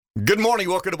Good morning.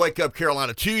 Welcome to Wake Up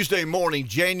Carolina. Tuesday morning,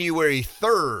 January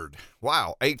 3rd.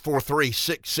 Wow,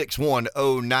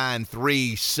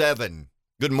 843-661-0937.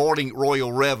 Good morning,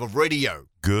 Royal Rev of Radio.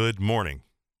 Good morning.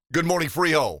 Good morning,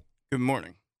 Freehold. Good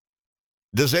morning.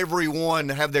 Does everyone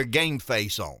have their game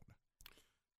face on?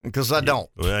 Because I don't.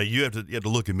 Well, you have to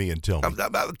look at me and tell me. I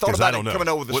thought about it coming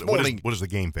over this morning. What is the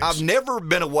game face? I've never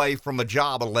been away from a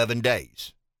job 11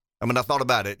 days. I mean, I thought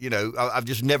about it. I've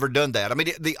just never done that. I mean,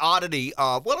 the oddity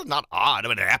of, well, not odd. I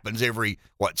mean, it happens every,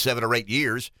 7 or 8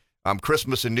 years.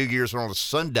 Christmas and New Year's are on a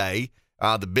Sunday.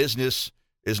 The business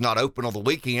is not open on the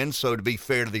weekend, so to be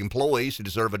fair to the employees who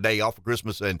deserve a day off for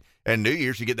Christmas and New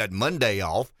Year's, you get that Monday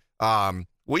off.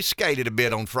 We skated a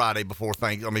bit on Friday before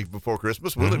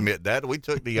Christmas. We'll admit that. We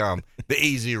took the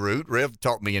easy route. Rev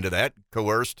talked me into that,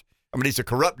 coerced. I mean, he's a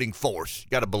corrupting force.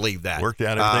 You got to believe that. Worked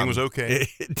out. Everything was okay.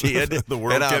 It did. The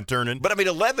world kept turning. But, I mean,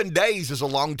 11 days is a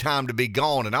long time to be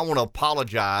gone, and I want to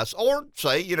apologize or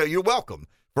say, you're welcome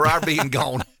for our being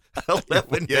gone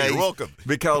 11 days. You're welcome.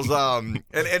 Because, and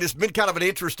it's been kind of an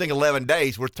interesting 11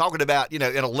 days. We're talking about, in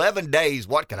 11 days,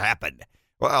 what could happen?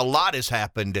 Well, a lot has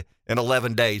happened in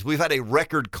 11 days. We've had a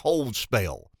record cold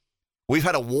spell. We've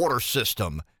had a water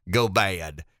system go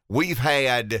bad. We've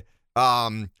had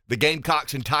the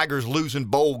Gamecocks and Tigers losing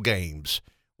bowl games.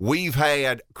 We've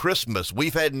had Christmas.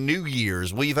 We've had New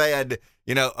Year's. We've had,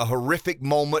 a horrific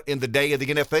moment in the day of the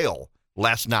NFL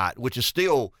last night, which is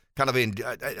still kind of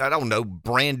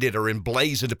branded or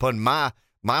emblazoned upon my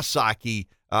psyche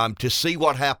to see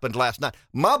what happened last night.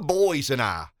 My boys and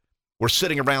I were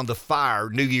sitting around the fire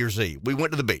New Year's Eve. We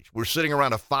went to the beach. We're sitting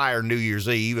around a fire New Year's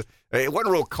Eve. It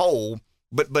wasn't real cold,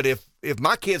 but if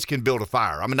my kids can build a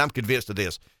fire, I mean, I'm convinced of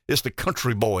this. It's the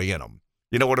country boy in them.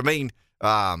 You know what I mean?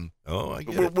 I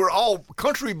get it. We're all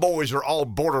country boys are all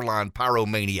borderline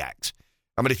pyromaniacs.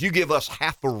 I mean, if you give us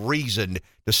half a reason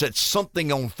to set something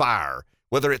on fire,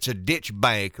 whether it's a ditch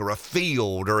bank or a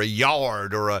field or a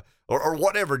yard or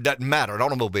whatever, it doesn't matter, an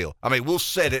automobile. I mean, we'll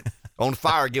set it on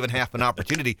fire given half an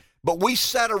opportunity. But we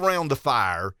sat around the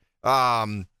fire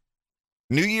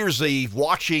New Year's Eve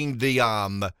watching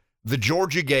the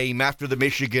Georgia game after the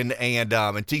Michigan and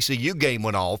TCU game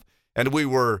went off, and we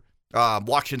were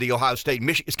watching the Ohio State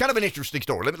Michigan. It's kind of an interesting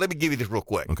story. Let me give you this real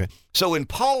quick. Okay. So in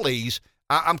Paulie's,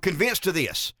 I'm convinced of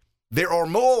this. There are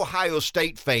more Ohio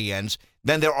State fans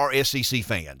than there are SEC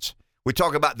fans. We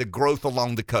talk about the growth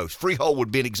along the coast. Freehold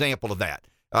would be an example of that.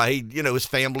 His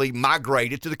family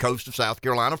migrated to the coast of South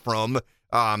Carolina from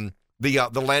the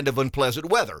land of unpleasant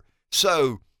weather.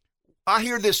 So I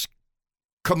hear this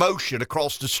commotion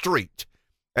across the street,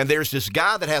 and there's this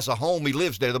guy that has a home. He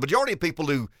lives there. The majority of people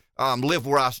who live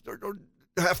where I or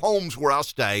have homes where I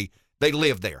stay, they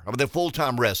live there. I mean, they're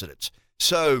full-time residents.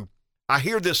 So I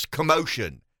hear this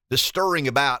commotion, this stirring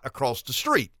about across the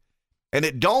street, and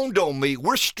it dawned on me,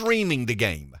 we're streaming the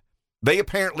game. They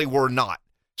apparently were not.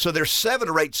 So they're 7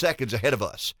 or 8 seconds ahead of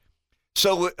us.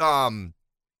 So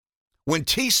when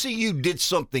TCU did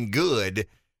something good,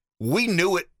 we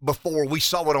knew it before we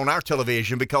saw it on our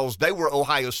television because they were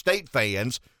Ohio State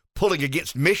fans pulling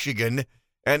against Michigan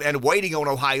and waiting on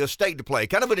Ohio State to play.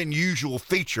 Kind of an unusual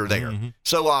feature there. Mm-hmm.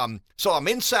 So I'm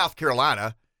in South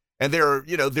Carolina, and there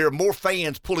are more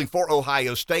fans pulling for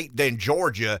Ohio State than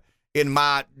Georgia in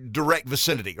my direct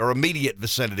vicinity or immediate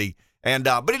vicinity. And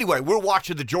but anyway, we're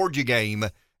watching the Georgia game,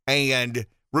 and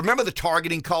remember the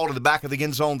targeting call to the back of the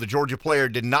end zone? The Georgia player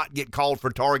did not get called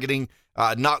for targeting.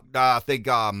 Knocked, I think,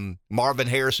 Marvin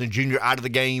Harrison Jr. out of the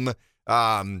game.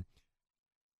 One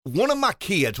of my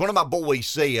boys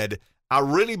said, I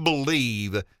really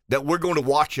believe that we're going to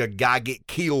watch a guy get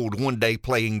killed one day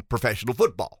playing professional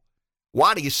football.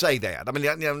 Why do you say that? I mean,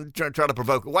 I'm trying to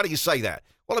provoke it. Why do you say that?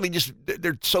 Well, I mean, just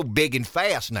they're so big and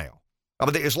fast now. I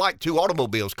mean, it's like two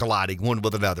automobiles colliding one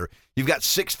with another. You've got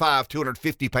 6'5",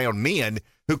 250-pound men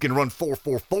who can run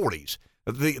 4.40s.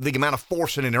 The amount of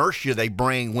force and inertia they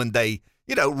bring when they,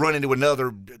 run into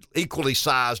another equally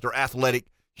sized or athletic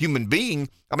human being.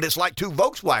 I mean, it's like two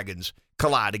Volkswagens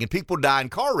colliding, and people die in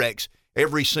car wrecks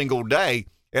every single day.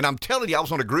 And I'm telling you, I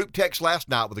was on a group text last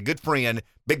night with a good friend,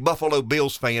 big Buffalo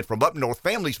Bills fan from up north,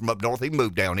 families from up north. He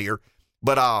moved down here.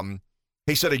 But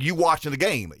he said, are you watching the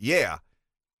game? Yeah.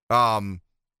 And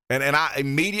I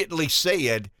immediately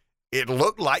said, it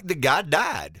looked like the guy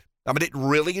died. I mean, it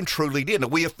really and truly did.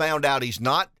 And we have found out he's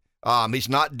not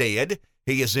dead.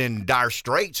 He is in dire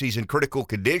straits. He's in critical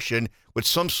condition with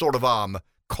some sort of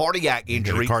cardiac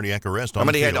injury. Cardiac arrest on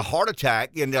the he field. had a heart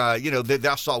attack. And, I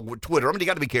saw Twitter. I mean, you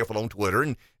got to be careful on Twitter.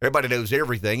 And everybody knows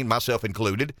everything, and myself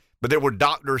included. But there were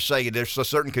doctors saying there's a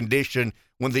certain condition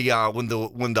when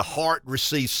the heart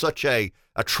receives such a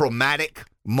traumatic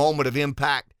moment of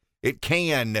impact it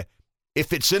can,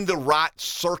 if it's in the right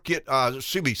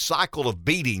cycle of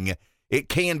beating, it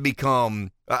can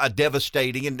become a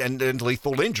devastating and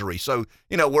lethal injury. So,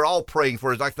 we're all praying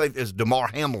for it. I think it's Damar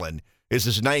Hamlin is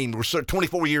his name. We're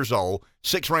 24 years old,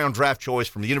 6th-round draft choice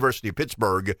from the University of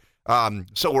Pittsburgh.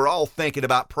 So we're all thinking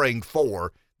about praying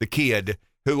for the kid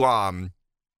who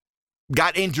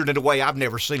got injured in a way I've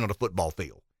never seen on a football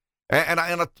field. And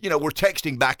we're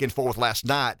texting back and forth last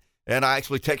night, and I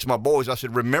actually texted my boys. I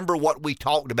said, remember what we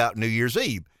talked about New Year's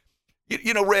Eve.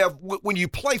 Rev, when you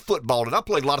play football, and I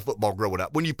played a lot of football growing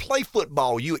up, when you play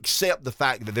football, you accept the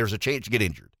fact that there's a chance to get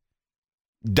injured.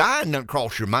 Dying doesn't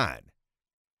cross your mind.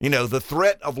 The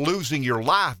threat of losing your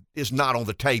life is not on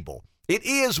the table. It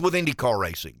is with IndyCar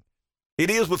racing. It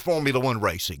is with Formula One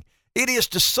racing. It is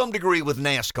to some degree with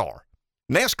NASCAR.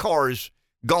 NASCAR has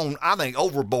gone, I think,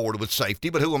 overboard with safety,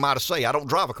 but who am I to say? I don't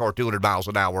drive a car 200 miles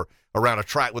an hour around a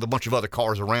track with a bunch of other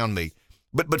cars around me.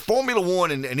 But Formula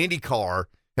One and IndyCar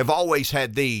have always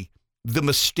had the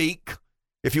mystique,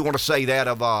 if you want to say that,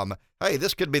 of, hey,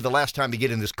 this could be the last time you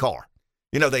get in this car.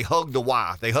 They hug the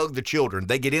wife. They hug the children.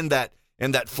 They get in that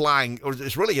flying, or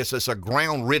it's a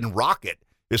ground-ridden rocket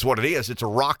is what it is. It's a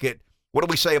rocket. What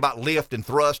do we say about lift and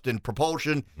thrust and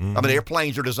propulsion? Mm-hmm. I mean,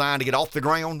 airplanes are designed to get off the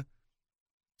ground.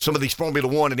 Some of these Formula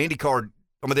One and IndyCar,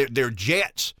 they're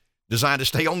jets designed to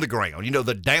stay on the ground.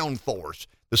 The downforce,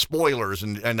 the spoilers,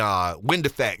 and wind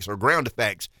effects or ground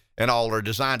effects and all are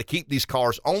designed to keep these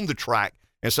cars on the track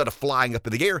instead of flying up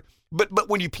in the air. But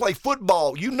when you play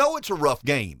football, it's a rough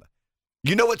game.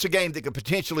 It's a game that could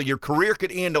potentially, your career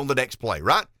could end on the next play,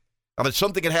 right?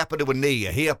 Something could happen to a knee,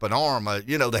 a hip, an arm,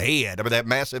 the head. That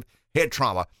massive head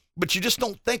trauma. But you just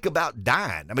don't think about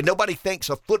dying. Nobody thinks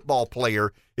a football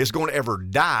player is going to ever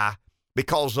die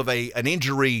because of an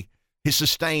injury he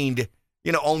sustained,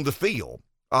 on the field.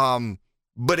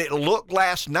 But it looked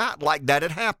last night like that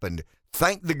had happened.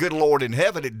 Thank the good Lord in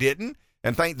heaven it didn't.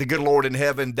 And thank the good Lord in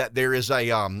heaven that there is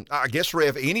I guess,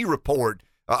 Rev, any report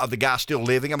of the guy still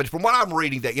living. From what I'm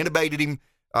reading, they intubated him.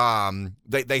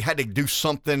 They had to do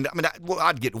something.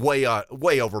 I'd get way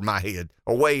over my head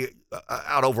or way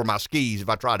out over my skis if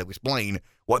I tried to explain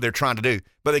what they're trying to do.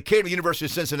 But they came to the University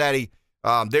of Cincinnati.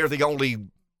 They're the only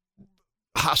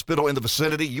hospital in the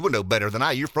vicinity. You would know better than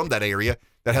I. You're from that area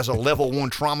that has a level 1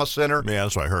 trauma center. Yeah,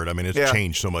 that's what I heard. It's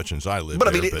changed so much since I lived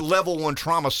there. But level 1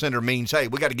 trauma center means, hey,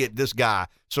 we got to get this guy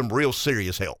some real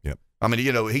serious help. Yep.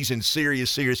 He's in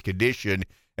serious condition,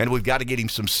 and we've got to get him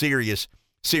some serious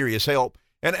help.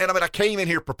 And I came in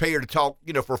here prepared to talk,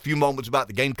 for a few moments about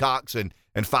the Gamecocks and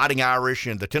Fighting Irish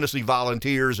and the Tennessee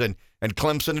Volunteers and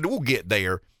Clemson, and we'll get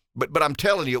there. But I'm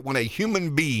telling you, when a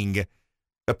human being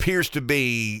appears to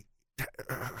be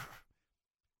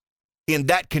in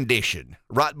that condition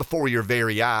right before your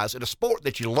very eyes in a sport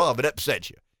that you love, it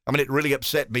upsets you. It really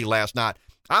upset me last night.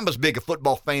 I'm as big a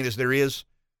football fan as there is.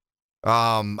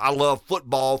 I love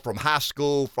football from high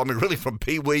school, really from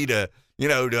Pee-wee to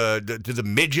the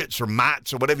midgets or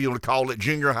mites or whatever you want to call it,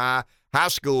 junior high, high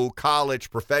school,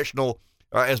 college, professional,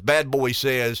 as Bad Boy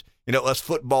says, us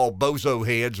football bozo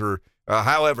heads or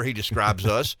however he describes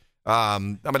us.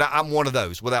 I'm one of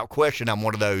those. Without question, I'm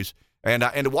one of those. And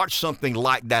to watch something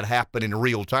like that happen in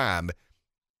real time,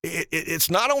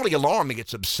 it's not only alarming,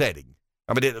 it's upsetting.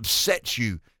 It upsets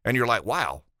you, and you're like,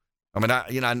 wow. But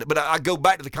I go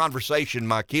back to the conversation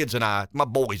my kids and I, my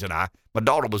boys and I, my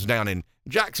daughter was down in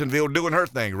Jacksonville doing her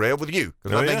thing, Rev, with you.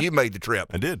 Because I think you made the trip.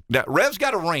 I did. Now, Rev's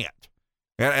got a rant,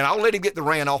 and I'll let him get the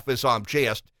rant off his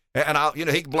chest, and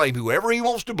he can blame whoever he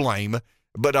wants to blame.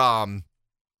 But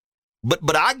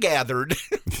I gathered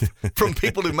from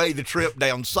people who made the trip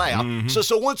down south. Mm-hmm.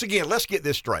 So once again, let's get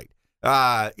this straight.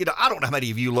 I don't know how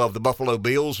many of you love the Buffalo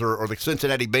Bills or the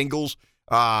Cincinnati Bengals.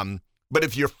 But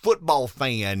if you're a football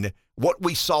fan, what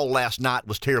we saw last night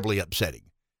was terribly upsetting.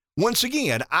 Once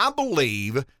again, I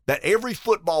believe that every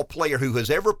football player who has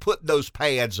ever put those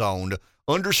pads on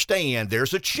understand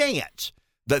there's a chance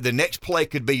that the next play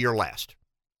could be your last.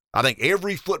 I think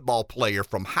every football player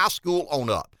from high school on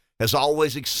up has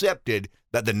always accepted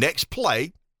that the next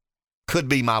play could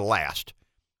be my last.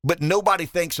 But nobody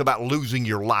thinks about losing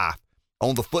your life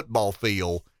on the football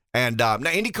field. And now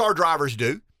IndyCar drivers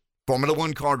do. Formula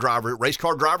One car driver, race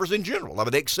car drivers in general.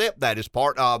 They accept that as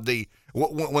part of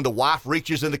when the wife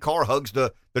reaches in the car, hugs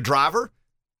the driver,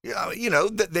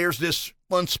 that there's this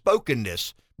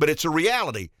unspokenness, but it's a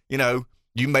reality.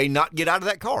 You may not get out of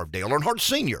that car. Dale Earnhardt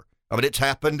Sr. It's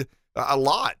happened a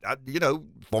lot,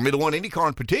 Formula One IndyCar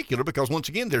in particular, because once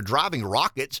again, they're driving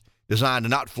rockets designed to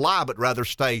not fly, but rather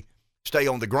stay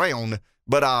on the ground.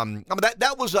 But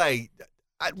that was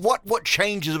what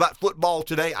changes about football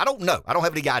today? I don't know. I don't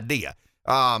have any idea.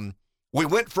 we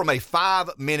went from a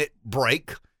 5-minute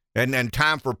break and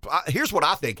time for here's what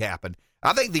I think happened.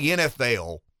 I think the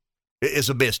NFL is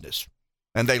a business,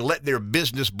 and they let their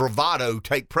business bravado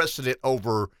take precedent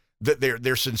over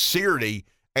their sincerity,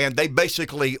 and they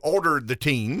basically ordered the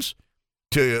teams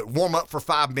to warm up for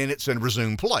 5 minutes and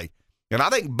resume play. And I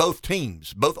think both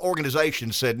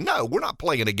organizations said, no, we're not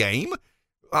playing a game,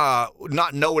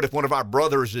 not knowing if one of our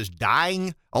brothers is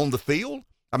dying on the field.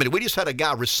 I mean, we just had a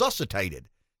guy resuscitated,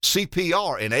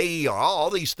 CPR and AER, all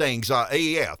these things,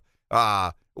 AEF.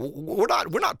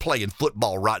 We're not playing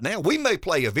football right now. We may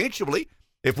play eventually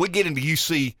if we get into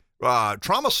UC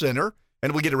Trauma Center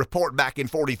and we get a report back in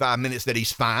 45 minutes that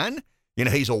he's fine.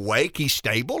 He's awake, he's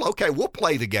stable. Okay, we'll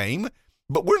play the game.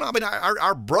 But we're not. I mean,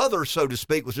 our brother, so to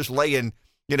speak, was just laying,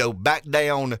 back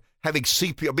down, having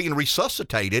CPR, being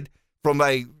resuscitated from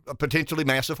a potentially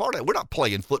massive heart attack. We're not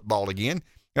playing football again.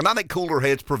 And I think cooler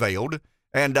heads prevailed.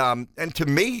 And to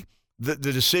me, the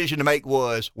decision to make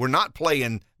was we're not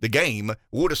playing the game.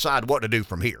 We'll decide what to do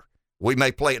from here. We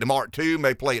may play it tomorrow at 2,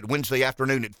 may play it Wednesday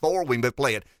afternoon at 4. We may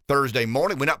play it Thursday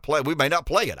morning. We may not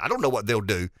play it. I don't know what they'll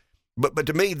do. But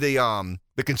to me, the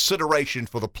consideration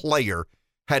for the player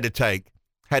had to take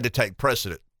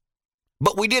precedent.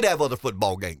 But we did have other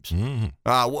football games.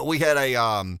 Mm-hmm. We had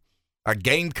a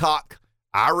Gamecock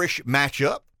Irish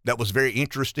matchup that was very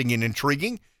interesting and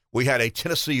intriguing. We had a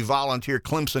Tennessee Volunteer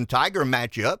Clemson Tiger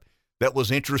matchup that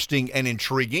was interesting and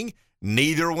intriguing.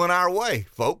 Neither went our way,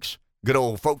 folks. Good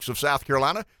old folks of South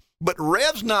Carolina. But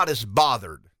Rev's not as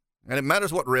bothered, and it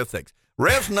matters what Rev thinks.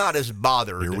 Rev's not as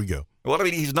bothered. Here we go. Well, I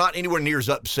mean, he's not anywhere near as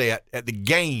upset at the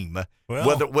game,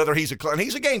 whether he's a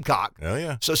Gamecock. Oh,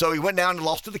 yeah. So he went down and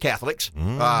lost to the Catholics.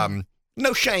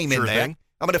 No shame in that. Thing.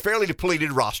 I mean, a fairly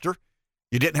depleted roster.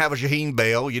 You didn't have a Shaheem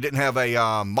Bell. You didn't have a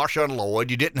Marshawn Lloyd.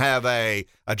 You didn't have a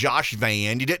Josh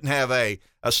Van. You didn't have a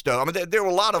Stowe. I mean, there were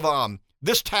a lot of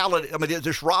this talent. I mean,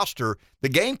 this roster, the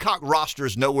Gamecock roster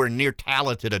is nowhere near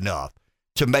talented enough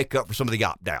to make up for some of the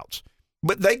opt-outs.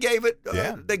 But they gave it.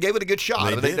 They gave it a good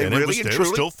shot. They really it was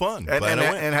still fun, and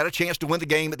had a chance to win the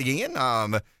game at the end.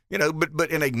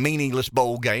 But in a meaningless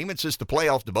bowl game, and since the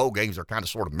playoffs, the bowl games are kind of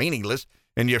sort of meaningless,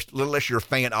 and unless you're a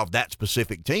fan of that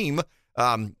specific team.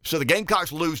 So the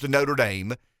Gamecocks lose to Notre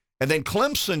Dame, and then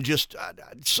Clemson just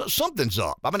something's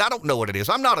up. I mean, I don't know what it is.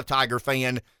 I'm not a Tiger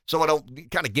fan, so I don't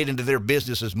kind of get into their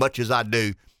business as much as I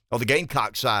do on the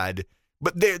Gamecock side.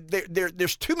 But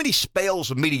there's too many spells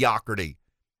of mediocrity.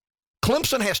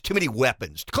 Clemson has too many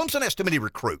weapons. Clemson has too many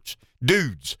recruits.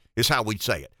 Dudes is how we'd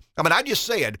say it. I mean, I just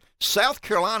said South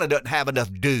Carolina doesn't have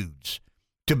enough dudes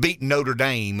to beat Notre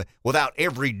Dame without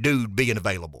every dude being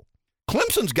available.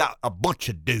 Clemson's got a bunch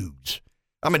of dudes.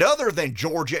 I mean, other than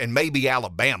Georgia and maybe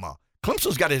Alabama,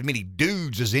 Clemson's got as many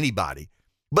dudes as anybody.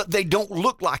 But they don't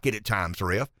look like it at times,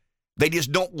 Ref. They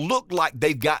just don't look like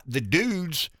they've got the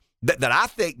dudes that I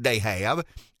think they have.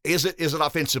 Is it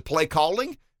offensive play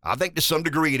calling? I think to some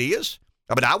degree it is.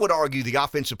 I mean, I would argue the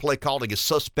offensive play calling is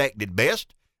suspect at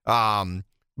best.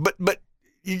 But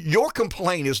your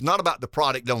complaint is not about the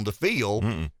product on the field,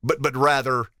 but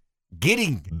rather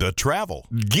getting the travel,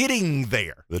 getting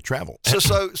there, the travel.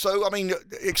 So I mean,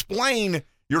 explain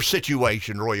your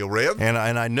situation, Royal Rev. And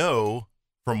I know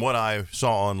from what I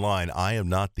saw online, I am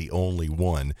not the only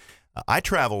one. I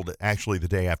traveled actually the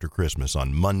day after Christmas.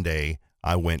 On Monday,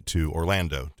 I went to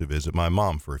Orlando to visit my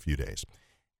mom for a few days.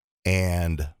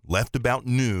 And left about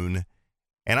noon,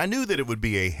 and I knew that it would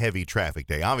be a heavy traffic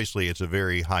day. Obviously, it's a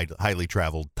very highly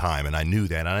traveled time, and I knew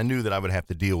that, and I knew that I would have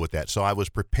to deal with that. So I was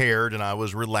prepared, and I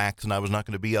was relaxed, and I was not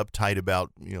going to be uptight about,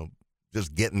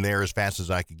 just getting there as fast as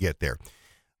I could get there.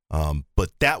 But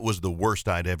that was the worst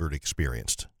I'd ever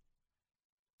experienced.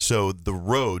 So the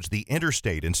roads, the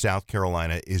interstate in South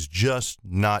Carolina is just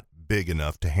not big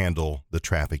enough to handle the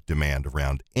traffic demand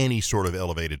around any sort of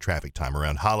elevated traffic time,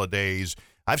 around holidays.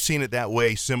 I've seen it that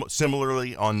way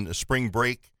similarly on spring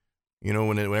break,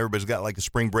 when everybody's got like a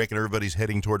spring break and everybody's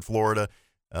heading toward Florida.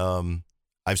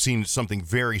 I've seen something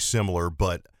very similar,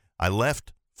 but I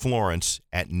left Florence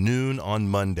at noon on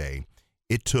Monday.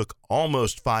 It took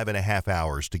almost 5.5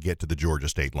 hours to get to the Georgia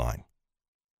state line.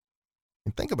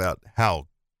 And think about how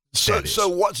that is. So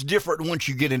what's different once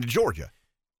you get into Georgia?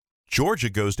 Georgia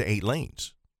goes to 8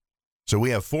 lanes. So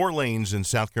we have 4 lanes in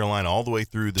South Carolina all the way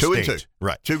through the state. 2 and 2.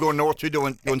 Right. 2 going north, 2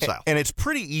 going south. And it's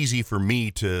pretty easy for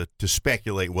me to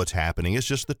speculate what's happening. It's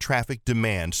just the traffic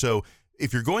demand. So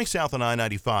if you're going south on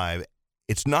I-95,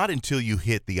 it's not until you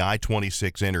hit the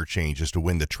I-26 interchange as to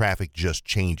when the traffic just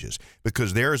changes,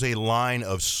 because there's a line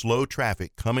of slow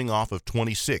traffic coming off of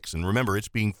 26. And remember, it's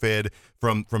being fed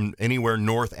from anywhere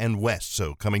north and west.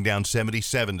 So coming down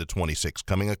 77 to 26,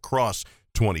 coming across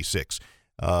 26.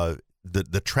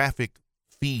 the traffic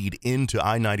feed into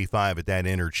I-95 at that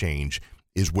interchange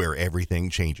is where everything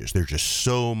changes. There's just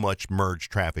so much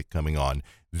merged traffic coming on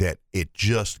that it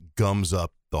just gums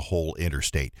up the whole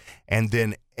interstate. And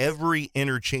then every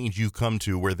interchange you come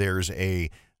to where there's a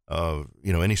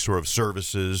any sort of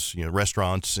services,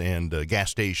 restaurants and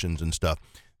gas stations and stuff,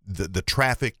 the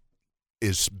traffic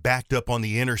is backed up on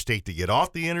the interstate to get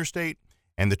off the interstate,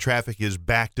 and the traffic is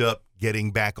backed up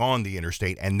getting back on the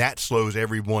interstate, and that slows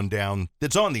everyone down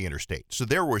that's on the interstate. So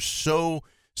there was so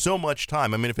much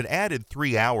time. I mean, if it added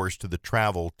 3 hours to the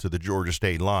travel to the Georgia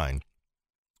state line,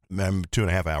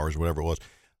 2.5 hours, whatever it was,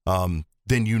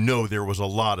 then there was a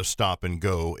lot of stop and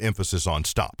go, emphasis on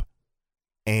stop.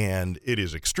 And it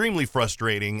is extremely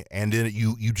frustrating, and then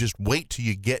you just wait till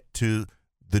you get to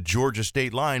the Georgia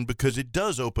state line because it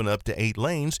does open up to 8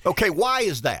 lanes. Okay, why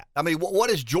is that? I mean, what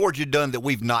has Georgia done that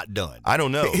we've not done? I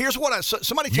don't know. Here's what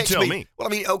somebody texted me. You tell me. Well,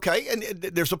 I mean, okay, and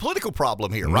there's a political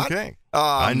problem here, right? Okay.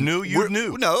 I knew you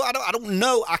knew. No, I don't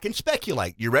know. I can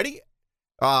speculate. You ready?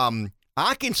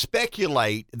 I can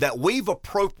speculate that we've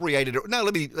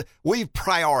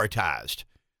prioritized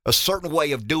a certain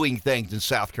way of doing things in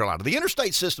South Carolina. The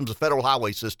interstate system's a federal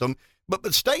highway system,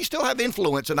 but states still have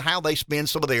influence in how they spend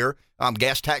some of their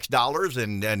gas tax dollars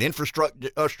and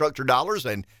infrastructure dollars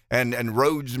and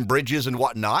roads and bridges and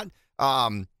whatnot.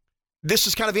 This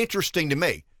is kind of interesting to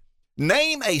me.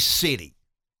 Name a city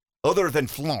other than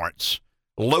Florence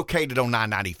located on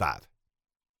 995.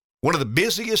 One of the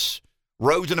busiest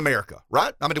roads in America,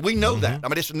 right? I mean, we know that. I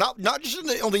mean, it's not just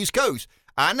on the East Coast.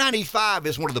 I-95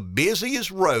 is one of the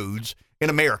busiest roads in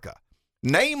America.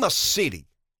 Name a city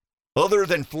other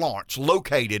than Florence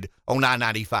located on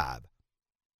I-95.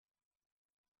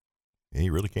 Yeah,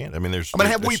 you really can't. I mean,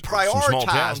 have we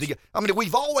prioritized?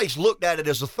 We've always looked at it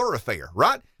as a thoroughfare,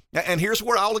 right? And here's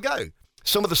where I'll go.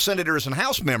 Some of the senators and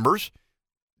House members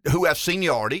who have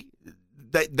seniority,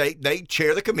 they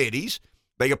chair the committees,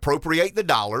 they appropriate the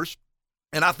dollars,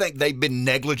 and I think they've been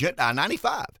negligent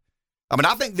I-95. I mean,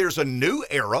 I think there's a new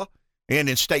era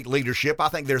in state leadership. I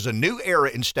think there's a new era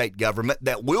in state government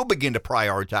that will begin to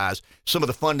prioritize some of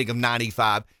the funding of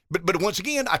 95. But once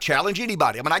again, I challenge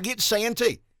anybody. I mean, I get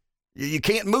Santee. You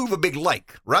can't move a big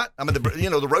lake, right? I mean,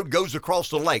 the road goes across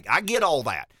the lake. I get all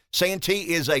that.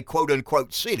 Santee is a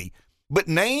quote-unquote city. But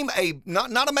name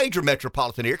not a major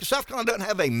metropolitan area, because South Carolina doesn't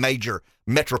have a major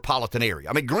metropolitan area.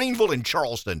 I mean, Greenville and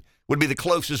Charleston would be the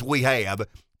closest we have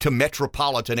to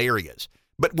metropolitan areas.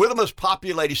 But we're the most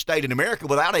populated state in America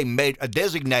without a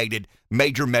designated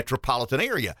major metropolitan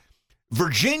area.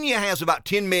 Virginia has about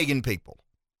 10 million people.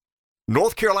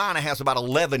 North Carolina has about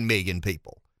 11 million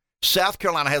people. South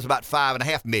Carolina has about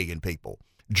 5.5 million people.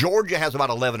 Georgia has about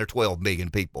 11 or 12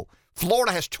 million people.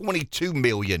 Florida has 22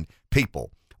 million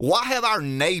people. Why have our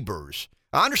neighbors?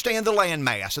 I understand the land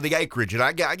mass and the acreage, and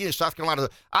I get South Carolina.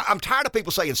 I'm tired of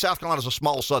people saying South Carolina is a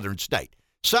small southern state.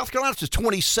 South Carolina is the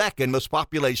 22nd most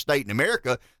populated state in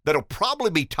America that'll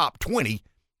probably be top 20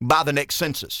 by the next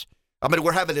census. I mean,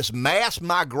 we're having this mass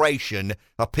migration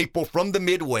of people from the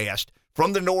Midwest,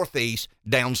 from the Northeast,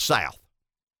 down south.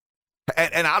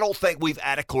 And I don't think we've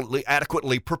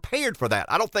adequately prepared for that.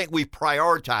 I don't think we've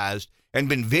prioritized and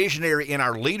been visionary in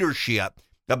our leadership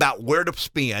about where to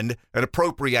spend and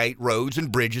appropriate roads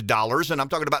and bridges dollars. And I'm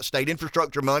talking about state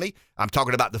infrastructure money. I'm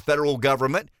talking about the federal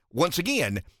government. Once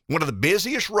again, one of the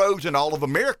busiest roads in all of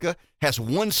America has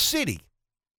one city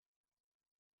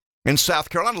in South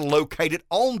Carolina located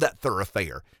on that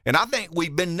thoroughfare. And I think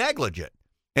we've been negligent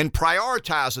in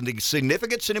prioritizing the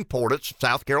significance and importance of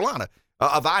South Carolina,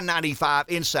 of I-95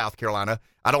 in South Carolina.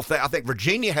 I think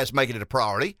Virginia has made it a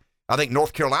priority. I think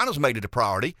North Carolina's made it a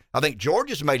priority. I think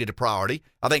Georgia's made it a priority.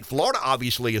 I think Florida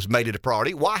obviously has made it a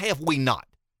priority. Why have we not?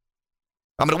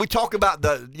 I mean, we talk about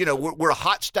we're a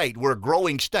hot state, we're a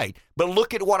growing state, but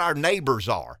look at what our neighbors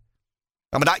are.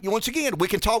 I mean, once again, we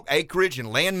can talk acreage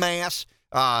and land mass.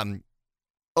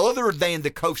 Other than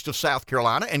the coast of South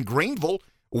Carolina and Greenville,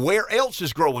 where else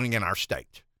is growing in our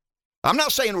state? I'm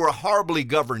not saying we're a horribly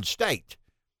governed state,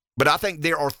 but I think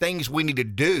there are things we need to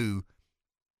do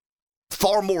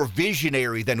far more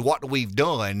visionary than what we've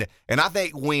done. And I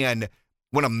think when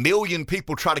 1 million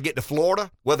people try to get to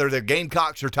Florida, whether they're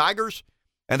Gamecocks or Tigers,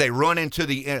 and they run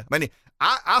into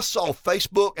I saw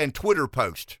Facebook and Twitter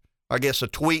posts, I guess a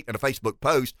tweet and a Facebook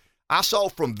post, I saw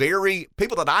from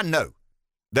people that I know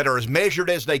that are as measured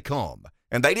as they come.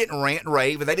 And they didn't rant and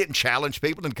rave, and they didn't challenge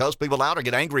people and cuss people out or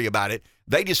get angry about it.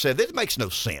 They just said, this makes no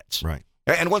sense. Right.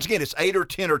 And once again, it's 8 or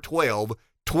 10 or 12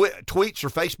 tweets or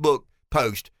Facebook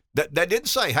posts that didn't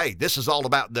say, hey, this is all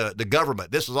about the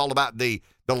government. This is all about the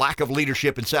lack of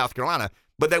leadership in South Carolina.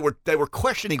 But they were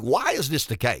questioning, why is this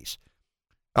the case?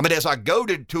 I mean, as I go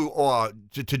to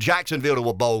Jacksonville to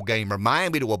a bowl game or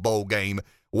Miami to a bowl game,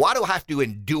 why do I have to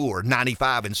endure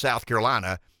 95 in South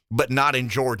Carolina but not in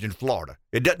Georgia and Florida?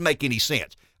 It doesn't make any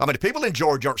sense. I mean, the people in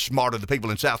Georgia aren't smarter than the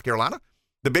people in South Carolina.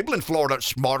 The people in Florida aren't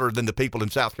smarter than the people in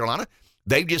South Carolina.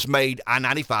 They've just made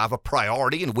I-95 a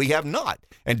priority, and we have not.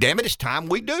 And damn it, it's time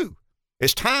we do.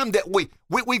 It's time that we've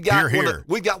got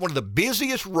we've got one of the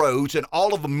busiest roads in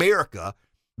all of America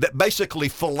that basically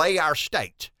fillet our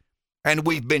state. And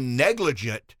we've been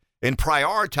negligent in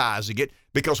prioritizing it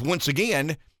because, once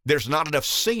again, there's not enough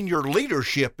senior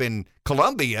leadership in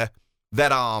Columbia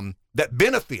that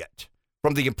benefit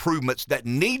from the improvements that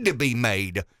need to be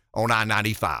made on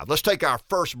I-95. Let's take our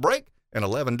first break in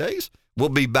 11 days. We'll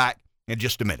be back in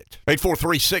just a minute.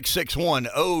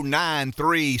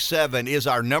 843-661-0937 is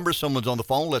our number. Someone's on the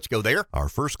phone. Let's go there. Our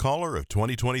first caller of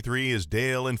 2023 is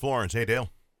Dale in Florence. Hey, Dale.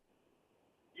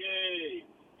 Yay.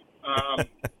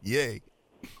 Yay.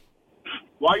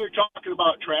 While you're talking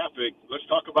about traffic, let's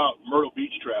talk about Myrtle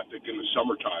Beach traffic in the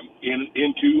summertime,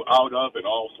 into, out of, and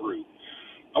all through.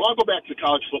 I want to go back to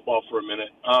college football for a minute.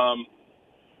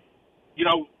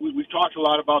 We've talked a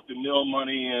lot about the nil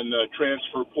money and the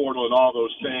transfer portal and all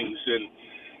those things, and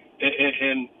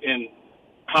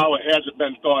how it hasn't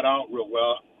been thought out real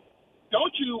well.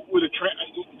 Don't you, with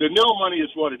the nil money is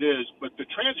what it is, but the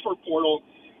transfer portal,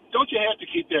 don't you have to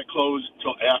keep that closed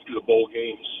until after the bowl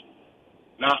games?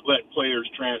 Not let players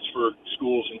transfer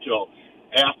schools until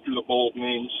after the bowl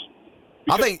games.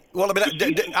 I think over.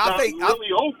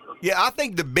 Yeah, I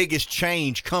think the biggest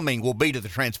change coming will be to the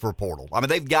transfer portal. I mean,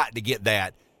 they've got to get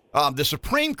that. The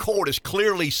Supreme Court has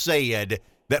clearly said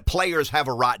that players have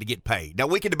a right to get paid. Now,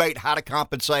 we can debate how to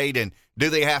compensate and do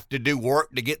they have to do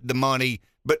work to get the money,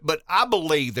 but I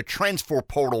believe the transfer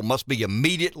portal must be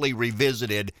immediately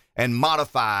revisited and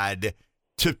modified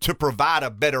to provide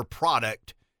a better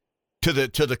product to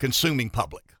the consuming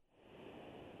public.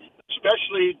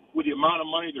 Especially with the amount of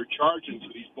money they're charging for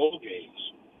these bowl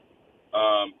games.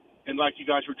 And like you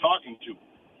guys were talking to,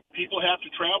 people have to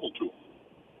travel to them.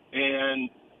 And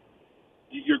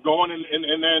you're going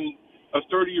and then a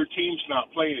third of your team's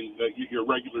not playing, your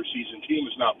regular season team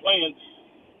is not playing,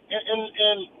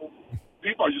 and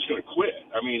people are just going to quit.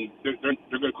 I mean, they're going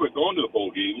to quit going to the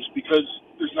bowl games because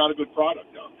there's not a good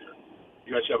product out there.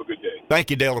 You guys have a good day. Thank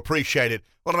you, Dale. Appreciate it.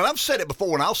 Well, I mean, I've said it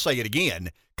before and I'll say it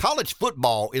again. College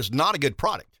football is not a good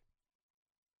product.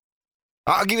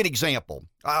 I'll give you an example.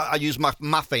 I use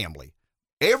my family.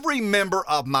 Every member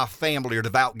of my family are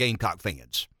devout Gamecock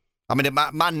fans. I mean,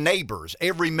 my neighbors,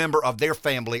 every member of their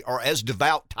family are as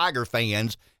devout Tiger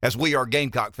fans as we are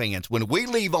Gamecock fans. When we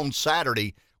leave on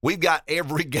Saturday, we've got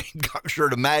every Gamecock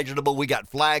shirt imaginable. We got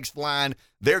flags flying.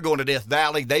 They're going to Death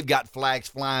Valley. They've got flags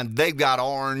flying. They've got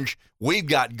orange. We've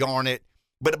got garnet.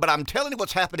 But I'm telling you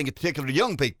what's happening in particular to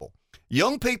young people.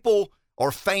 Young people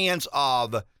are fans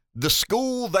of the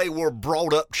school they were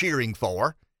brought up cheering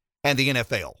for and the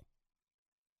NFL.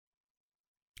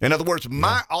 In other words,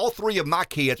 all three of my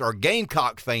kids are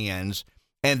Gamecock fans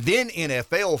and then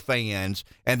NFL fans,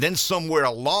 and then somewhere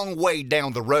a long way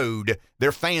down the road,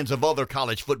 they're fans of other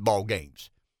college football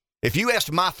games. If you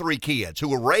asked my three kids who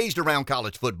were raised around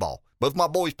college football, both my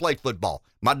boys played football.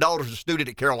 My daughter's a student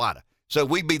at Carolina. So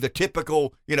we'd be the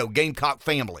typical, Gamecock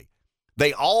family.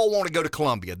 They all want to go to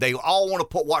Columbia. They all want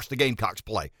to watch the Gamecocks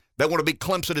play. They want to beat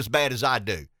Clemson as bad as I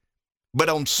do. But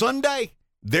on Sunday,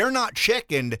 they're not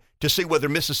checking to see whether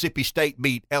Mississippi State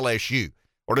beat LSU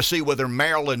or to see whether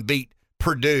Maryland beat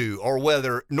Purdue or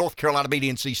whether North Carolina beat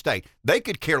NC State. They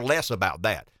could care less about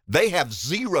that. They have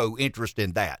zero interest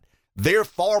in that. They're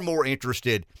far more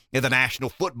interested in the National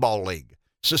Football League.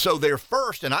 So they're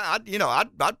first, and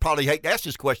I'd probably hate to ask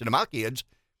this question to my kids.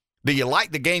 Do you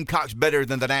like the Gamecocks better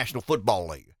than the National Football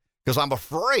League? Because I'm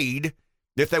afraid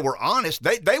if they were honest,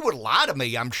 they would lie to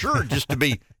me, I'm sure, just to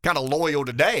be kind of loyal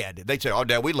to Dad. They'd say, oh,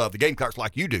 Dad, we love the Gamecocks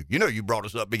like you do. You know you brought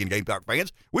us up being Gamecock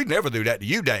fans. We'd never do that to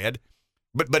you, Dad.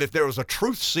 But if there was a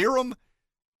truth serum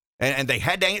and they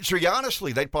had to answer you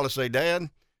honestly, they'd probably say,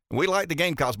 Dad, we like the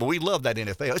Gamecocks, but we love that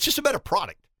NFL. It's just a better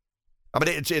product. I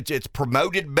mean, it's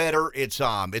promoted better. It's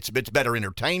better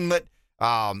entertainment.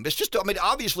 It's just,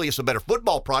 obviously it's a better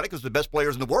football product because the best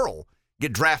players in the world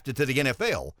get drafted to the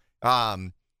NFL.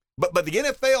 But the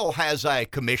NFL has a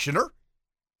commissioner.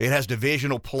 It has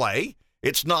divisional play.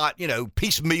 It's not,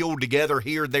 piecemeal together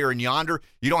here, there, and yonder.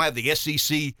 You don't have the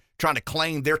SEC trying to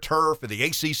claim their turf, or the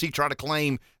ACC trying to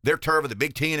claim their turf, or the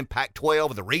Big Ten and Pac-12,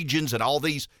 or the regions, and all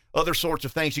these other sorts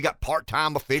of things. You got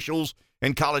part-time officials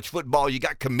in college football. You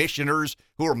got commissioners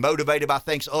who are motivated by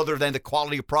things other than the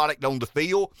quality of product on the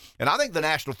field. And I think the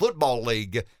National Football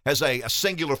League has a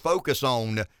singular focus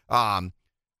on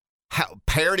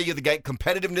parity of the game,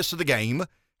 competitiveness of the game,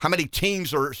 how many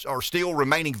teams are still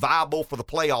remaining viable for the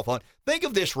playoff hunt. Think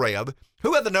of this, Reb.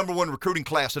 Who had the number 1 recruiting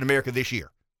class in America this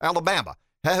year? Alabama.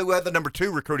 Who had the number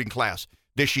 2 recruiting class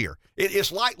this year?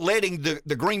 It's like letting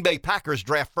the Green Bay Packers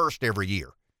draft first every year.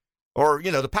 Or,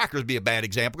 the Packers be a bad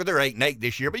example because they're 8-8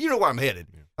 this year, but you know where I'm headed.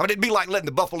 Yeah. I mean, it'd be like letting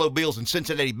the Buffalo Bills and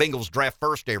Cincinnati Bengals draft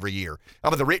first every year. I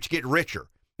mean, the rich get richer,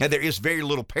 and there is very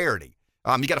little parity.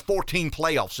 You got a 14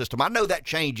 playoff system. I know that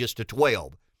changes to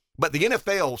 12, but the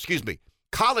NFL,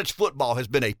 college football has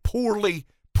been a poorly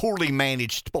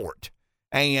managed sport.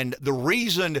 And the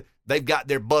reason they've got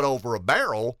their butt over a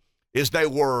barrel is they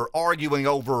were arguing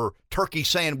over turkey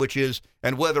sandwiches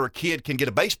and whether a kid can get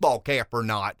a baseball cap or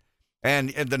not. And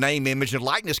the name, image, and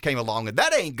likeness came along. And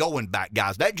that ain't going back,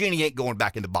 guys. That genie ain't going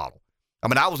back in the bottle. I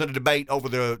mean, I was in a debate over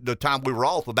the time we were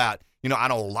off about, I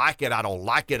don't like it. I don't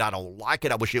like it. I don't like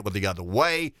it. I wish it was the other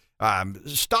way.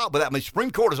 Stop with that. I mean, Supreme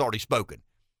Court has already spoken.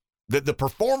 The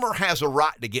performer has a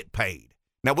right to get paid.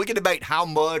 Now, we can debate how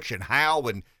much and how,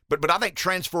 but I think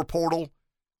transfer portal,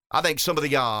 I think some of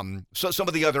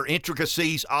the other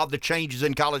intricacies of the changes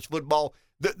in college football.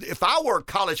 If I were a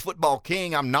college football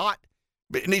king, I'm not.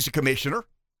 It needs a commissioner.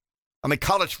 I mean,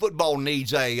 college football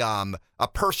needs a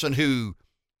person who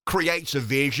creates a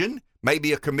vision,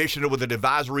 maybe a commissioner with an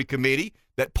advisory committee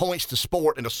that points the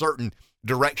sport in a certain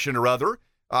direction or other.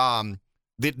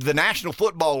 The National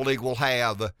Football League will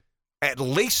have at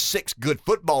least 6 good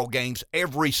football games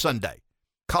every Sunday.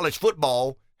 College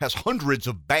football has hundreds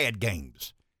of bad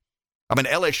games. I mean,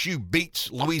 LSU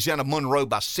beats Louisiana Monroe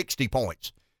by 60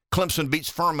 points. Clemson beats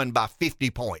Furman by 50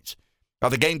 points.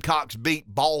 The Gamecocks beat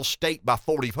Ball State by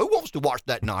 40. Who wants to watch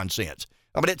that nonsense?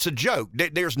 I mean, it's a joke.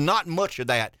 There's not much of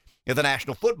that in the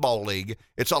National Football League.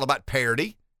 It's all about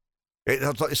parity.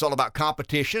 It's all about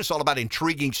competition. It's all about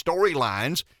intriguing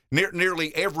storylines.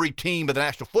 Nearly every team in the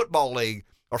National Football League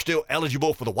are still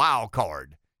eligible for the wild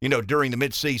card, during the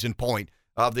midseason point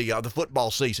of the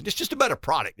football season. It's just a better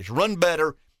product. It's run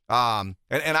better. And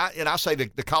I say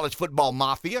the college football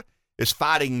mafia is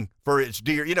fighting for its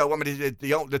dear,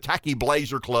 the tacky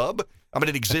Blazer Club. I mean,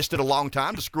 it existed a long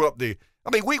time to screw up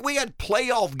we had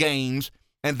playoff games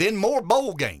and then more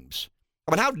bowl games.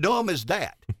 I mean, how dumb is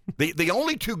that? The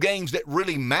only 2 games that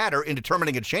really matter in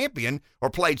determining a champion are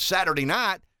played Saturday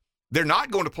night. They're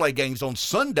not going to play games on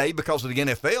Sunday because of the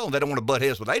NFL, and they don't want to butt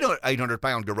heads with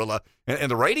 800-pound gorilla and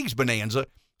the ratings bonanza,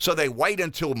 so they wait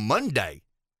until Monday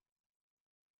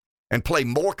and play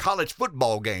more college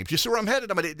football games. You see where I'm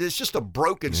headed? I mean, it's just a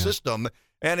broken system,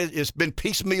 and it's been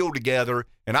piecemealed together,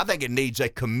 and I think it needs a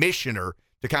commissioner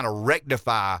to kind of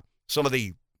rectify some of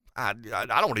the, I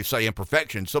don't want to say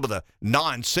imperfections, some of the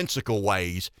nonsensical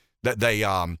ways that they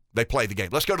play the game.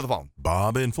 Let's go to the phone.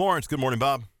 Bob in Florence. Good morning,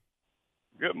 Bob.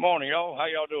 Good morning, y'all. How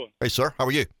y'all doing? Hey, sir. How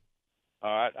are you?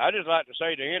 All right. I just like to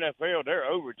say the NFL, their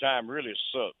overtime really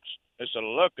sucks. It's a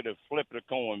luck of the flip of the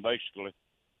coin, basically.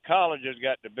 College has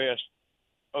got the best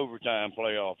overtime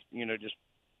playoff. Just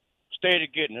steady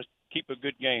getting us, keep a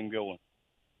good game going.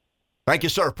 Thank you,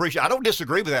 sir. Appreciate it. I don't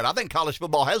disagree with that. I think college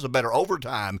football has a better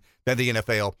overtime than the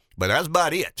NFL, but that's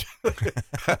about it.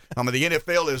 I mean, the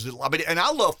NFL is, and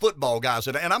I love football, guys,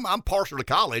 and I'm partial to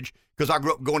college because I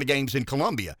grew up going to games in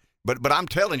Columbia. But I'm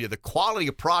telling you, the quality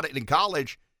of product in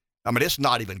college, I mean, it's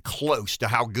not even close to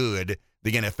how good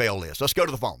the NFL is. Let's go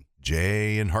to the phone.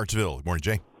 Jay in Hartsville. Good morning,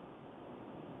 Jay.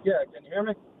 Yeah, can you hear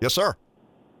me? Yes, sir.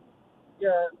 Yeah,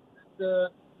 the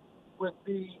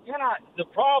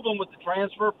problem with the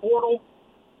transfer portal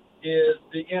is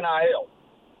the NIL.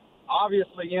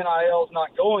 Obviously, NIL is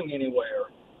not going anywhere,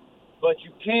 but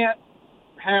you can't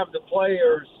have the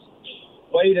players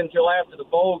wait until after the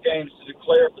bowl games to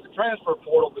declare for the transfer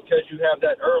portal because you have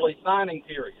that early signing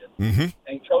period. Mm-hmm.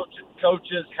 And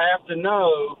coaches have to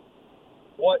know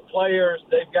what players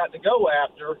they've got to go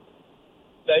after,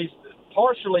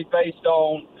 partially based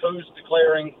on who's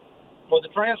declaring for the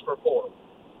transfer portal.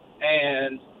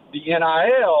 And the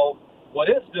NIL, what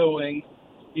it's doing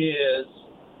is,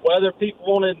 whether people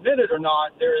want to admit it or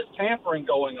not, there is tampering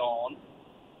going on,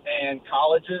 and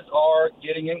colleges are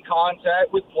getting in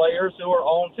contact with players who are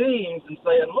on teams and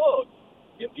saying, look,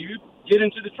 if you get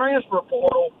into the transfer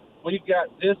portal, we've got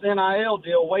this NIL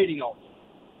deal waiting on you.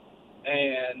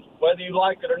 And whether you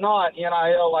like it or not,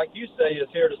 NIL, like you say, is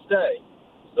here to stay.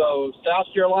 So South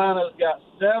Carolina's got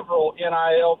several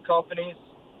NIL companies.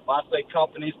 Well, I say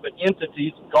companies, but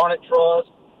entities, Garnet Trust,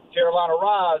 Carolina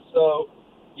Rise. So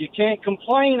you can't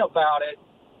complain about it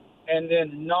and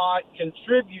then not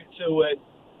contribute to it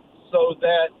so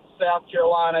that South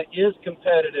Carolina is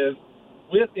competitive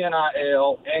with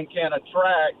NIL and can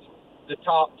attract the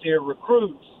top-tier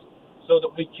recruits. so that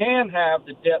we can have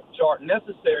the depth chart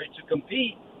necessary to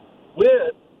compete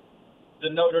with the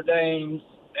Notre Dames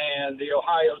and the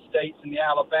Ohio States and the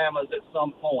Alabamas at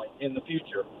some point in the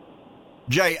future.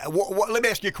 Jay, let me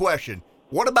ask you a question.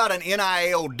 What about an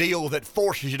NIL deal that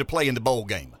forces you to play in the bowl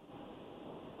game?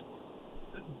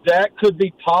 That could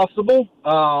be possible.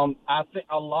 I think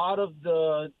a lot of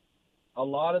the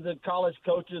college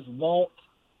coaches want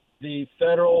the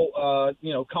federal,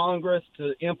 Congress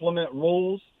to implement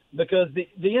rules, because the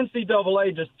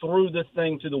NCAA just threw this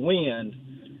thing to the wind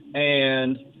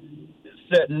and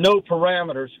set no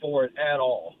parameters for it at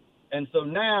all. And so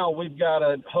now we've got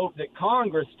to hope that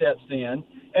Congress steps in,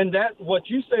 and that what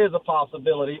you say is a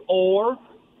possibility, or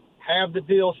have the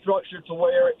deal structured to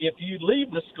where if you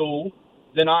leave the school,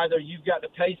 then either you've got to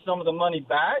pay some of the money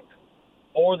back,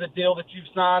 or the deal that you've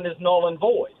signed is null and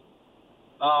void.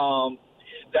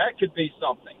 That could be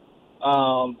something.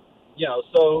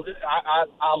 So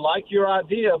I like your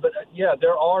idea, but yeah,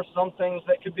 there are some things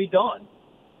that could be done.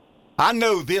 I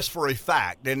know this for a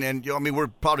fact, and we're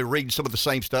probably reading some of the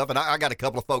same stuff, and I got a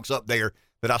couple of folks up there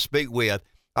that I speak with.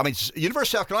 University of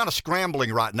South Carolina's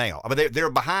scrambling right now. They're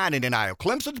behind in NIL.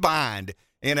 Clemson's behind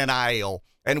in NIL,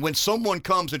 and when someone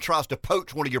comes and tries to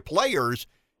poach one of your players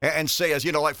and says,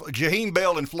 like Jaheim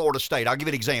Bell in Florida State, I'll give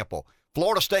you an example.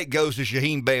 Florida State goes to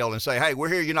Jaheim Bell and say, hey, we're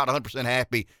here, you're not 100%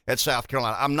 happy at South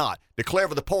Carolina. I'm not. Declare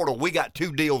for the portal, we got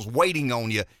 2 deals waiting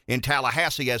on you in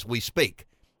Tallahassee as we speak.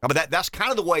 That's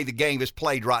kind of the way the game is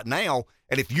played right now.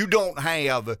 And if you don't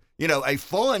have, a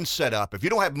fund set up, if you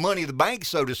don't have money in the bank,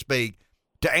 so to speak,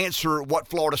 to answer what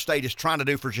Florida State is trying to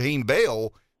do for Jaheim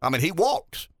Bell, he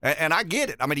walks. And I get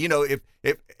it.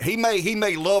 If he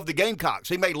may love the Gamecocks,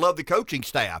 he may love the coaching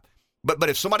staff, but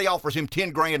if somebody offers him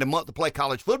 $10,000 a month to play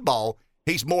college football,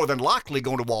 he's more than likely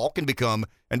going to walk and become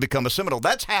a Seminole.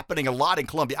 That's happening a lot in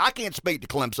Columbia. I can't speak to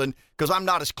Clemson because I'm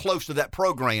not as close to that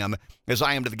program as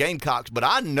I am to the Gamecocks, but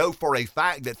I know for a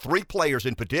fact that 3 players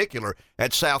in particular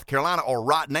at South Carolina are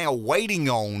right now waiting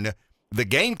on the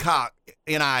Gamecock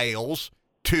NILs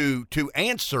to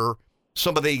answer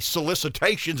some of the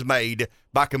solicitations made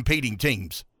by competing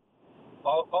teams.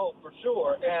 Oh, for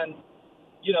sure. And,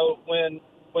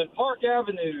 when Park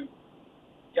Avenue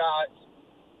got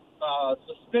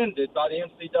suspended by the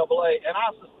NCAA, and I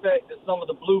suspect that some of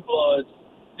the Blue Bloods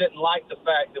didn't like the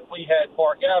fact that we had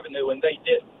Park Avenue and they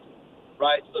didn't,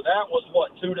 right? So that was,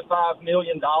 $2 to $5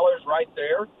 million right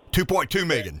there? $2.2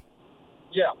 million.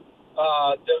 Yeah.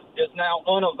 That is now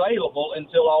unavailable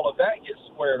until all of that gets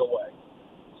squared away.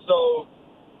 So,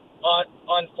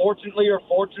 unfortunately or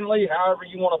fortunately, however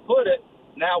you want to put it,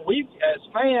 now we as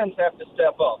fans have to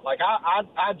step up. Like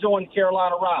I joined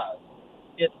Carolina Rise.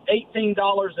 It's $18.01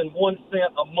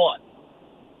 a month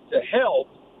to help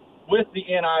with the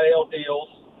NIL deals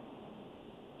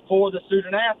for the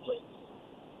student athletes.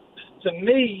 To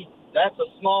me, that's a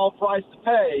small price to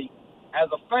pay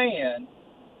as a fan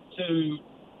to,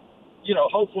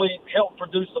 hopefully help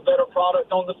produce a better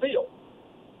product on the field,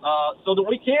 so that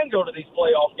we can go to these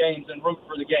playoff games and root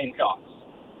for the Gamecocks.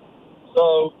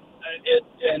 So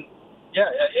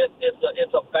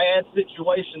it's a bad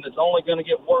situation that's only going to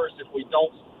get worse if we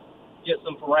don't get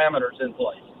some parameters in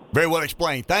place. Very well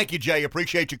explained. Thank you, Jay.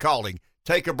 Appreciate you calling.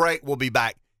 Take a break. We'll be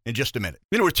back in just a minute.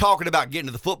 We're talking about getting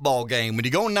to the football game. When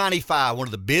you go on 95, one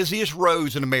of the busiest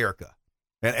roads in America,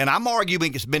 and I'm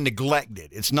arguing it's been neglected.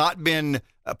 It's not been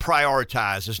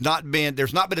prioritized.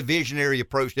 There's not been a visionary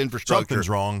approach to infrastructure. Something's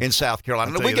wrong in South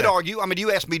Carolina. We could argue.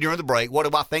 You asked me during the break, what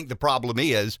do I think the problem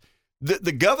is?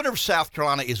 The governor of South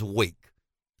Carolina is weak.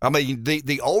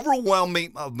 The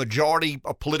overwhelming majority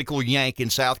of political yank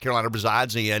in South Carolina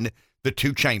resides in the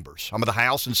 2 chambers. The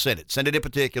House and Senate. Senate in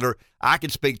particular, I can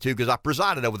speak to because I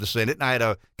presided over the Senate, and I had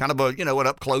a kind of an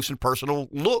up close and personal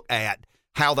look at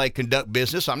how they conduct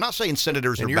business. I'm not saying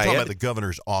senators are bad. And you're talking about the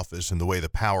governor's office and the way the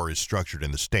power is structured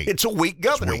in the state. It's a weak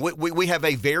governor. We have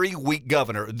a very weak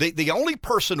governor. The only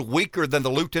person weaker than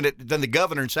the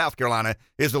governor in South Carolina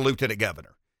is the lieutenant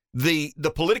governor. The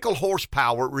political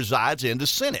horsepower resides in the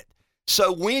Senate.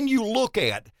 So when you look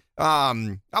at,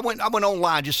 I went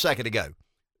online just a second ago.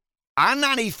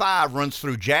 I-95 runs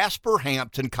through Jasper,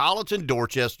 Hampton, Colleton,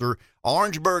 Dorchester,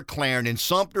 Orangeburg, Clarendon,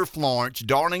 Sumter, Florence,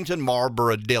 Darlington,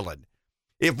 Marlboro, Dillon.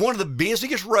 If one of the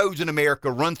busiest roads in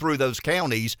America run through those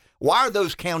counties, why are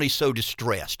those counties so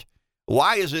distressed?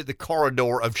 Why is it the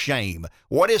corridor of shame?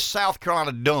 What has South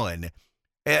Carolina done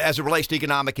as it relates to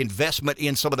economic investment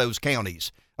in some of those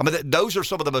counties? Those are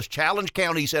some of the most challenged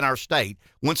counties in our state.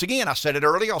 Once again, I said it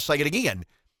earlier, I'll say it again.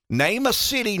 Name a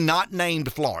city not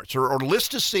named Florence, or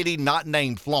list a city not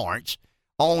named Florence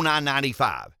on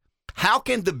I-95. How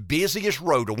can the busiest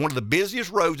road, or one of the busiest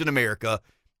roads in America,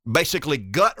 basically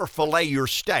gut or fillet your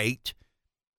state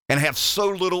and have so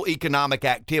little economic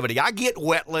activity. I get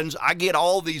wetlands. I get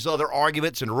all these other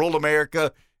arguments in rural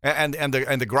America and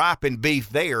the gripe and beef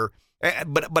there.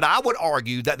 But I would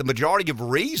argue that the majority of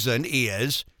reason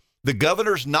is the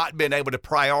governor's not been able to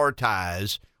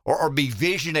prioritize or be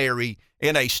visionary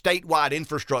in a statewide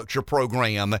infrastructure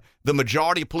program. The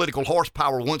majority of political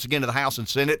horsepower, once again, in the House and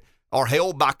Senate are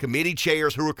held by committee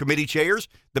chairs. Who are committee chairs?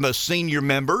 The most senior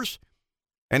members.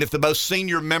 And if the most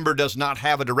senior member does not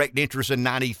have a direct interest in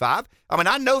 95, I mean,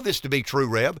 I know this to be true,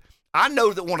 Rev. I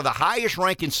know that one of the highest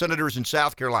ranking senators in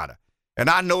South Carolina, and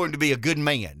I know him to be a good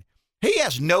man, he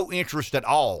has no interest at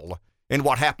all in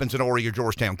what happens in Horry or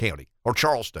Georgetown County or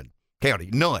Charleston County.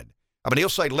 None. I mean, he'll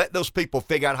say, let those people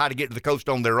figure out how to get to the coast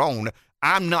on their own.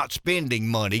 I'm not spending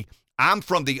money. I'm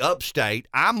from the upstate.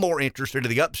 I'm more interested in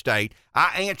the upstate.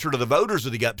 I answer to the voters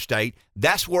of the upstate.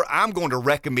 That's where I'm going to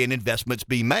recommend investments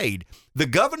be made. The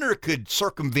governor could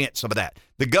circumvent some of that.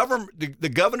 The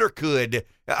governor could,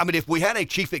 I mean, if we had a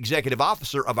chief executive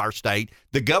officer of our state,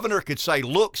 the governor could say,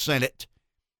 look, Senate,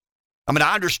 I mean,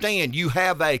 I understand you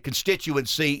have a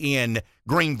constituency in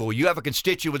Greenville. You have a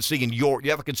constituency in York. You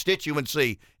have a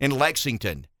constituency in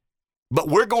Lexington. But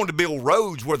we're going to build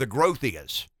roads where the growth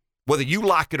is, whether you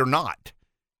like it or not,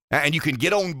 and you can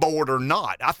get on board or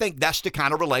not. I think that's the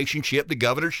kind of relationship the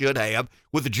governor should have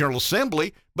with the General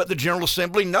Assembly, but the General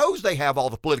Assembly knows they have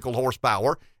all the political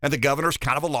horsepower, and the governor's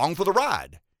kind of along for the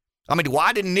ride. I mean,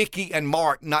 why did Nikki and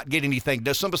Mark not get anything?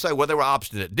 Does somebody say, well, they were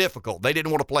obstinate, difficult, they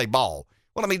didn't want to play ball?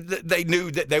 Well, I mean, they knew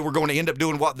that they were going to end up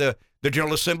doing what the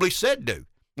General Assembly said do.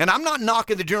 And I'm not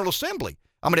knocking the General Assembly.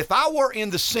 I mean, if I were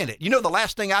in the Senate, you know, the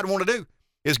last thing I'd want to do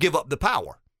is give up the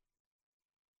power.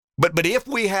 But if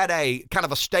we had a kind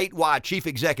of a statewide chief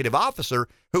executive officer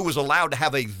who was allowed to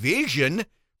have a vision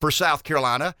for South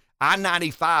Carolina,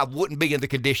 I-95 wouldn't be in the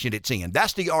condition it's in.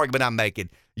 That's the argument I'm making.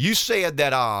 You said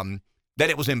that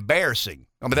it was embarrassing.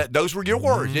 I mean, those were your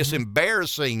words. It's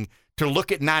embarrassing to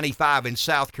look at 95 in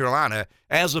South Carolina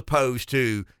as opposed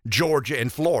to Georgia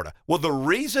and Florida. Well, the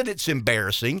reason it's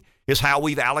embarrassing is how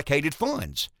we've allocated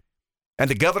funds. And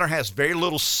the governor has very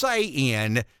little say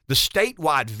in the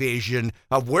statewide vision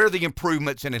of where the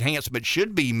improvements and enhancements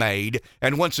should be made.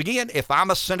 And once again, if I'm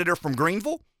a senator from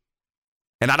Greenville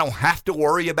and I don't have to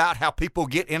worry about how people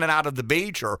get in and out of the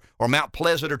beach or Mount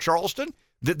Pleasant or Charleston,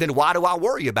 then why do I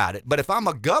worry about it? But if I'm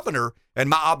a governor and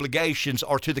my obligations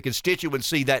are to the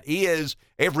constituency that is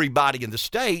everybody in the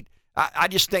state, I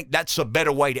just think that's a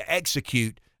better way to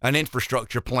execute an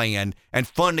infrastructure plan and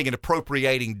funding and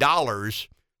appropriating dollars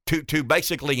to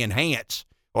basically enhance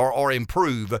or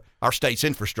improve our state's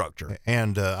infrastructure.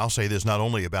 And I'll say this, not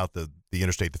only about the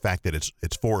interstate, the fact that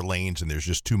it's 4 lanes and there's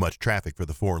just too much traffic for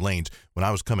the 4 lanes. When I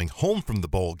was coming home from the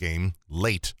bowl game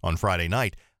late on Friday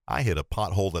night, I hit a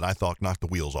pothole that I thought knocked the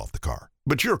wheels off the car.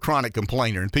 But you're a chronic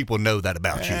complainer, and people know that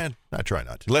about you. I try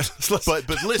not to.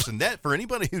 But listen, that for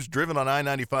anybody who's driven on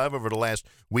I-95 over the last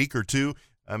week or two,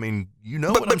 I mean, you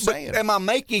know what I'm saying. Am I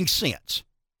making sense?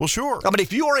 Well, sure. I mean,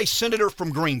 if you are a senator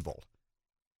from Greenville,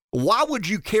 why would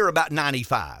you care about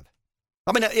 95?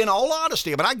 I mean, in all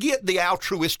honesty, I get the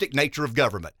altruistic nature of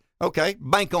government. Okay,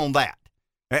 bank on that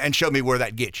and show me where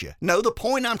that gets you. No, the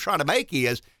point I'm trying to make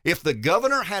is if the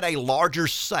governor had a larger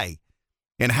say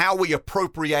in how we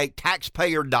appropriate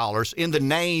taxpayer dollars in the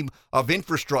name of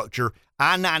infrastructure,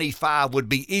 I-95 would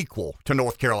be equal to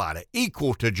North Carolina,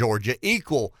 equal to Georgia,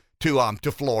 equal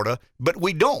to Florida, but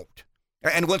we don't.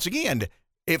 And once again,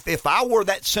 if I were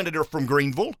that senator from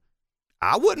Greenville,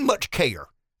 I wouldn't much care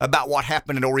about what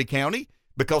happened in Horry County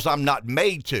because I'm not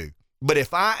made to. But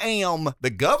if I am the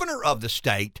governor of the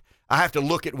state, I have to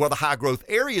look at where the high growth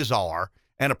areas are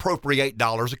and appropriate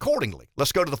dollars accordingly.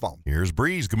 Let's go to the phone. Here's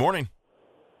Breeze. Good morning.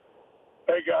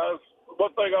 Hey, guys.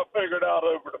 One thing I figured out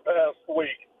over the past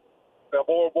week, I'm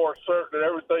more and more certain that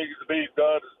everything is being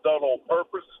done is done on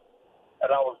purpose.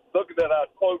 And I was looking at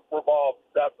that quote from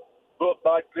that book,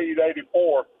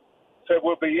 1984, said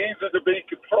we'll be easy to be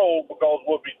controlled because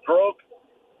we'll be drunk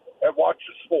and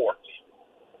watching sports.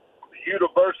 The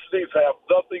universities have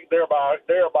nothing, they're my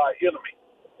enemy.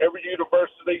 Every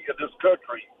university in this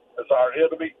country is our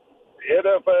enemy. The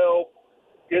NFL,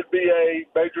 NBA,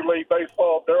 Major League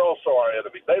Baseball, they're also our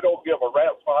enemy. They don't give a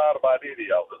rat's behind about any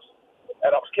of us.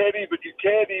 And you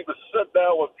can't even sit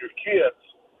down with your kids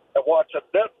and watch a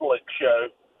Netflix show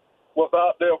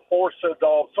without them forcing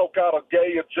some kind of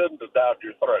gay agenda down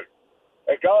your throat.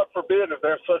 And God forbid if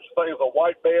there's such a thing as a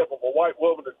white man with a white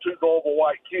woman and 2 normal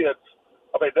white kids.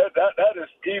 I mean, that is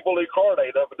evil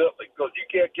incarnate, evidently, because you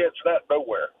can't catch that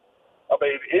nowhere. I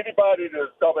mean, you're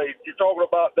talking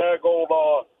about daggone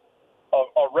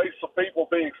a race of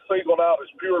people being singled out as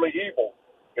pure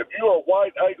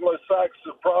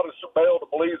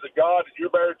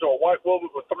to a white woman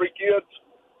with 3 kids,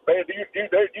 man, you can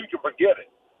forget it.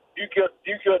 You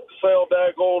couldn't sell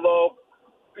daggone.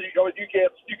 You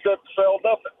couldn't sell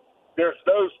nothing. There's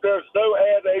no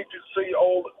ad agency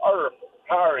on earth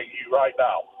hiring you right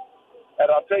now. And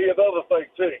I'll tell you another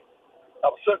thing too.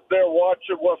 I'm sitting there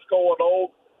watching what's going on.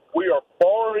 We're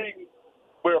printing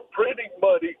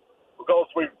money because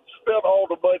we've spent all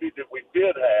the money that we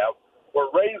did have. We're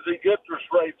raising interest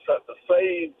rates at the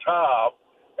same time,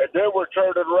 and then we're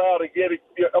turning around and getting.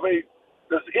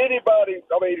 Does anybody?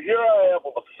 Here I am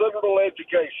with a Citadel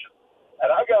education,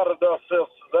 and I got enough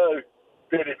sense to know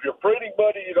that if you're printing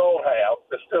money you don't have,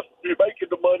 it's just you're making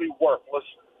the money worthless.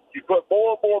 You put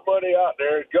more and more money out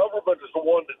there, and government is the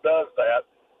one that does that.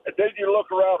 And then you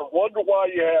look around and wonder why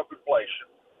you have inflation.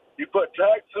 You put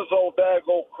taxes on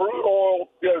daggone crude oil.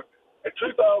 In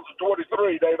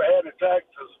 2023, they've added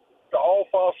taxes to all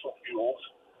fossil fuels,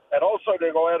 and also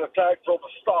they're going to add a tax on the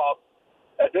stock.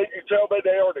 And then you tell me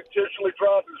they are intentionally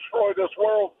trying to destroy this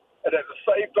world, and at the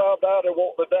same time now they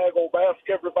want the daggone mask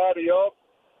everybody up.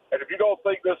 And if you don't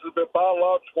think this has been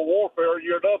biological warfare,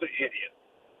 you're another idiot.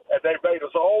 And they made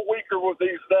us all weaker with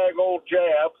these daggone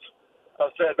jabs. I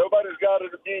said, nobody's got an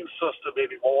immune system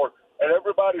anymore. And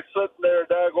everybody's sitting there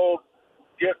daggone,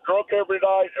 get drunk every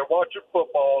night and watching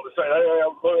football and say, hey,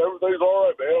 everything's all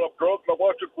right, man. I'm drunk and I'm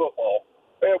watching football.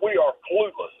 Man, we are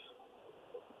clueless.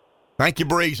 Thank you,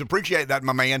 Breeze. Appreciate that,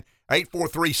 my man.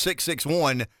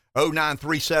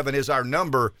 843-661-0937 is our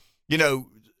number.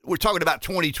 We're talking about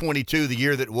 2022, the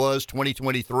year that was,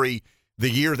 2023, the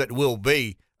year that will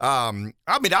be. I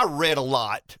read a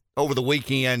lot over the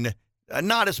weekend,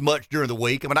 not as much during the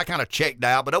week. I kind of checked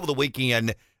out, but over the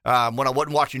weekend when I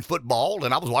wasn't watching football,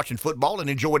 and I was watching football and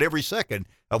enjoyed every second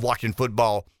of watching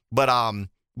football. But I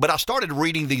started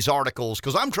reading these articles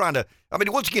because I'm trying to,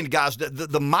 once again, guys,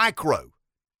 the micro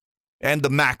and the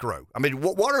macro.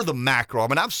 What are the macro?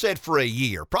 I've said for a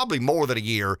year, probably more than a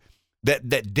year,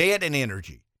 that debt and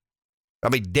energy.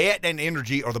 Debt and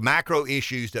energy are the macro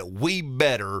issues that we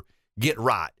better get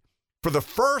right. For the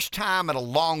first time in a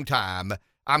long time,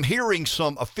 I'm hearing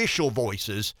some official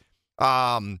voices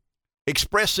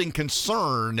expressing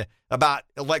concern about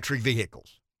electric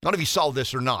vehicles. I don't know if you saw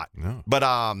this or not, no. But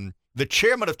the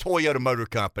chairman of Toyota Motor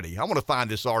Company, I want to find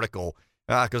this article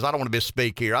because I don't want to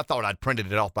misspeak here. I thought I'd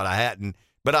printed it off, but I hadn't.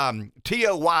 But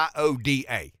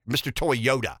Toyoda, Mr.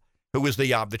 Toyota, who is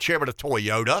the chairman of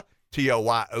Toyota,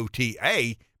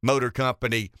 Toyota Motor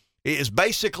Company, is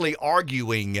basically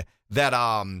arguing that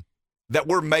that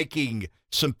we're making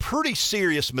some pretty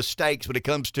serious mistakes when it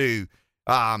comes to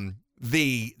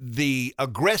the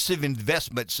aggressive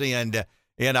investments in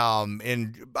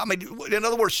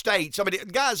other words, states.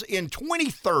 Guys, in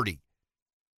 2030, in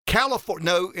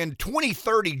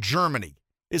 2030, Germany.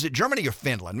 Is it Germany or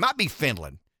Finland? Might be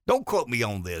Finland. Don't quote me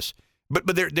on this. But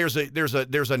there's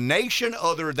a nation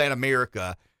other than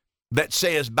America that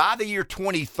says by the year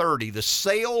 2030, the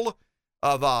sale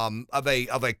of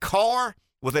a car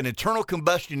with an internal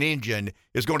combustion engine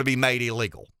is going to be made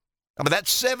illegal.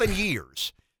 That's 7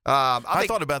 years. I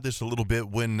thought about this a little bit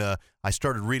when I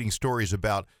started reading stories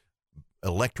about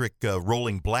electric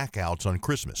rolling blackouts on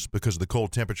Christmas because of the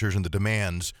cold temperatures and the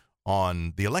demands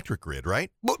on the electric grid,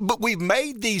 right? But we've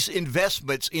made these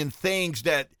investments in things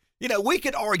that, we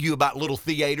could argue about little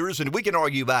theaters, and we can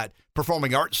argue about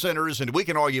performing arts centers, and we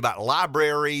can argue about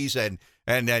libraries and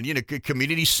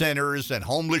community centers and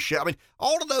homeless shelter.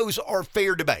 All of those are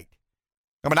fair debate.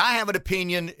 I have an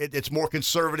opinion. It's more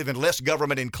conservative and less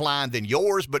government inclined than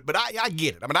yours, but I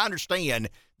get it. I understand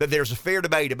that there's a fair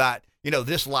debate about,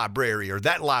 this library or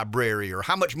that library or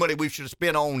how much money we should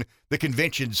spend on the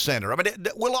convention center.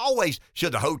 We'll always,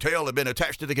 should the hotel have been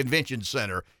attached to the convention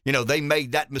center? They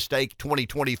made that mistake 20,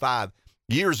 25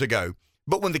 years ago.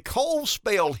 But when the cold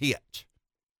spell hit,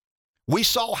 we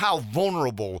saw how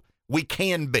vulnerable we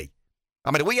can be.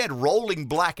 We had rolling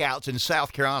blackouts in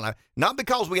South Carolina, not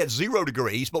because we had 0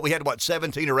 degrees, but we had,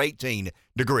 17 or 18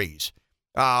 degrees.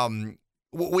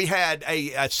 We had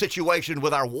a situation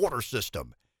with our water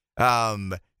system.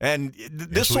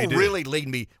 This will really lead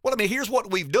me. Well, here's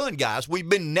what we've done, guys. We've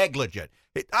been negligent.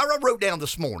 I wrote down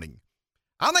this morning,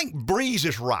 I think Breeze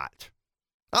is right.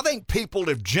 I think people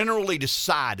have generally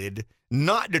decided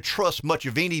not to trust much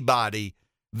of anybody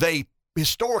they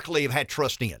historically have had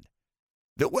trust in.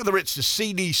 That whether it's the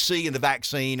CDC and the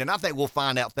vaccine, and I think we'll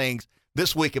find out things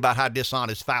this week about how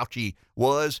dishonest Fauci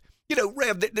was.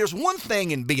 Rev, there's one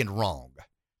thing in being wrong.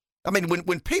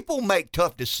 When people make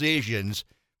tough decisions,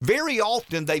 very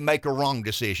often they make a wrong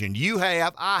decision. You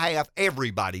have, I have,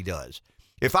 everybody does.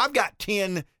 If I've got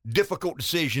 10 difficult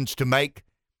decisions to make,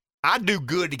 I do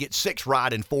good to get 6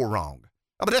 right and 4 wrong.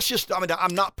 I mean, that's just, I mean,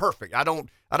 I'm not perfect. I don't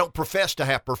profess to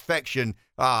have perfection.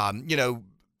 I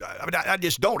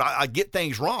just don't. I get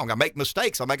things wrong. I make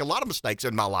mistakes. I make a lot of mistakes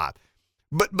in my life.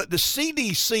 But the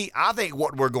CDC, I think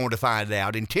what we're going to find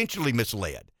out, intentionally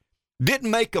misled, didn't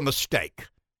make a mistake,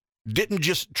 didn't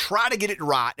just try to get it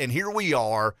right, and here we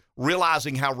are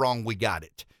realizing how wrong we got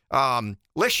it.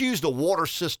 Let's use the water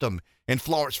system in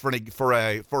Florence for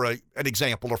an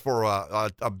example, or for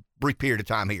a brief period of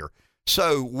time here.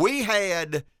 So we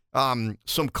had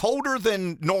some colder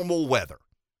than normal weather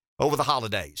over the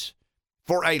holidays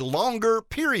for a longer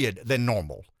period than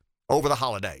normal over the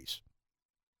holidays.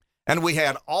 And we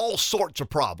had all sorts of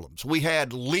problems. We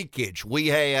had leakage. We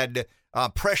had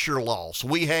pressure loss.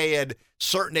 We had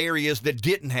certain areas that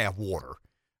didn't have water.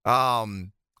 Now,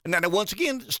 once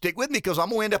again, stick with me because I'm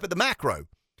going to end up at the macro.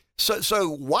 So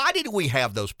why did we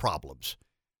have those problems?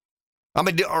 I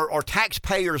mean, are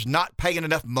taxpayers not paying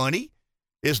enough money?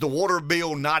 Is the water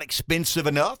bill not expensive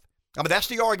enough? I mean, that's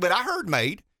the argument I heard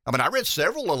made. I mean, I read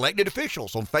several elected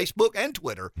officials on Facebook and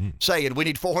Twitter saying we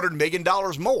need $400 million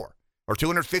more, or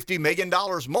 $250 million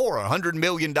more, or $100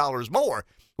 million more.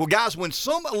 Well, guys, when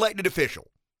some elected official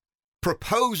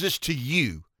proposes to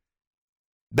you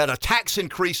that a tax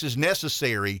increase is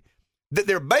necessary, that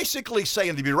they're basically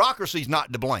saying the bureaucracy is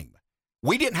not to blame.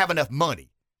 We didn't have enough money.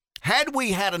 Had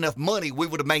we had enough money, we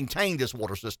would have maintained this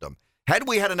water system. Had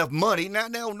we had enough money, now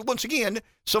once again,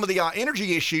 some of the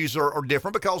energy issues are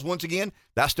different because, once again,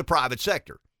 that's the private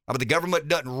sector. I mean, the government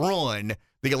doesn't run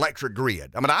the electric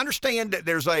grid. I mean, I understand that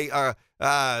there's a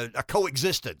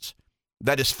coexistence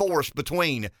that is forced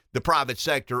between the private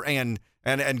sector and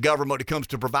government when it comes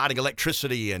to providing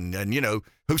electricity and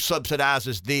who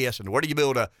subsidizes this and where do you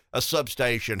build a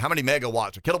substation, how many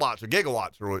megawatts or kilowatts or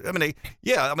gigawatts, or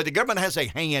the government has a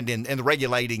hand in the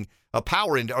regulating of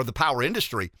the power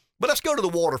industry. But let's go to the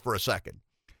water for a second.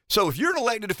 So if you're an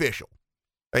elected official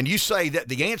and you say that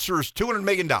the answer is $200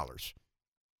 million,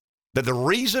 that the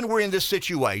reason we're in this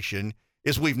situation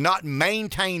is we've not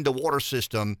maintained the water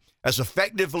system as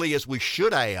effectively as we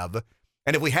should have,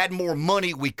 and if we had more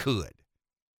money, we could.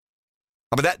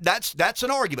 I mean, that's an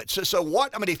argument. So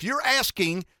what? I mean, if you're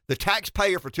asking the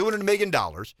taxpayer for $200 million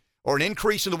or an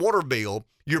increase in the water bill,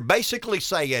 you're basically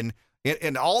saying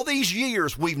in all these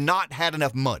years, we've not had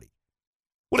enough money.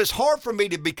 Well, it's hard for me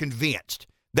to be convinced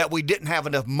that we didn't have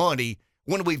enough money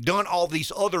when we've done all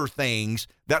these other things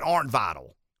that aren't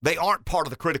vital. They aren't part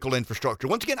of the critical infrastructure.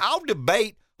 Once again, I'll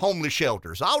debate homeless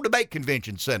shelters. I'll debate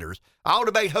convention centers. I'll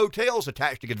debate hotels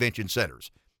attached to convention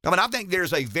centers. I mean, I think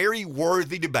there's a very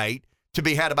worthy debate to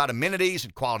be had about amenities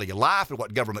and quality of life and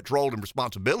what government's role and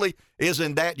responsibility is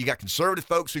in that. You got conservative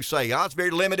folks who say, it's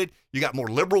very limited. You got more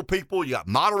liberal people. You got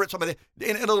moderates. I mean,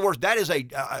 in other words, that is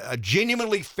a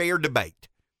genuinely fair debate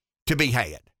to be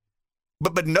had.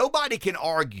 But nobody can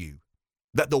argue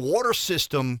that the water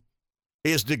system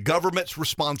is the government's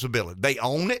responsibility. They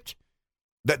own it,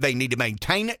 that they need to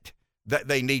maintain it, that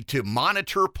they need to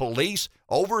monitor, police,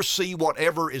 oversee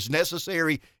whatever is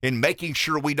necessary in making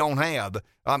sure we don't have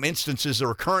instances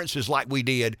or occurrences like we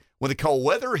did when the cold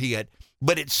weather hit.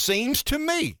 But it seems to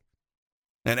me,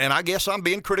 and I guess I'm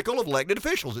being critical of elected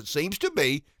officials, it seems to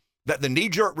be that the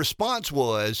knee-jerk response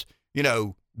was,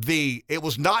 it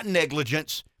was not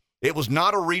negligence, it was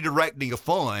not a redirecting of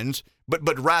funds,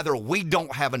 but rather we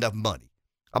don't have enough money.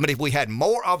 I mean, if we had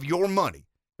more of your money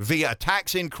via a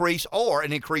tax increase or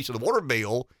an increase in the water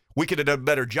bill, we could have done a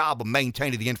better job of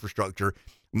maintaining the infrastructure.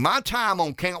 My time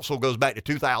on council goes back to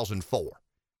 2004.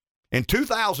 In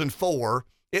 2004,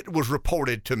 it was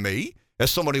reported to me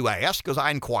as someone who asked, because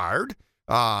I inquired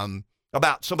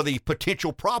about some of the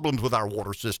potential problems with our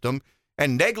water system,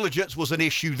 and negligence was an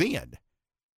issue then.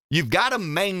 You've got to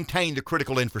maintain the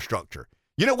critical infrastructure.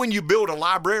 When you build a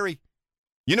library,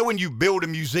 when you build a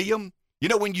museum,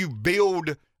 when you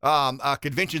build a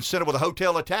convention center with a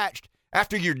hotel attached,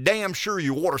 after you're damn sure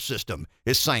your water system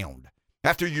is sound,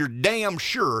 after you're damn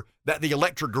sure that the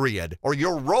electric grid or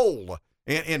your role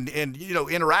in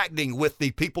interacting with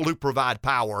the people who provide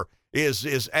power is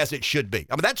as it should be.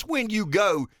 I mean, that's when you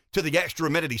go to the extra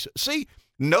amenities. See,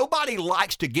 nobody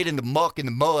likes to get in the muck and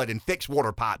the mud and fix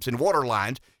water pipes and water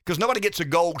lines because nobody gets a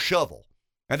gold shovel,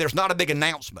 and there's not a big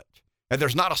announcement, and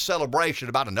there's not a celebration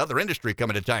about another industry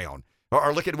coming to town.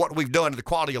 Or look at what we've done to the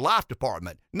quality of life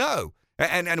department. No.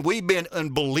 And we've been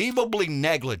unbelievably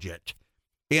negligent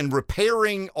in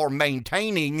repairing or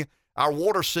maintaining our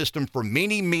water system for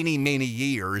many, many, many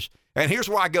years. And here's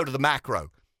where I go to the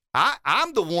macro.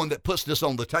 I'm the one that puts this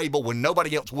on the table when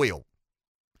nobody else will.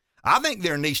 I think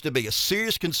there needs to be a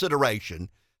serious consideration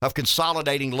of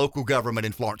consolidating local government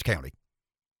in Florence County.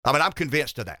 I mean, I'm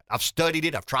convinced of that. I've studied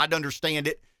it. I've tried to understand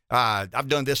it. I've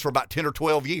done this for about 10 or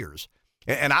 12 years.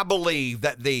 And I believe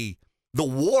that the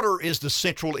water is the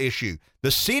central issue.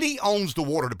 The city owns the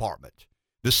water department.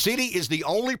 The city is the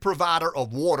only provider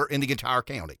of water in the entire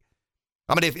county.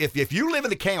 I mean, if you live in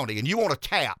the county and you want a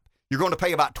tap, you're going to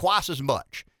pay about twice as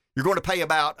much. You're going to pay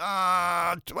about,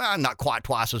 not quite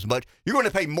twice as much. You're going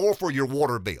to pay more for your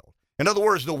water bill. In other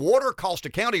words, the water costs a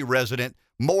county resident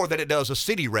more than it does a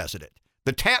city resident.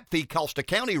 The tap fee costs a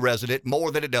county resident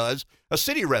more than it does a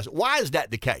city resident. Why is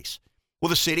that the case? Well,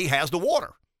 the city has the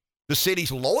water. The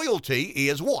city's loyalty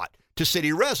is what? To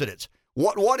city residents.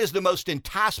 What is the most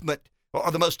enticement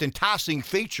or the most enticing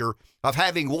feature of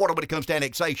having water when it comes to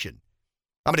annexation?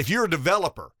 I mean, if you're a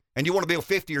developer and you want to build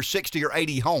 50 or 60 or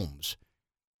 80 homes,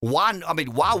 why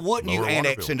wouldn't you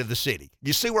annex into the city?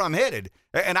 You see where I'm headed?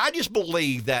 And I just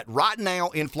believe that right now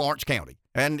in Florence County,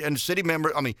 and city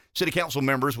council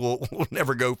members will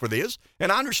never go for this,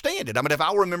 and I understand it. I mean, if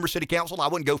I were a member of city council, I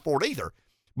wouldn't go for it either.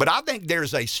 But I think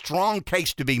there's a strong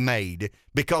case to be made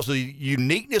because of the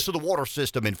uniqueness of the water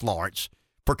system in Florence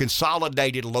for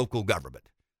consolidated local government.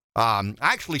 I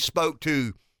actually spoke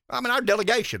to, our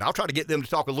delegation. I'll try to get them to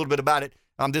talk a little bit about it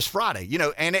this Friday.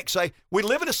 Annexation. We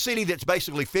live in a city that's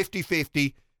basically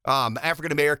 50-50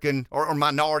 African-American or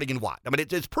minority and white. I mean,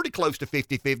 it's pretty close to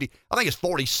 50-50. I think it's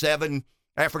 47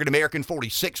 African-American,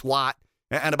 46 white,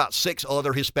 and about 6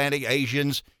 other Hispanic,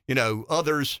 Asians,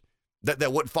 others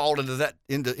that wouldn't fall into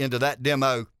that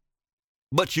demo.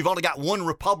 But you've only got one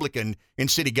Republican in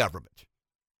city government.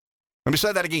 Let me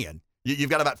say that again. You've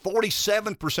got about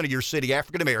 47% of your city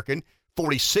African-American,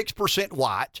 46%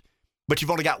 white, but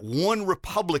you've only got one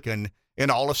Republican in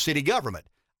all of city government.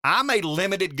 I'm a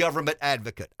limited government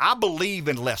advocate. I believe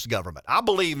in less government. I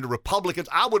believe in Republicans.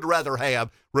 I would rather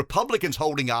have Republicans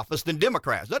holding office than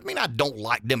Democrats. Doesn't mean I don't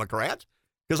like Democrats,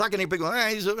 because I can hear people,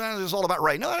 it's all about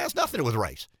race. No, it has nothing to do with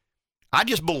race. I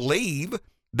just believe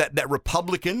that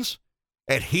Republicans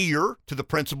adhere to the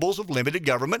principles of limited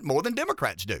government more than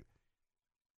Democrats do.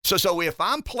 So if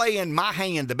I'm playing my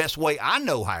hand the best way I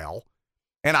know how,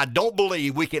 and I don't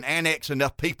believe we can annex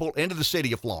enough people into the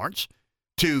city of Florence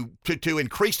to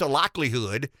increase the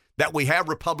likelihood that we have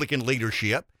Republican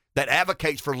leadership that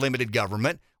advocates for limited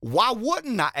government, why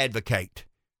wouldn't I advocate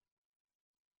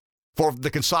for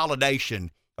the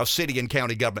consolidation of city and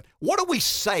county government? What do we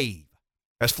save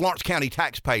as Florence County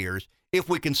taxpayers if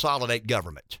we consolidate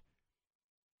government?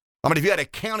 I mean, if you had a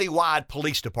county-wide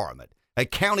police department, a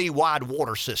county-wide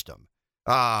water system,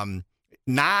 9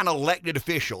 elected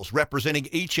officials representing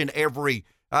each and every,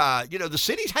 the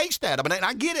cities hates that. I mean, and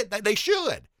I get it. They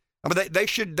should. I mean, they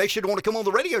should want to come on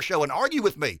the radio show and argue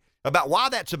with me about why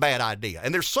that's a bad idea.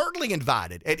 And they're certainly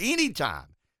invited at any time.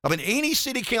 I mean, any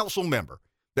city council member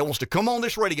that wants to come on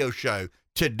this radio show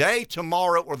today,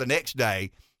 tomorrow, or the next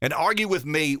day and argue with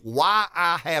me why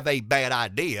I have a bad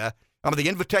idea, I mean, the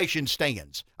invitation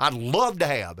stands. I'd love to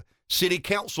have city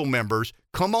council members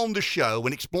come on the show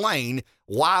and explain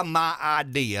why my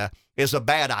idea is a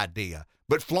bad idea.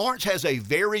 But Florence has a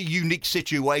very unique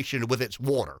situation with its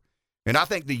water. And I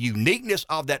think the uniqueness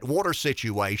of that water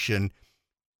situation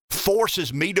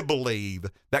forces me to believe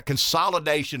that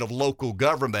consolidation of local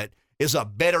government is a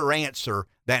better answer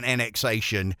than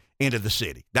annexation into the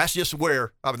city. That's just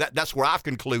where, that's where I've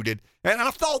concluded. And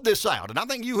I've thought this out. And I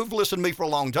think you have listened to me for a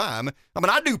long time. I mean,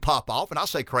 I do pop off and I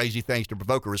say crazy things to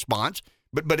provoke a response.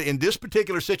 But in this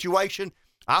particular situation,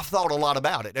 I've thought a lot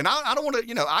about it. And I don't want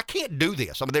to, I can't do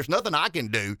this. I mean, there's nothing I can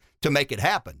do to make it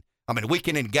happen. I mean, we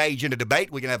can engage in a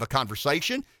debate. We can have a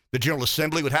conversation. The General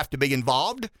Assembly would have to be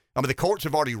involved. I mean, the courts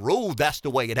have already ruled that's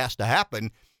the way it has to happen.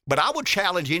 But I would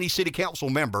challenge any city council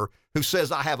member who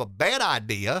says I have a bad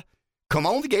idea, come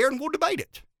on the air and we'll debate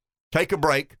it. Take a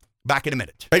break. Back in a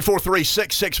minute.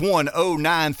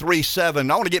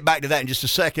 843-661-0937. I want to get back to that in just a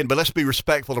second, but let's be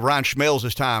respectful of Ryan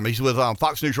Schmelz's time. He's with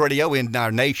Fox News Radio in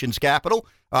our nation's capital.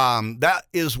 That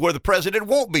is where the president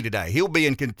won't be today. He'll be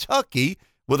in Kentucky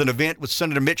with an event with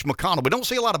Senator Mitch McConnell. We don't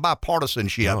see a lot of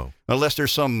bipartisanship unless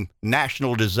there's some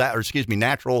natural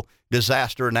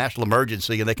disaster, national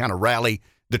emergency, and they kind of rally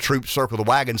the troops, circle the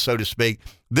wagon, so to speak.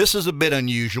 This is a bit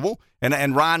unusual.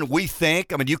 And Ryan, we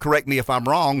think, I mean, you correct me if I'm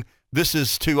wrong, this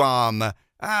is to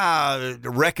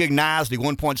recognize the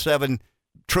 $1.7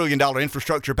 trillion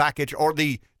infrastructure package or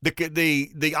the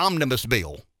omnibus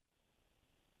bill.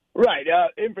 Right.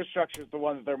 Infrastructure is the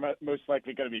one that they're most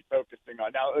likely going to be focusing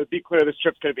on. Now, to be clear, this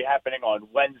trip's going to be happening on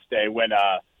Wednesday when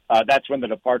that's when the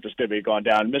departure's going to be going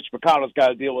down. Mitch McConnell's got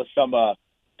to deal with some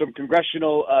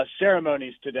congressional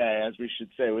ceremonies today, as we should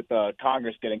say, with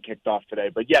Congress getting kicked off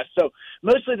today. But yes, so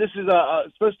mostly this is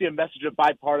supposed to be a message of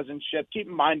bipartisanship. Keep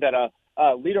in mind that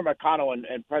Leader McConnell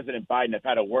and President Biden have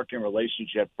had a working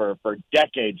relationship for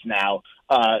decades now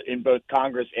in both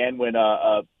Congress and when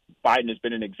Biden has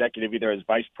been an executive, either as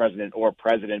vice president or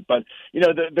president. But,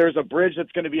 there's a bridge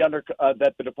that's going to be under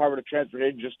that the Department of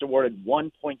Transportation just awarded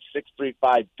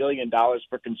 $1.635 billion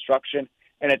for construction,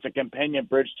 and it's a companion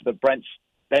bridge to the Brent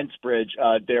Spence Bridge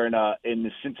there in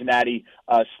the Cincinnati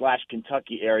 /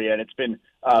 Kentucky area. And it's been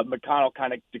McConnell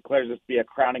kind of declares this to be a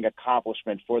crowning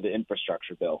accomplishment for the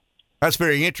infrastructure bill. That's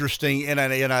very interesting in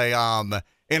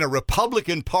a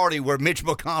Republican Party where Mitch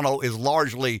McConnell is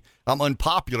largely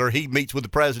unpopular. He meets with the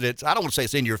presidents. I don't want to say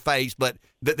it's in your face, but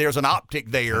there's an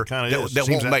optic there that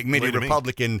won't make many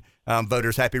Republican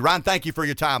voters happy. Ryan, thank you for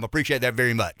your time. Appreciate that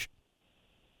very much.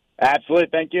 Absolutely.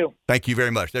 Thank you. Thank you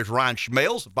very much. There's Ryan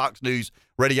Schmelz, Fox News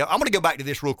Radio. I'm going to go back to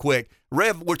this real quick.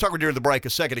 Rev, we were talking during the break a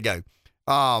second ago.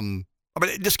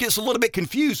 It just gets a little bit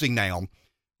confusing now.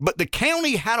 But the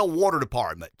county had a water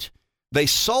department. They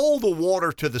sold the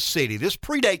water to the city. This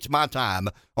predates my time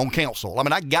on council.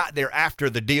 I got there after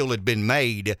the deal had been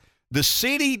made. The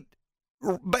city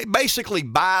basically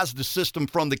buys the system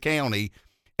from the county,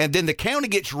 and then the county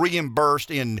gets reimbursed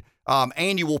in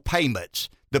annual payments.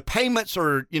 The payments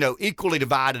are, equally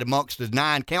divided amongst the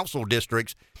 9 council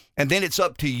districts, and then it's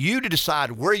up to you to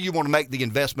decide where you want to make the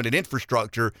investment in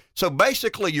infrastructure. So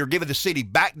basically, you're giving the city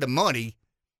back the money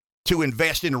to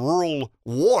invest in rural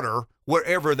water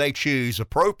wherever they choose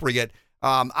appropriate.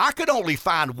 I could only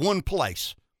find one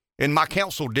place in my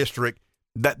council district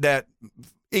that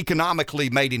economically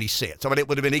made any sense. It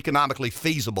would have been economically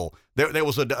feasible. There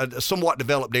was a somewhat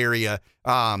developed area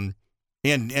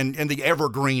in the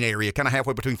Evergreen area, kind of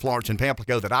halfway between Florence and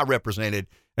Pamplico that I represented.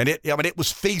 And it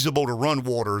was feasible to run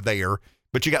water there,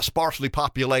 but you got sparsely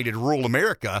populated rural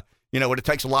America, and it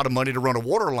takes a lot of money to run a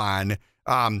water line.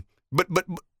 But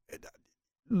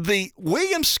the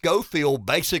William Schofield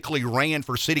basically ran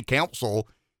for city council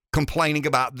complaining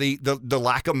about the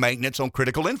lack of maintenance on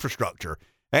critical infrastructure.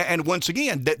 And once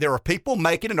again, there are people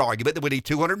making an argument that we need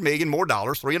 $200 million more,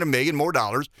 $300 million more,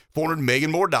 $400 million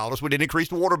more. We didn't increase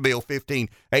the water bill 15,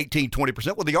 18,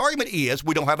 20%. Well, the argument is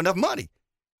we don't have enough money.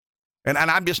 And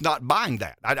I'm just not buying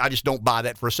that. I just don't buy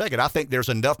that for a second. I think there's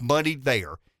enough money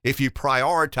there if you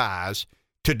prioritize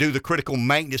to do the critical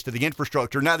maintenance to the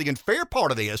infrastructure. Now, the unfair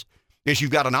part of this is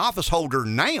you've got an office holder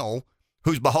now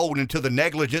who's beholden to the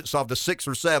negligence of the 6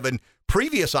 or 7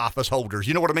 previous office holders.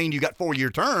 You know what I mean? You got 4-year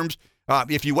terms.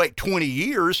 If you wait 20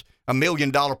 years, $1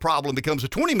 million problem becomes a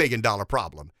 $20 million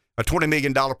problem. A $20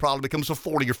 million problem becomes a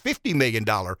 $40 or $50 million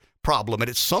problem. And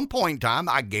at some point in time,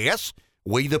 I guess,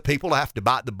 we the people have to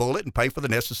bite the bullet and pay for the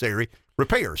necessary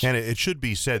repairs. And it should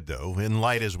be said, though, in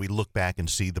light as we look back and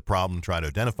see the problem, try to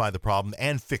identify the problem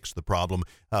and fix the problem,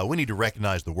 we need to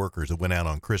recognize the workers that went out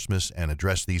on Christmas and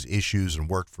addressed these issues and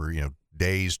worked for,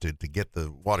 days to get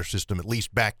the water system at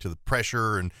least back to the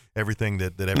pressure and everything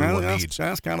that everyone needs.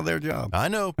 That's kind of their job. I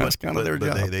know, that's kind of their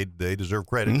job. They deserve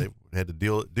credit. Mm-hmm. They had to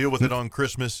deal with it on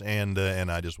Christmas, and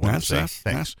I just want to say thanks.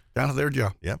 That's kind of their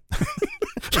job. Yep.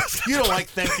 You don't like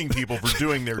thanking people for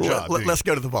doing their job. Let's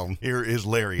go to the phone. Here is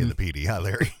Larry in the PD. Hi,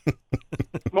 Larry.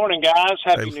 Morning, guys.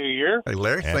 Happy New Year. Hey,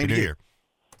 Larry. Happy New Year.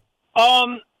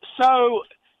 So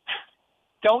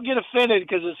don't get offended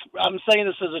because I'm saying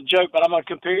this as a joke, but I'm going to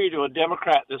compare you to a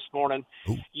Democrat this morning.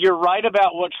 Ooh. You're right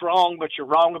about what's wrong, but you're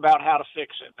wrong about how to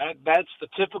fix it. That's the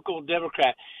typical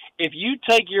Democrat. If you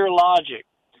take your logic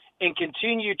and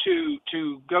continue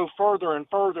to go further and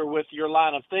further with your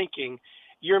line of thinking,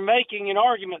 you're making an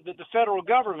argument that the federal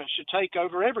government should take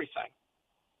over everything.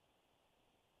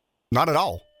 Not at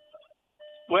all.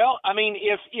 Well,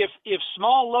 if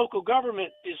small local government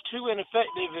is too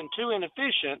ineffective and too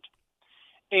inefficient,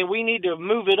 and we need to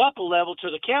move it up a level to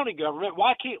the county government,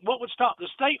 what would stop the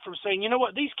state from saying, you know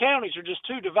what, these counties are just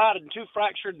too divided and too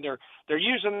fractured, and they're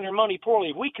using their money poorly.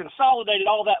 If we consolidated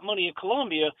all that money in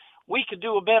Columbia, we could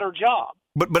do a better job.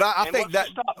 But I think that,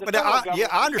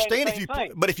 I understand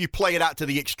if you play it out to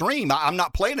the extreme. I'm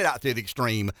not playing it out to the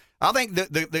extreme. I think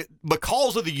that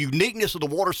because of the uniqueness of the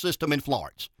water system in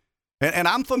Florence, and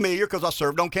I'm familiar because I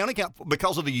served on county council,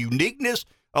 because of the uniqueness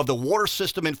of the water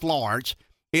system in Florence,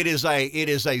 it is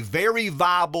a very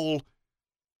viable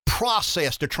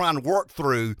process to try and work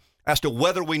through as to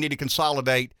whether we need to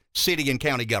consolidate city and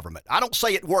county government. I don't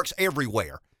say it works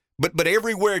everywhere. But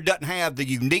everywhere doesn't have the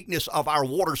uniqueness of our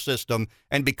water system,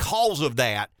 and because of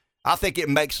that, I think it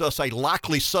makes us a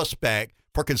likely suspect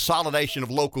for consolidation of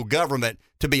local government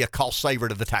to be a cost saver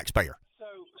to the taxpayer.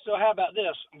 So how about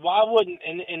this? Why wouldn't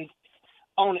and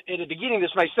at the beginning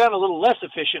this may sound a little less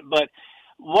efficient, but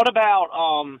what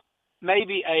about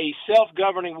maybe a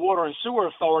self-governing water and sewer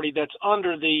authority that's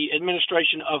under the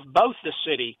administration of both the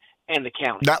city and the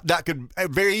county. That could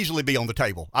very easily be on the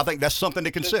table. I think that's something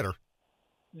to consider.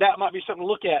 That might be something to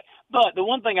look at. But the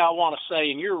one thing I want to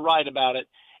say, and you're right about it,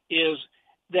 is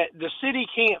that the city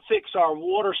can't fix our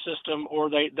water system, or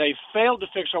they failed to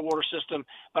fix our water system.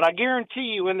 But I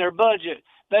guarantee you in their budget,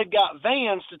 they've got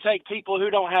vans to take people who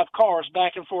don't have cars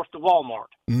back and forth to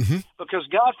Walmart. Mm-hmm. Because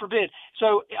God forbid.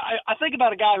 So I think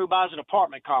about a guy who buys an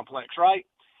apartment complex, right?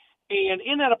 And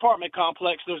in that apartment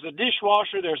complex, there's a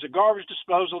dishwasher, there's a garbage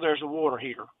disposal, there's a water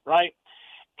heater, right?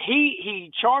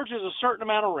 He charges a certain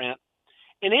amount of rent.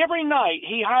 And every night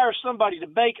he hires somebody to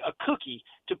bake a cookie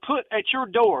to put at your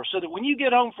door so that when you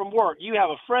get home from work, you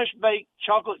have a fresh baked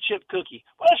chocolate chip cookie.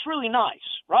 Well, that's really nice,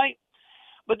 right?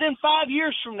 But then 5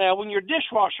 years from now, when your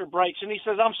dishwasher breaks and he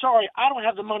says, I'm sorry, I don't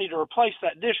have the money to replace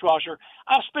that dishwasher.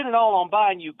 I spent it all on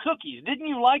buying you cookies. Didn't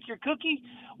you like your cookie?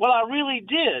 Well, I really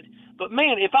did. But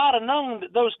man, if I'd have known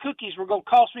that those cookies were going to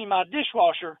cost me my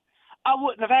dishwasher, I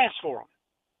wouldn't have asked for them.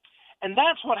 And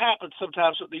that's what happens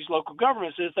sometimes with these local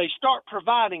governments is they start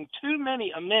providing too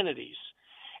many amenities,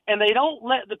 and they don't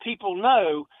let the people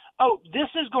know, oh, this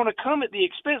is going to come at the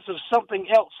expense of something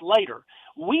else later.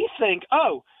 We think,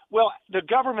 oh, well, the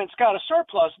government's got a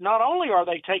surplus. Not only are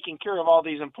they taking care of all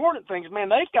these important things, man,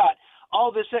 they've got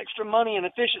all this extra money and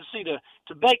efficiency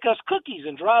to bake us cookies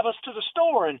and drive us to the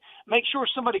store and make sure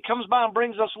somebody comes by and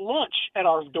brings us lunch at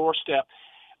our doorstep.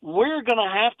 We're going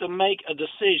to have to make a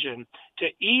decision to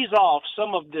ease off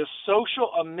some of this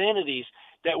social amenities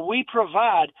that we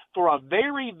provide for a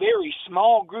very, very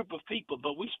small group of people,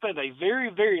 but we spend a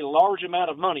very, very large amount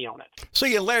of money on it.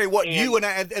 See, and Larry,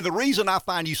 and the reason I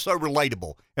find you so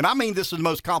relatable, and I mean this in the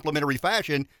most complimentary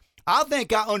fashion, I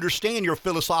think I understand your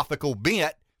philosophical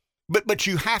bent, but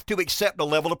you have to accept a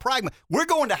level of pragmatism. We're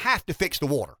going to have to fix the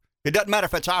water. It doesn't matter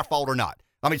if it's our fault or not.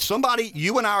 I mean,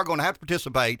 you and I are going to have to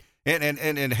participate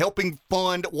in helping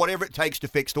fund whatever it takes to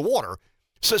fix the water.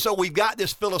 So we've got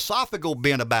this philosophical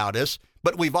bent about us,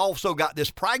 but we've also got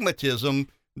this pragmatism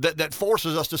that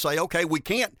forces us to say, okay, we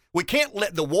can't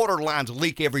let the water lines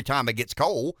leak every time it gets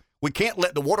cold. We can't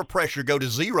let the water pressure go to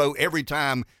zero every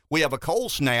time we have a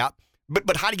cold snap.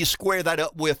 But how do you square that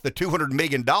up with the $200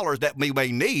 million that we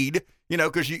may need? You know,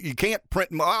 because you can't print.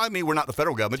 I mean, we're not the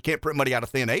federal government. You can't print money out of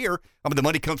thin air. I mean, the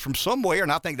money comes from somewhere,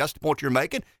 and I think that's the point you're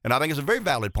making, and I think it's a very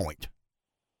valid point.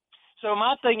 So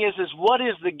my thing is what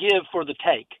is the give for the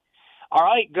take? All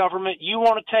right, government, you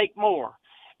want to take more.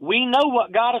 We know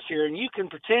what got us here, and you can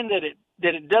pretend that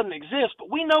it doesn't exist, but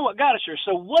we know what got us here.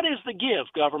 So what is the give,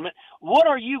 government? What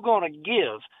are you going to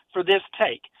give for this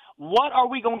take? What are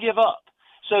we going to give up?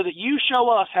 So that you show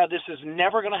us how this is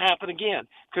never going to happen again.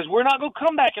 Because we're not going to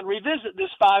come back and revisit this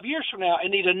 5 years from now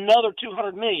and need another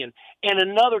 $200 million and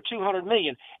another $200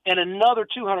 million and another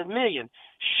 $200 million.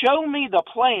 Show me the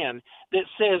plan that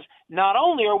says not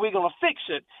only are we going to fix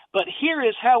it, but here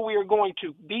is how we are going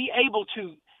to be able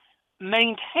to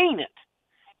maintain it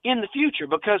in the future.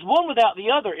 Because one without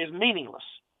the other is meaningless.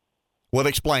 Well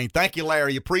explained. Thank you,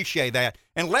 Larry. Appreciate that.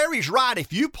 And Larry's right.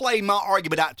 If you play my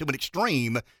argument out to an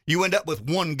extreme, you end up with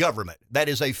one government. That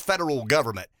is a federal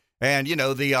government. And, you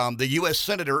know, the U.S.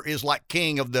 Senator is like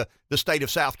king of the state of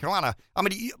South Carolina. I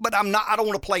mean, but I don't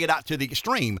want to play it out to the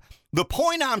extreme. The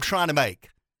point I'm trying to make,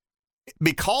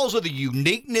 because of the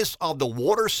uniqueness of the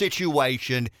water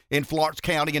situation in Florence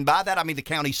County, and by that I mean the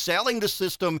county selling the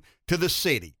system to the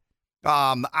city,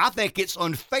 I think it's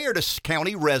unfair to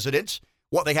county residents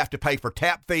what they have to pay for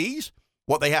tap fees,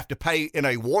 what they have to pay in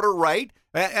a water rate.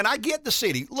 And I get the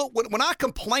city. Look, when I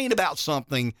complain about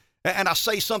something and I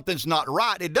say something's not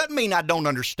right, it doesn't mean I don't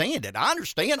understand it. I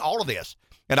understand all of this.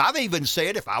 And I've even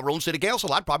said if I were on city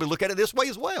council, I'd probably look at it this way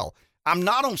as well. I'm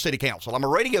not on city council. I'm a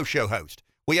radio show host.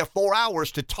 We have 4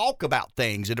 hours to talk about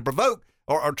things and to provoke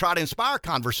or try to inspire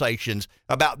conversations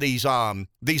about these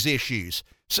issues.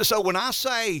 So when I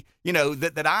say, you know,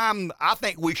 that I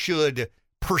think we should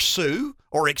pursue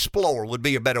or explore would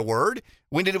be a better word.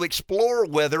 We need to explore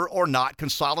whether or not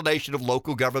consolidation of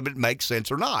local government makes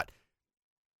sense or not.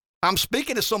 I'm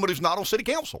speaking as someone who's not on city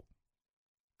council.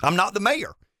 I'm not the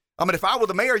mayor. I mean, if I were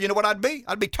the mayor, you know what I'd be?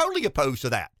 I'd be totally opposed to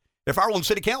that. If I were on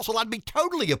city council, I'd be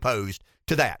totally opposed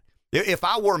to that. If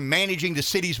I were managing the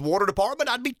city's water department,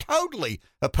 I'd be totally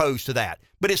opposed to that.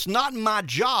 But it's not my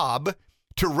job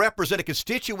to represent a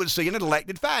constituency in an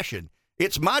elected fashion.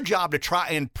 It's my job to try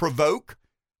and provoke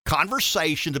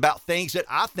conversations about things that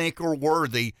I think are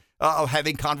worthy of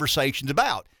having conversations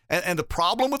about. And the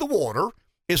problem with the water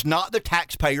is not the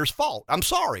taxpayer's fault. I'm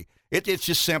sorry. It's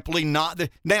just simply not.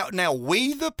 Now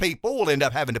we, the people, will end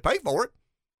up having to pay for it.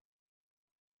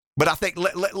 But I think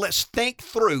let's think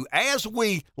through, as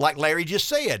we, like Larry just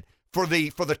said, for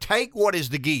the take, what is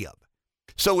the give?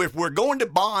 So if we're going to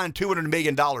bond $200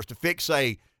 million to fix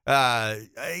a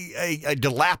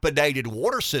dilapidated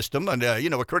water system and,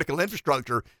 a critical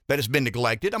infrastructure that has been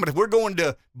neglected, I mean, if we're going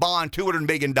to bond $200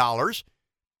 million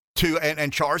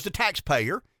and charge the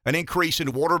taxpayer an increase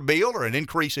in water bill or an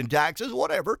increase in taxes,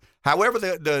 whatever, however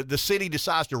the city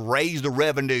decides to raise the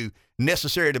revenue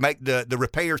necessary to make the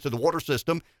repairs to the water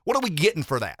system, what are we getting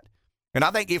for that? And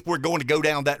I think if we're going to go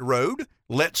down that road,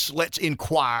 let's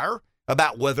inquire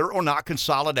about whether or not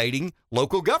consolidating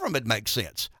local government makes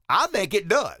sense. I think it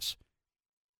does.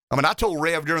 I mean, I told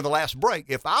Rev during the last break,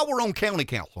 if I were on county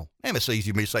council, and it's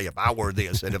easy for me to say if I were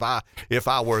this and if I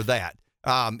were that,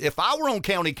 if I were on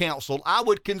county council, I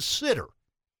would consider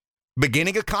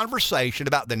beginning a conversation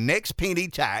about the next penny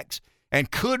tax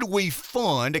and could we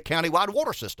fund a countywide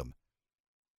water system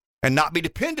and not be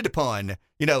dependent upon,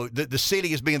 the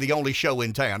city as being the only show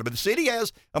in town. But the city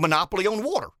has a monopoly on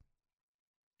water.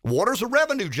 Water's a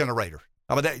revenue generator.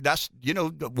 I mean,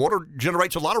 water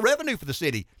generates a lot of revenue for the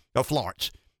city of Florence.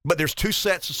 But there's two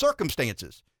sets of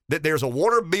circumstances. That there's a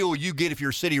water bill you get if you're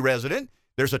a city resident.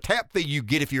 There's a tap fee you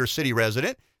get if you're a city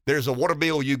resident. There's a water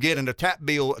bill you get and a tap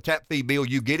fee bill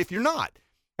you get if you're not.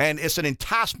 And it's an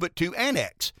enticement to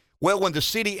annex. Well, when the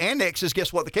city annexes,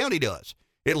 guess what the county does?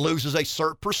 It loses a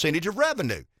certain percentage of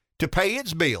revenue to pay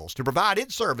its bills, to provide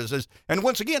its services. And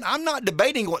once again, I'm not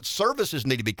debating what services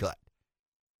need to be cut.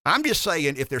 I'm just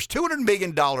saying if there's $200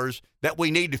 million that we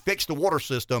need to fix the water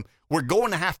system, we're going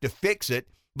to have to fix it,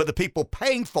 but the people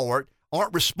paying for it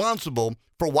aren't responsible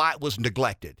for why it was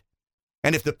neglected.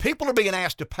 And if the people are being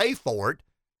asked to pay for it,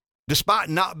 despite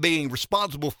not being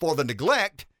responsible for the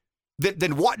neglect,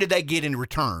 then what did they get in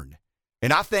return?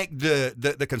 And I think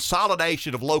the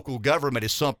consolidation of local government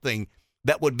is something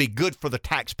that would be good for the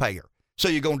taxpayer. So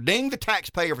you're going to ding the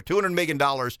taxpayer for $200 million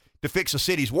to fix a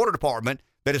city's water department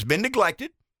that has been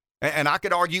neglected. And I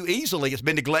could argue easily it's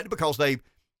been neglected because they've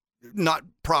not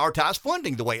prioritized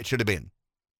funding the way it should have been.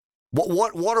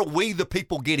 What are we, the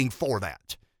people, getting for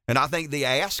that? And I think the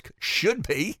ask should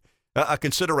be a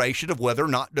consideration of whether or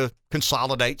not to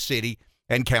consolidate city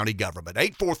and county government.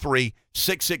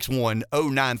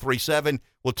 843-661-0937.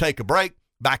 We'll take a break.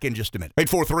 Back in just a minute.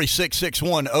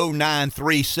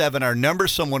 843-661-0937, our number.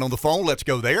 Someone on the phone. Let's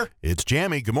go there. It's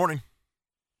Jammy. Good morning.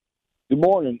 Good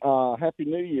morning. Happy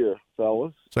New Year,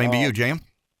 fellas. Same to you, Jam.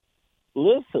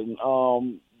 Listen,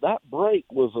 that break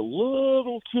was a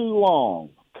little too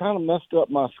long. Kind of messed up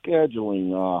my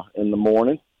scheduling in the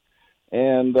morning.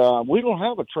 And we don't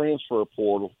have a transfer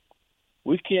portal.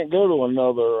 We can't go to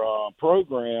another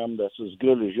program that's as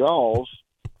good as y'all's.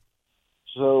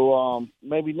 So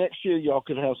maybe next year y'all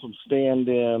could have some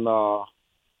stand-in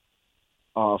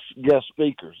guest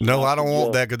speakers. No, I don't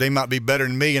want that because they might be better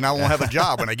than me, and I won't have a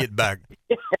job when I get back.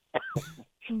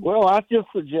 Well, I just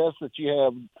suggest that you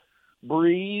have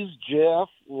Breeze, Jeff,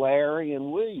 Larry,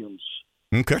 and Williams.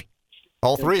 Okay.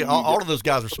 All three, all of those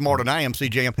guys are smarter than I am. See,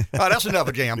 Jam. That's enough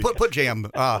of Jam. Put Jam.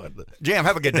 Jam,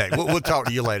 have a good day. We'll talk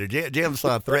to you later. Jam's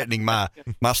threatening my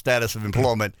status of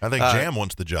employment. I think Jam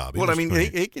wants the job. Well, I mean,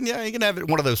 he can have it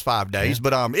one of those 5 days.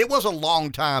 Yeah. But it was a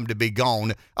long time to be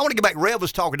gone. I want to get back. Rev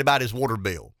was talking about his water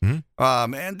bill, and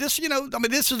this,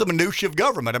 this is the minutia of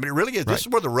government. I mean, it really is. Right. This is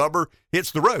where the rubber hits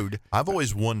the road. I've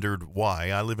always wondered why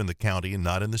I live in the county and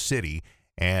not in the city.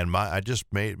 And I just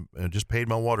paid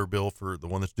my water bill for the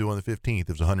one that's due on the 15th. It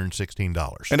was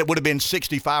 $116, and it would have been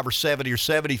 $65 or $70 or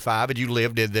 $75 had you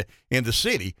lived in the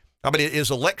city. I mean,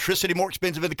 is electricity more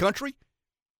expensive in the country?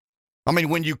 I mean,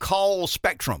 when you call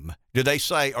Spectrum, do they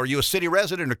say, "Are you a city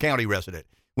resident or county resident?"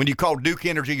 When you call Duke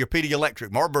Energy or PD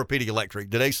Electric, Marlboro PD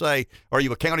Electric, do they say, "Are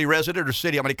you a county resident or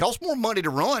city?" I mean, it costs more money to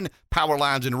run power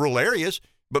lines in rural areas,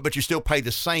 but you still pay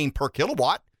the same per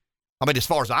kilowatt. I mean, as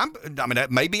far as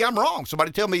maybe I'm wrong.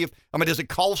 Somebody tell me does it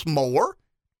cost more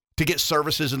to get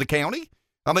services in the county?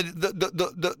 I mean,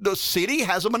 the city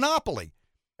has a monopoly.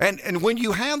 And when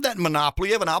you have that monopoly,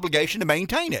 you have an obligation to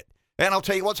maintain it. And I'll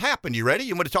tell you what's happened. You ready?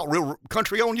 You want to talk real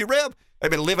country on you, Rev?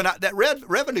 They've been living out that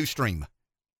revenue stream.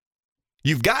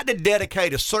 You've got to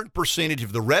dedicate a certain percentage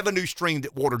of the revenue stream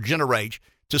that water generates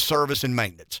to service and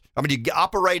maintenance. I mean,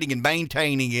 operating and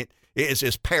maintaining it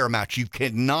is paramount. You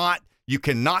cannot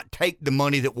take the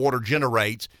money that water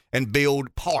generates and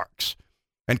build parks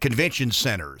and convention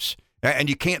centers, and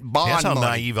you can't bond That's how money.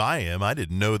 Naive I am. I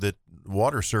didn't know that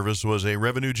water service was a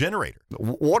revenue generator.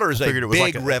 Water is a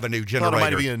big revenue generator. It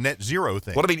might be a net zero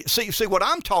thing. Well, I mean, see, what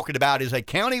I'm talking about is a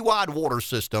countywide water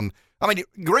system. I mean,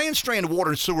 Grand Strand Water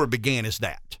and Sewer began as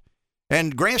that,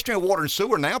 and Grand Strand Water and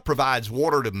Sewer now provides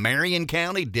water to Marion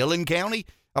County, Dillon County.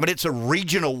 I mean, it's a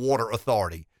regional water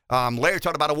authority. Larry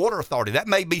talked about a water authority. That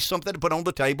may be something to put on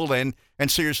the table and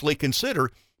seriously consider.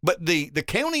 But the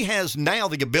county has now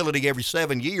the ability every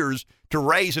 7 years to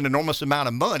raise an enormous amount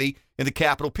of money in the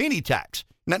capital penny tax.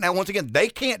 Now, once again, they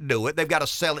can't do it. They've got to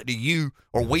sell it to you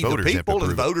or we, the people,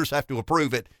 and voters have to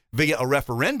approve it via a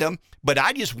referendum. But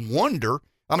I just wonder,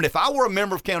 I mean, if I were a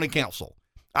member of county council,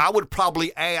 I would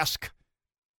probably ask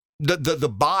the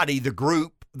body, the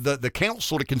group, the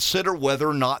council to consider whether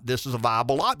or not this is a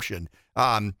viable option.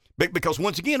 Because,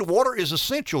 once again, water is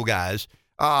essential, guys.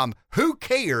 Who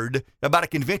cared about a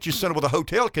convention center with a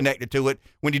hotel connected to it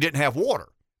when you didn't have water?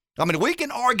 I mean, we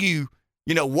can argue,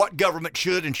 what government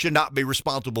should and should not be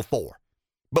responsible for.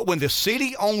 But when the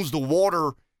city owns the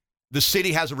water, the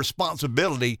city has a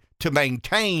responsibility to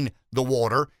maintain the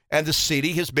water, and the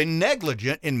city has been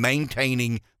negligent in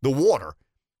maintaining the water.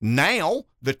 Now,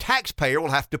 the taxpayer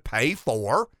will have to pay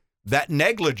for that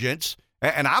negligence,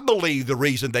 and I believe the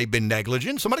reason they've been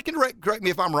negligent, somebody can correct me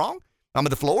if I'm wrong.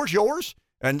 The floor is yours,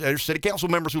 and there's city council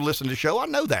members who listen to the show. I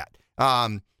know that.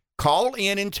 Call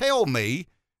in and tell me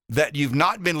that you've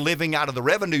not been living out of the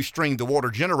revenue stream the water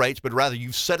generates, but rather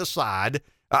you've set aside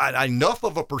enough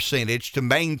of a percentage to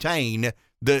maintain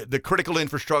the critical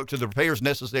infrastructure, the repairs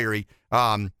necessary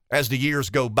as the years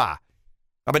go by.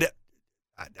 I mean,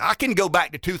 I can go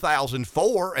back to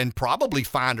 2004 and probably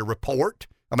find a report.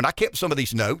 I kept some of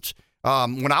these notes.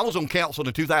 When I was on council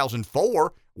in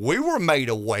 2004, we were made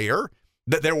aware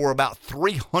that there were about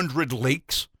 300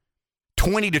 leaks,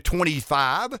 20 to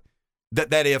 25,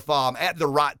 that if at the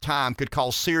right time could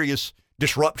cause serious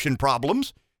disruption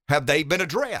problems. Have they been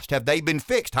addressed? Have they been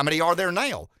fixed? How many are there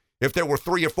now? If there were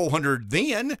 300 or 400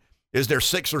 then, is there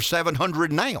 600 or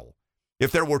 700 now?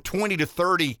 If there were 20 to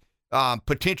 30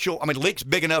 leaks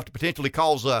big enough to potentially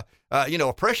cause a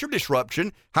pressure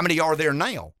disruption, how many are there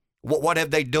now? What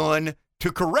have they done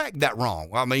to correct that wrong?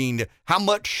 How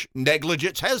much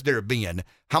negligence has there been?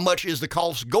 How much is the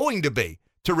cost going to be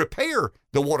to repair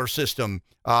the water system?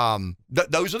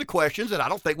 Those are the questions that I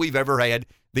don't think we've ever had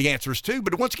the answers to.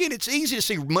 But once again, it's easy to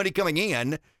see money coming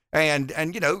in, and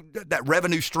that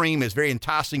revenue stream is very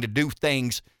enticing to do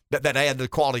things that add to the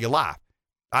quality of life.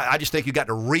 I just think you've got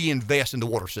to reinvest in the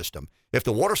water system. If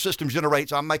the water system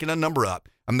generates, I'm making a number up,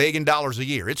 $1 million a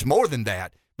year. It's more than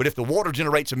that. But if the water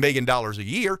generates $1 million a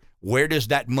year, where does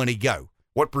that money go?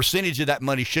 What percentage of that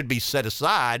money should be set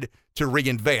aside to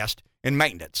reinvest in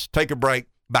maintenance? Take a break.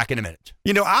 Back in a minute.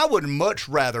 I would much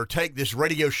rather take this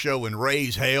radio show and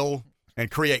raise hell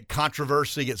and create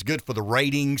controversy. It's good for the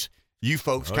ratings. You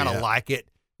folks kind of like it.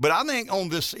 But I think on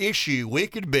this issue, we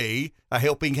could be a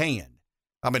helping hand.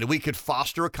 We could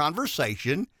foster a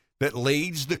conversation that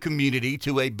leads the community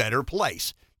to a better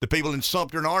place. The people in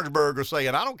Sumter and Orangeburg are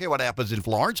saying, I don't care what happens in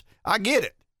Florence. I get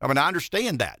it. I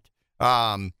understand that.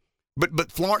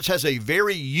 But Florence has a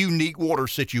very unique water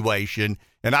situation,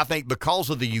 and I think because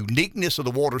of the uniqueness of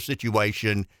the water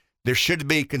situation, there should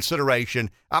be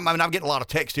consideration. I'm getting a lot of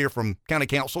text here from county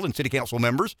council and city council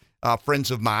members,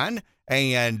 friends of mine,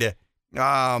 and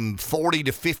 $40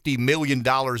 to $50 million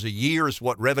a year is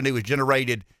what revenue is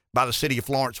generated by the City of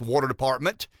Florence Water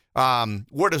Department.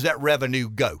 Where does that revenue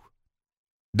go?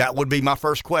 That would be my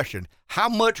first question.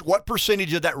 What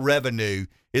percentage of that revenue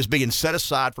is being set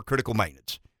aside for critical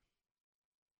maintenance?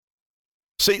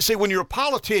 See, when you're a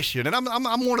politician, and I'm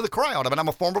one of the crowd. I'm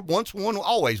a former, once one,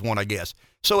 always one, I guess.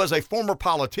 So as a former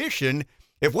politician,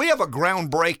 if we have a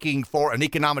groundbreaking for an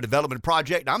economic development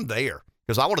project, I'm there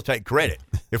because I want to take credit.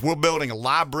 If we're building a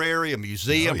library, a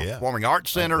museum, a performing arts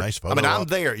center, nice I'm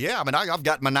there. Yeah, I've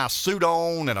got my nice suit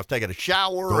on, and I've taken a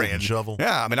shower. And shovel.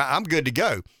 Yeah, I'm good to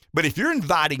go. But if you're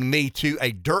inviting me to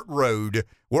a dirt road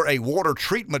where a water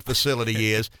treatment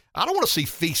facility is, I don't want to see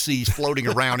feces floating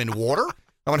around in water.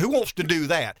 Who wants to do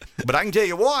that? But I can tell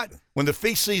you what, when the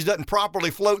feces doesn't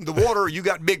properly float in the water, you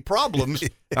got big problems.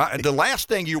 The last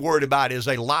thing you're worried about is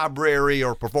a library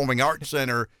or performing arts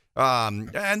center.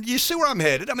 And you see where I'm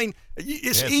headed.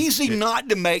 It's easy not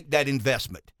to make that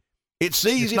investment. It's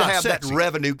easy to have that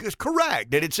revenue. It's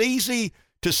correct. And it's easy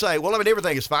to say,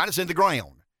 everything is fine. It's in the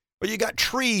ground. But you got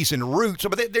trees and roots.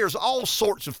 There's all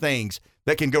sorts of things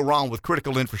that can go wrong with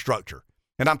critical infrastructure.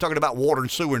 And I'm talking about water and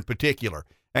sewer in particular.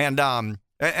 And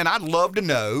I'd love to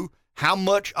know how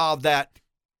much of that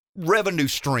revenue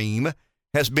stream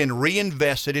has been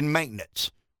reinvested in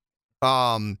maintenance.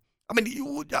 I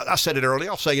said it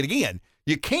earlier. I'll say it again.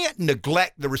 You can't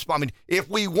neglect the response. If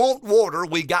we want water,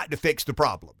 we got to fix the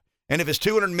problem. And if it's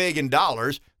 $200 million,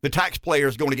 the taxpayer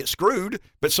is going to get screwed,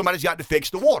 but somebody's got to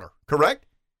fix the water, correct?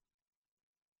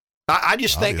 I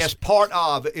just think as part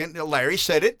of, and Larry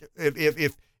said it,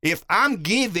 if I'm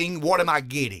giving, what am I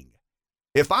getting?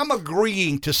 If I'm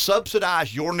agreeing to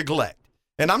subsidize your neglect,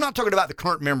 And I'm not talking about the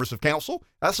current members of council.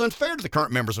 That's unfair to the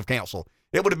current members of council.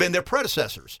 It would have been their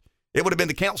predecessors. It would have been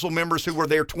the council members who were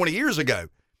there 20 years ago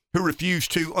who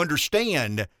refused to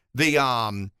understand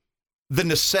the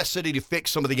necessity to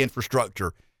fix some of the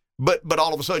infrastructure. But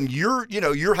all of a sudden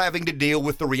you're having to deal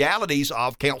with the realities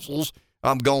of councils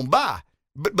gone by.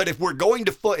 But if you're going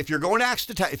to ask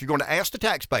the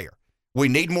taxpayer, we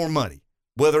need more money,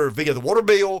 whether via the water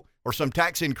bill or some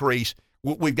tax increase.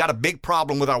 We've got a big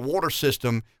problem with our water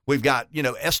system. We've got,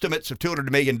 estimates of $200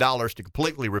 million to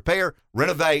completely repair,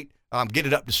 renovate, get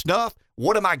it up to snuff.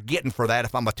 What am I getting for that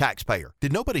if I'm a taxpayer?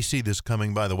 Did nobody see this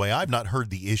coming, by the way? I've not heard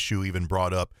the issue even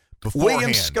brought up beforehand.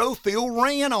 William Schofield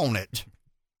ran on it.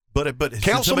 But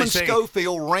Councilman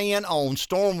Schofield ran on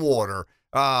stormwater,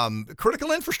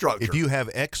 critical infrastructure. If you have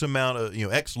X amount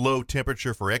of, X low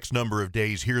temperature for X number of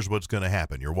days, here's what's going to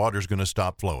happen. Your water's going to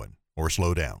stop flowing or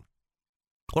slow down.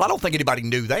 Well, I don't think anybody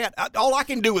knew that. All I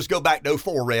can do is go back to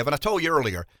 04, Rev, and I told you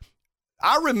earlier,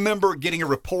 I remember getting a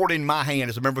report in my hand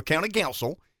as a member of county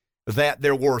council that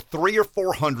there were 300 or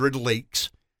 400 leaks.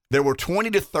 There were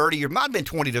 20 to 30, or it might have been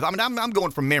 20 to, I'm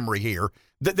going from memory here,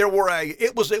 that there were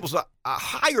it was a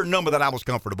higher number than I was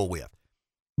comfortable with.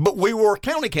 But we were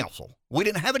county council. We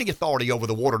didn't have any authority over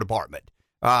the water department.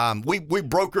 We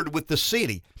brokered with the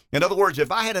city. In other words, if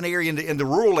I had an area in the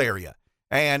rural area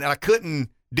and I couldn't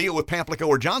deal with Pamplico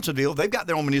or Johnsonville, they've got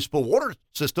their own municipal water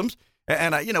systems.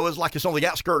 And it's like it's on the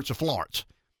outskirts of Florence.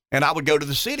 And I would go to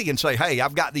the city and say, hey,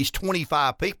 I've got these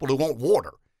 25 people who want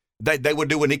water. They would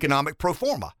do an economic pro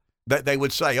forma. They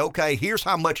would say, okay, here's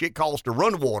how much it costs to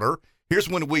run water. Here's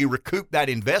when we recoup that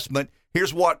investment.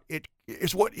 Here's what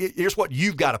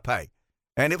you've got to pay.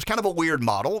 And it was kind of a weird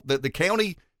model. The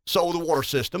county sold the water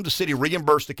system. The city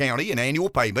reimbursed the county in annual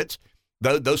payments.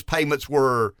 Those payments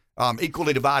were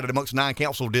equally divided amongst 9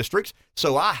 council districts.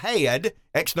 So I had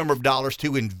X number of dollars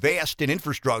to invest in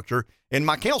infrastructure in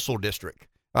my council district.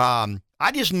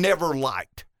 I just never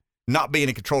liked not being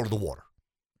in control of the water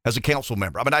as a council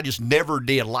member. I just never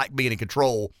did like being in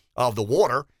control of the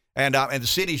water. And the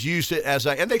cities used it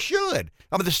and they should.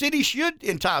 The city should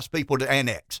entice people to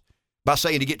annex by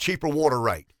saying to get cheaper water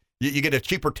rate. You get a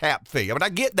cheaper tap fee. I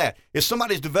get that. If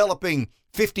somebody's developing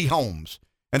 50 homes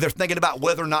and they're thinking about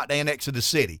whether or not to annex to the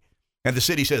city, and the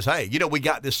city says, hey, we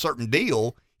got this certain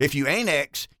deal. If you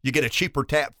annex, you get a cheaper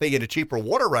tap fee and a cheaper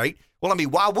water rate. Well,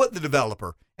 why would the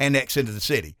developer annex into the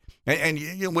city? And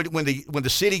when the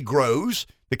city grows,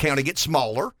 the county gets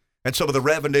smaller. And some of the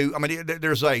revenue,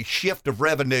 there's a shift of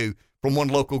revenue from one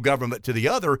local government to the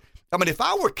other. If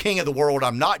I were king of the world,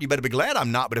 I'm not. You better be glad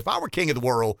I'm not. But if I were king of the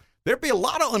world, there'd be a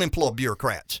lot of unemployed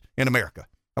bureaucrats in America.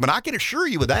 I can assure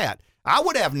you of that. I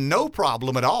would have no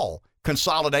problem at all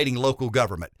consolidating local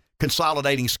government,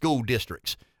 consolidating school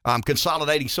districts,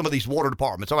 consolidating some of these water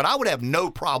departments. I would have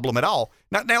no problem at all.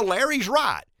 Now, Larry's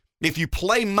right. If you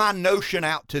play my notion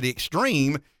out to the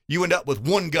extreme, you end up with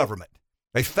one government.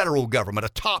 A federal government, a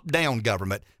top-down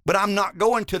government, but I'm not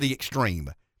going to the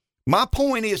extreme. My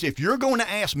point is, if you're going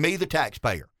to ask me, the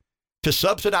taxpayer, to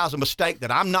subsidize a mistake that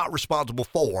I'm not responsible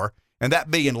for, and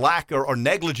that being lack or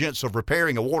negligence of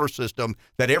repairing a water system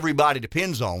that everybody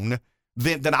depends on,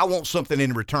 then I want something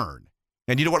in return.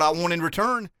 And you know what I want in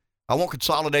return? I want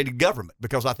consolidated government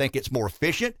because I think it's more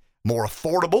efficient, more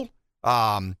affordable,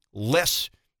 less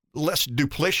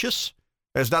duplicitous.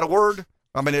 Is that a word?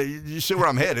 You see where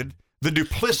I'm headed. The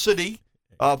duplicity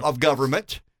of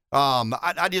government.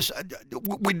 There's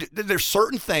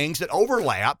certain things that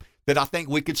overlap that I think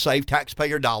we could save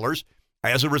taxpayer dollars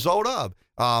as a result of.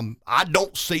 I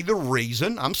don't see the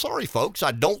reason. I'm sorry, folks.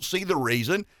 I don't see the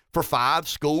reason for 5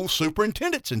 school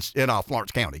superintendents in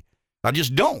Florence County. I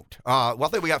just don't. I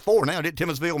think we got 4 now. Did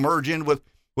Timminsville merge in with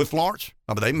Florence?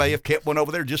 They may have kept one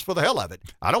over there just for the hell of it.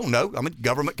 I don't know.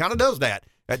 Government kind of does that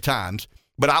at times.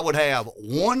 But I would have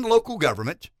one local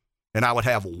government, and I would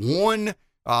have one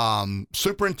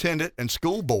superintendent and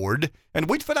school board, and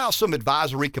we'd fit out some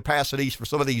advisory capacities for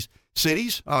some of these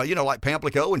cities, like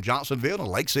Pamplico and Johnsonville and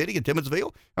Lake City and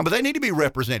Timminsville. But they need to be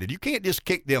represented. You can't just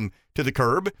kick them to the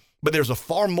curb, but there's a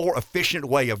far more efficient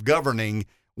way of governing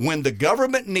when the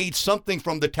government needs something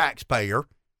from the taxpayer,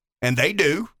 and they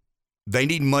do. They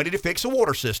need money to fix a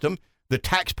water system. The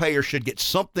taxpayer should get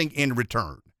something in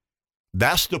return.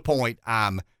 That's the point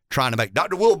I'm trying to make.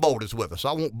 Dr. Will Bolt is with us.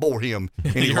 I won't bore him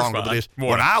any longer with this.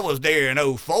 When I was there in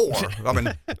 04,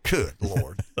 good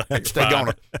Lord.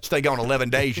 Stay gone 11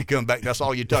 days, you come back, that's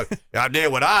all you took. I did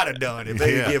what I'd have done if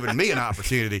they had given me an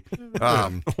opportunity.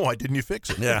 Why didn't you fix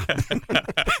it? Yeah.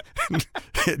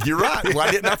 You're right.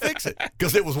 Why didn't I fix it?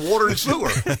 Because it was water and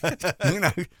sewer.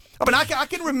 I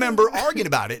can remember arguing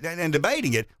about it and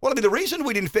debating it. Well, the reason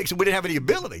we didn't fix it, we didn't have any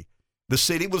ability. the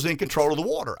city was in control of the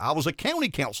water. I was a county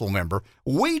council member.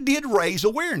 We did raise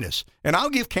awareness, and I'll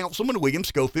give Councilman William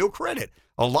Schofield credit.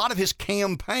 A lot of his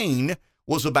campaign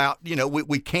was about,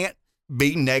 we can't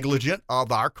be negligent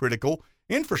of our critical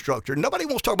infrastructure. Nobody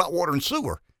wants to talk about water and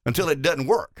sewer until it doesn't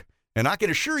work. And I can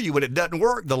assure you, when it doesn't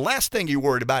work, the last thing you're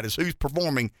worried about is who's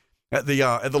performing at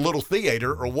the little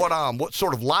theater, or what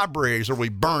sort of libraries are we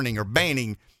burning or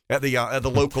banning at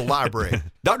the local library.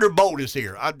 Dr. Bolt is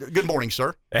here. Good morning,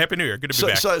 sir. Happy New Year. Good to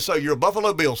be back. So you're a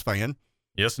Buffalo Bills fan.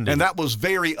 Yes, indeed. And that was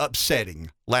very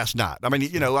upsetting last night. I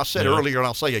mean, I said earlier, and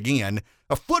I'll say again,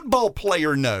 a football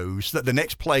player knows that the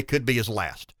next play could be his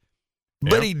last.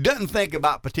 But he doesn't think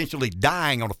about potentially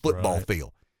dying on a football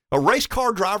field. A race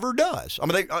car driver does. I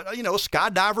mean, a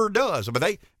skydiver does. I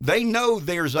mean, they know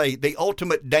there's the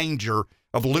ultimate danger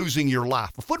of losing your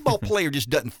life. A football player just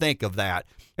doesn't think of that.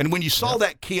 And when you saw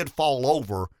that kid fall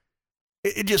over,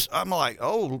 I'm like,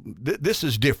 this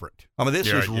is different. I mean, this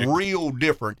is real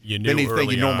different than anything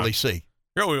you normally see.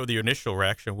 The initial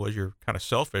reaction was you're kind of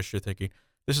selfish. You're thinking,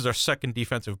 this is our second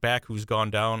defensive back who's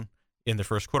gone down in the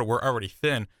first quarter. We're already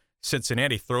thin.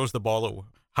 Cincinnati throws the ball.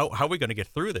 How are we going to get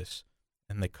through this?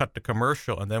 And they cut the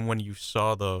commercial, and then when you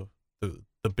saw the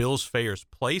Bills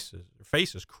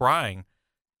faces crying,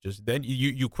 just then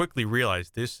you quickly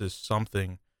realized this is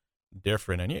something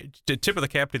different. And tip of the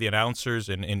cap to the announcers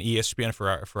and ESPN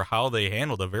for how they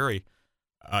handled a very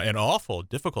an awful,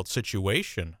 difficult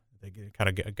situation. They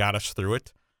kind of got us through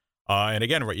it. And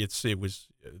again, it was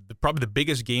probably the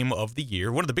biggest game of the year,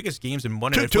 one of the biggest games in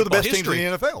Monday Night Football history. Two of the best history. teams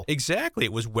in the NFL. Exactly.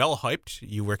 It was well hyped.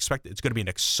 You were expecting it's going to be an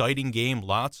exciting game,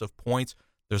 lots of points.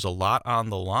 There's a lot on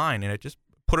the line, and it just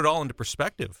put it all into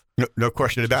perspective. No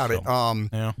question about it.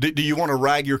 Do you want to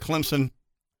rag your Clemson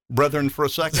brethren for a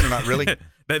second, or not really?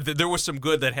 There was some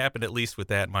good that happened, at least with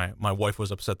that. My wife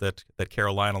was upset that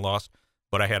Carolina lost,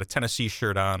 but I had a Tennessee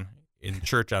shirt on in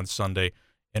church on Sunday,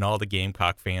 and all the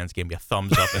Gamecock fans gave me a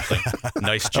thumbs up and said,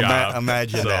 nice job.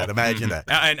 Imagine that.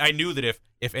 And I knew that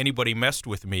if anybody messed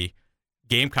with me,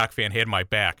 Gamecock fan had my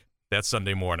back that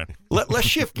Sunday morning. Let's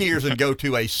shift gears and go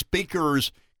to a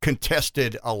speaker's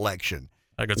contested election.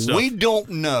 We don't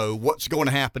know what's going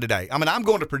to happen today. I mean, I'm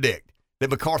going to predict that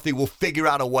McCarthy will figure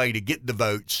out a way to get the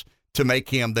votes to make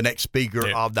him the next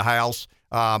Speaker of the House.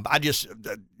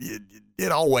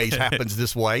 It always happens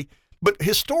this way. But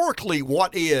historically,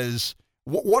 what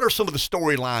are some of the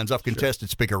storylines of contested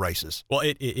Speaker races? Well,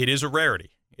 it is a rarity.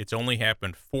 It's only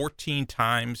happened 14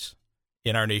 times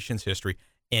in our nation's history,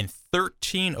 and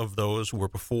 13 of those were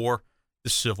before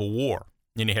the Civil War.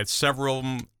 And you had several of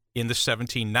them in the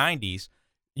 1790s,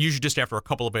 usually just after a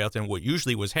couple of ballots. And what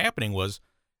usually was happening was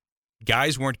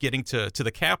guys weren't getting to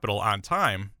the Capitol on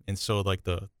time. And so like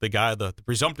the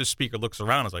presumptive speaker looks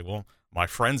around and is like, well, my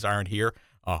friends aren't here.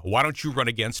 Why don't you run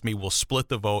against me? We'll split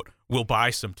the vote. We'll buy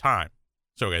some time.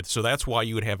 So that's why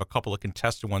you would have a couple of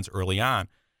contested ones early on.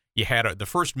 You had the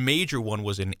first major one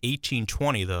was in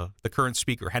 1820. The current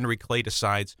speaker, Henry Clay,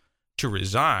 decides to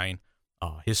resign.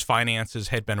 His finances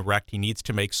had been wrecked. He needs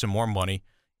to make some more money.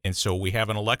 And so we have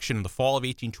an election in the fall of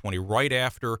 1820, right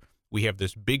after we have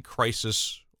this big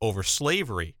crisis over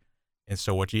slavery. And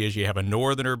so what you have a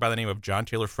northerner by the name of John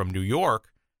Taylor from New York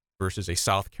versus a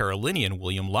South Carolinian,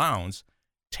 William Lowndes.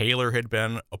 Taylor had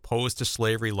been opposed to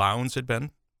slavery. Lowndes had been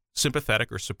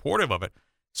sympathetic or supportive of it.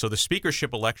 So the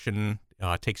speakership election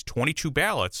takes 22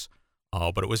 ballots,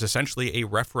 but it was essentially a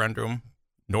referendum,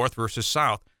 North versus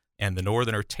South, and the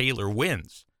northerner Taylor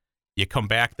wins. You come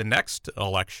back the next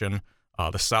election,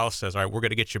 the South says, all right, we're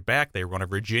going to get you back. They run a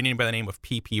Virginian by the name of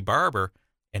P.P. Barber,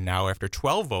 and now after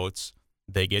 12 votes,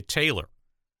 they get Taylor.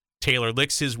 Taylor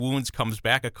licks his wounds, comes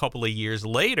back a couple of years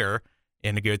later,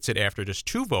 and gets it after just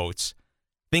 2 votes.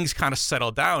 Things kind of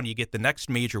settle down. You get the next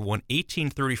major one,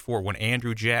 1834, when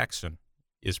Andrew Jackson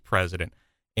is president.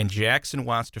 And Jackson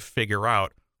wants to figure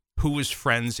out who his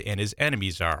friends and his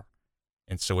enemies are.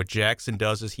 And so what Jackson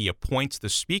does is he appoints the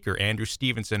speaker, Andrew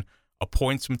Stevenson,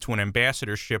 appoints him to an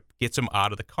ambassadorship, gets him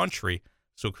out of the country,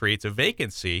 so creates a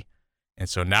vacancy. And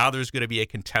so now there's going to be a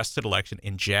contested election,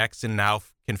 and Jackson now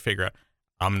can figure out,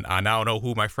 I now know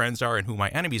who my friends are and who my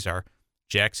enemies are.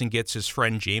 Jackson gets his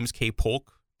friend James K.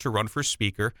 Polk to run for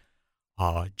speaker.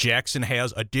 Jackson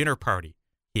has a dinner party.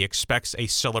 He expects a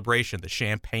celebration. The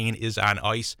champagne is on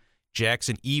ice.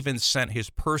 Jackson even sent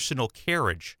his personal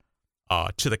carriage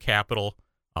to the Capitol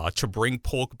to bring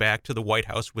Polk back to the White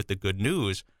House with the good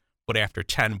news. But after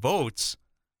 10 votes,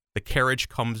 the carriage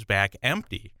comes back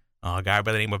empty. A guy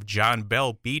by the name of John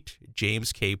Bell beat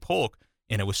James K. Polk,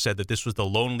 and it was said that this was the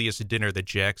loneliest dinner that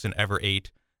Jackson ever ate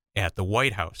at the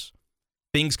White House.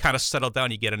 Things kind of settle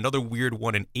down. You get another weird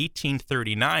one in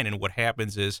 1839, and what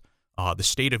happens is the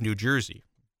state of New Jersey.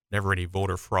 Never any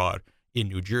voter fraud in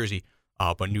New Jersey,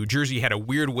 but New Jersey had a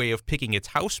weird way of picking its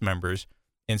House members,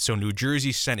 and so New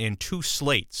Jersey sent in 2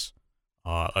 slates,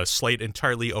 a slate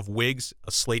entirely of Whigs,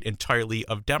 a slate entirely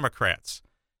of Democrats.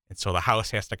 And so the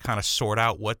House has to kind of sort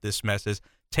out what this mess is,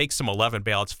 take some 11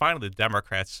 ballots. Finally, the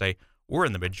Democrats say, we're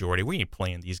in the majority. We ain't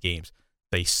playing these games.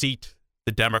 They seat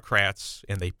the Democrats,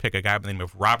 and they pick a guy by the name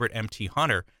of Robert M.T.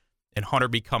 Hunter, and Hunter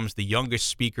becomes the youngest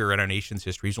speaker in our nation's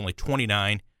history. He's only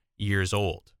 29 years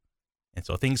old. And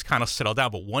so things kind of settle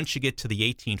down. But once you get to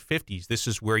the 1850s, this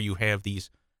is where you have these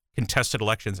contested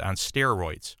elections on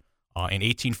steroids. In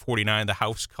 1849, the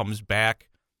House comes back.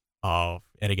 And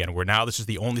again, this is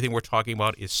the only thing we're talking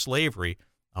about is slavery.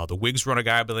 The Whigs run a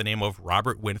guy by the name of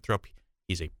Robert Winthrop.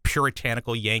 He's a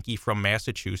puritanical Yankee from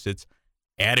Massachusetts,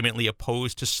 adamantly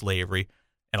opposed to slavery.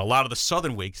 And a lot of the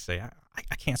Southern Whigs say,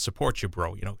 I can't support you,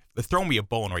 bro. You know, throw me a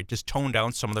bone, right? Just tone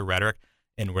down some of the rhetoric.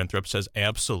 And Winthrop says,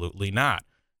 absolutely not.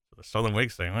 So the Southern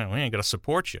Whigs say, well, we ain't going to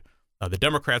support you. The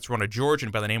Democrats run a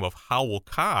Georgian by the name of Howell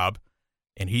Cobb,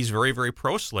 and he's very, very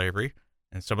pro-slavery.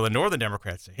 And some of the Northern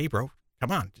Democrats say, hey, bro,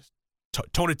 come on, just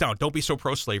tone it down. Don't be so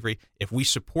pro-slavery. If we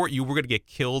support you, we're going to get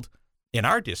killed in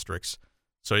our districts.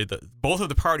 So both of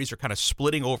the parties are kind of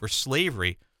splitting over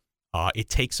slavery. It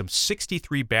takes them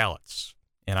 63 ballots.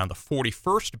 And on the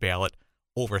 41st ballot,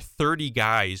 over 30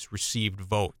 guys received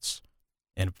votes.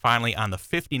 And finally, on the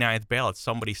 59th ballot,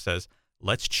 somebody says,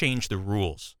 let's change the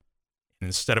rules. And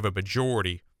instead of a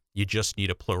majority, you just need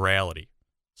a plurality.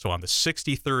 So on the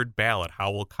 63rd ballot,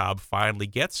 Howell Cobb finally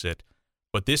gets it.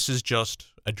 But this is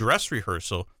just a dress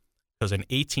rehearsal, because in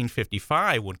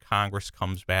 1855, when Congress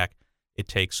comes back, it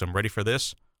takes them, ready for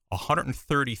this,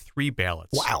 133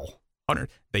 ballots. Wow.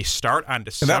 They start on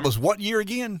December. And that was what year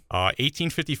again?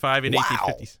 1855 and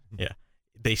 1850. Yeah.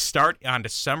 They start on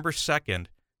December 2nd.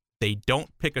 They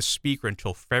don't pick a speaker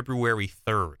until February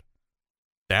 3rd.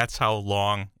 That's how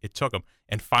long it took them.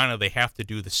 And finally, they have to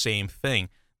do the same thing.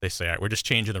 They say, all right, we're just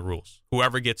changing the rules.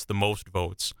 Whoever gets the most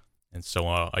votes. And so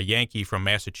a Yankee from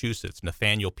Massachusetts,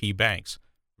 Nathaniel P. Banks,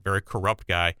 very corrupt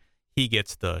guy, he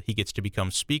gets to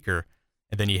become speaker.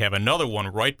 And then you have another one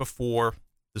right before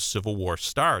the Civil War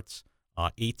starts,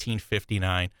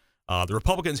 1859. The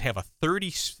Republicans have a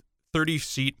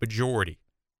 30-seat majority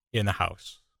in the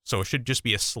House. So it should just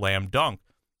be a slam dunk.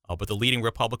 But the leading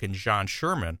Republican, John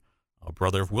Sherman, a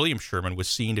brother of William Sherman, was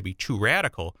seen to be too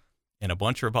radical. And a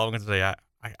bunch of Republicans say,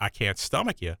 I can't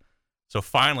stomach you. So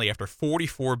finally, after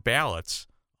 44 ballots,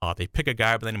 they pick a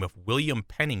guy by the name of William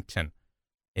Pennington.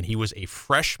 And he was a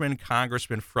freshman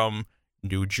congressman from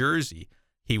New Jersey.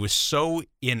 He was so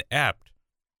inept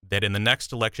that in the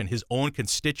next election, his own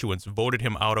constituents voted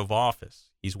him out of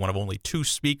office. He's one of only 2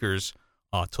 speakers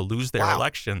to lose their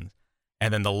election.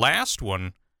 And then the last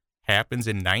one happens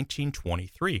in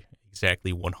 1923,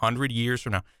 exactly 100 years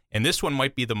from now. And this one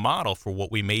might be the model for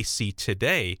what we may see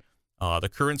today. The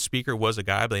current speaker was a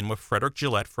guy by the name of Frederick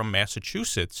Gillette from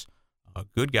Massachusetts, a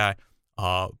good guy.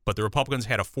 But the Republicans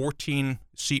had a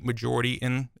 14-seat majority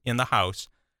in the House,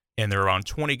 and there are around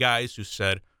 20 guys who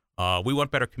said, we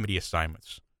want better committee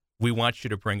assignments. We want you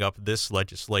to bring up this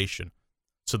legislation.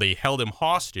 So they held him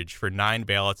hostage for 9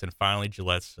 ballots, and finally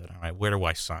Gillette said, all right, where do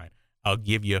I sign? I'll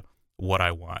give you what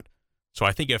I want. So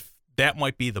I think if that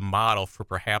might be the model for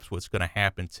perhaps what's going to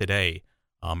happen today,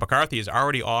 McCarthy has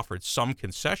already offered some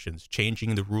concessions,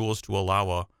 changing the rules to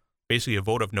allow basically a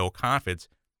vote of no confidence.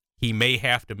 He may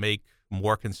have to make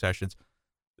more concessions.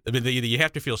 I mean, you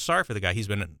have to feel sorry for the guy. He's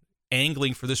been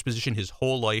angling for this position his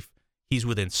whole life. He's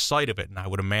within sight of it, and I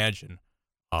would imagine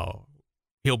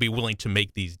he'll be willing to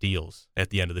make these deals at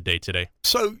the end of the day today.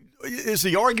 So is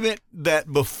the argument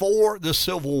that before the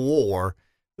Civil War,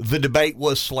 the debate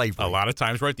was slavery? A lot of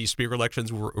times, right? These speaker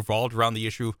elections were revolved around the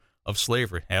issue of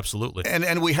slavery. Absolutely.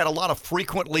 And we had a lot of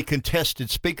frequently contested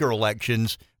speaker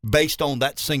elections based on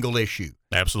that single issue.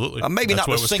 Absolutely. Maybe That's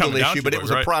not the single issue, but it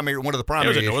was right. one of the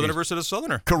primary issues. It was a Northerner versus a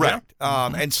Southerner. Correct.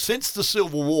 Yeah. And since the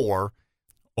Civil War,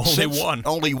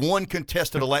 only one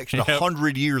contested election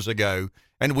 100 years ago,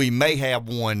 and we may have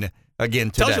one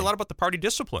again today. Tells you a lot about the party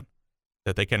discipline,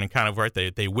 that they can kind of, right,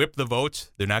 they whip the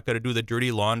votes. They're not going to do the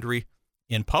dirty laundry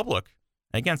in public.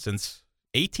 Again, since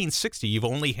 1860, you've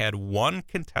only had one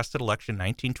contested election,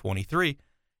 1923,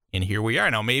 and here we are.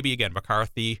 Now, maybe, again,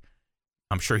 McCarthy,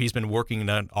 I'm sure he's been working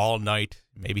all night.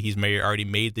 Maybe he's already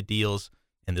made the deals,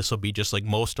 and this will be just like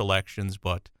most elections,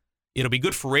 but it'll be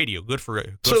good for radio, good for us.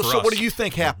 So what do you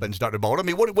think happens, Dr. Bald? I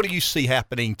mean, what do you see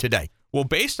happening today? Well,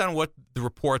 based on what the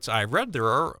reports I read, there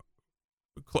are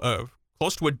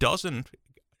close to a dozen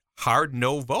hard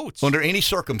no votes. Under any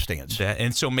circumstance.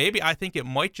 And so maybe I think it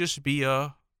might just be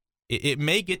a it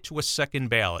may get to a second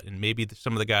ballot, and maybe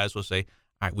some of the guys will say,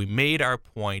 all right, we made our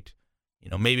point.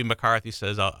 Maybe McCarthy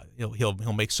says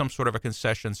he'll make some sort of a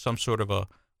concession, some sort of a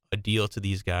deal to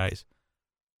these guys.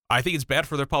 I think it's bad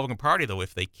for the Republican Party, though,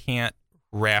 if they can't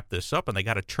wrap this up and they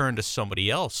got to turn to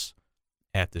somebody else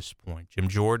at this point. Jim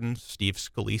Jordan, Steve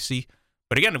Scalise.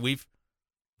 But again, we've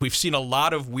seen a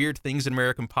lot of weird things in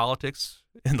American politics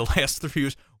in the last 3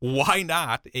 years. Why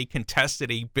not a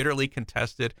bitterly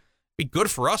contested? Be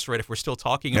good for us, right? If we're still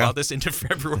talking about this into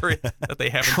February, that they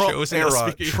haven't chosen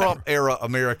Trump era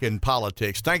American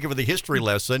politics. Thank you for the history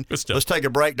lesson. Let's take a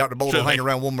break. Dr. Bolt will hang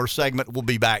around one more segment. We'll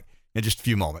be back in just a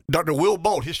few moments. Dr. Will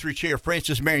Bolt, history chair,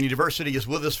 Francis Marion University, is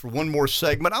with us for one more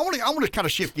segment. I want to kind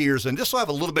of shift gears, and this will have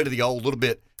a little bit of the old, a little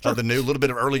bit of the new, a little bit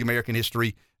of early American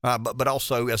history, but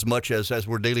also as much as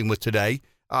we're dealing with today.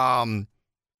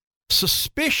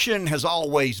 Suspicion has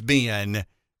always been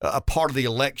a part of the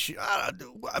election.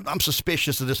 I'm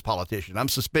suspicious of this politician. I'm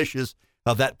suspicious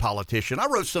of that politician. I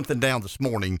wrote something down this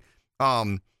morning.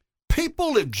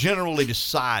 People have generally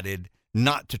decided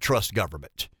not to trust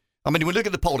government. I mean, when we look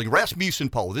at the polling, Rasmussen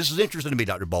poll, this is interesting to me,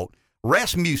 Dr. Bolt.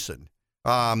 Rasmussen,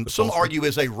 some argue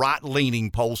is a right-leaning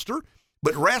pollster,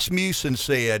 but Rasmussen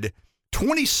said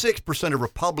 26% of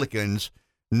Republicans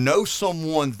know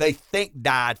someone they think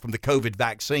died from the COVID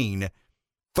vaccine.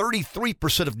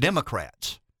 33% of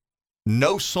Democrats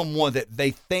know someone that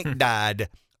they think died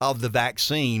of the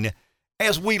vaccine.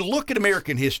 As we look at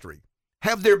American history,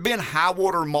 have there been high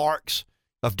water marks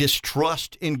of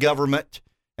distrust in government?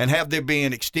 And have there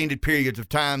been extended periods of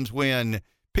times when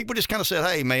people just kind of said,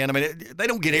 hey, man, I mean, they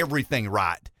don't get everything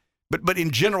right. But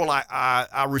in general,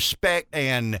 I respect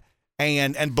and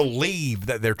believe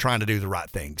that they're trying to do the right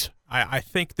things. I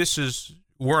think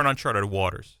we're in uncharted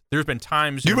waters. There's been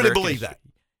times. You really believe that?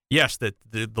 Yes, that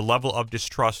the level of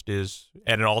distrust is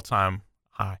at an all-time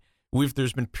high.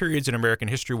 There's been periods in American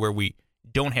history where we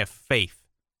don't have faith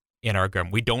in our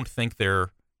government. We don't think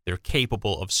they're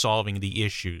capable of solving the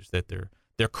issues, that they're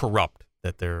corrupt,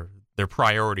 that their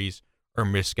priorities are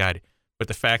misguided. But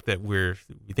the fact that we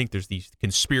think there's these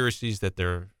conspiracies, that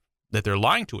they're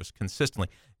lying to us consistently,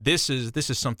 this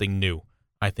is something new,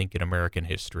 I think, in American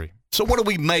history. So what do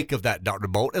we make of that, Dr.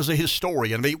 Bolt, as a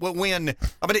historian?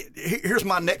 Here's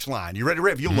my next line. You ready,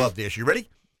 Rev? You'll love this. You ready?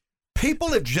 People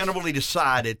have generally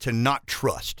decided to not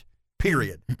trust,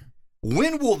 period.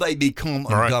 When will they become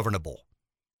ungovernable?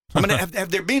 I mean,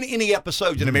 have there been any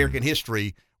episodes in American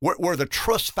history where the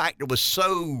trust factor was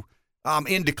so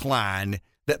in decline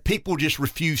that people just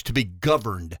refused to be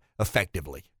governed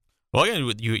effectively? Well,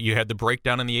 you had the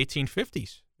breakdown in the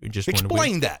 1850s.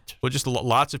 Explain that. Well, just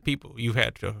lots of people. You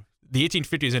had the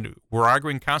 1850s, and we're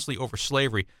arguing constantly over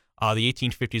slavery. The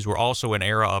 1850s were also an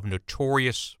era of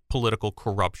notorious political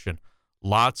corruption.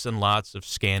 Lots and lots of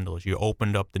scandals. You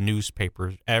opened up the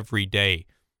newspapers every day,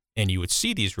 and you would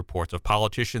see these reports of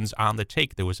politicians on the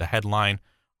take. There was a headline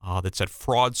that said,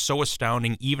 "Fraud so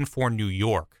astounding even for New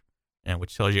York," and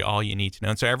which tells you all you need to know.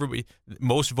 And so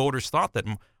most voters thought that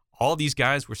all these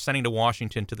guys were sending to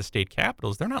Washington, to the state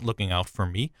capitals. They're not looking out for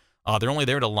me. They're only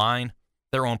there to line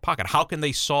their own pocket. How can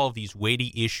they solve these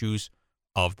weighty issues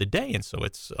of the day? And so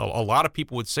it's a lot of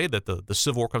people would say that the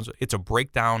Civil War it's a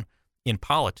breakdown in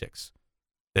politics,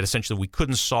 that essentially we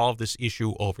couldn't solve this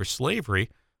issue over slavery.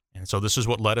 And so this is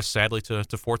what led us, sadly, to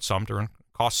Fort Sumter and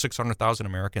cost 600,000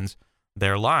 Americans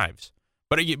their lives.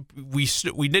 But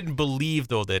we didn't believe,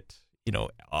 though, that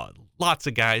lots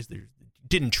of guys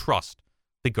didn't trust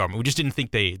the government. We just didn't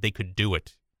think they could do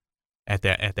it at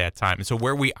that time. And so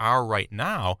where we are right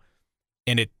now,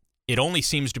 and it only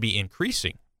seems to be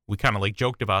increasing. We kind of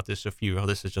joked about this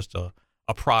this is just a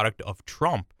product of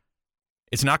Trump.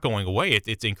 It's not going away.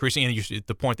 It's increasing. And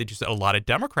the point that you said, a lot of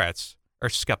Democrats are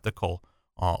skeptical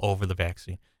over the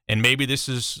vaccine. And maybe this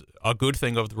is a good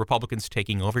thing of the Republicans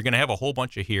taking over. You're going to have a whole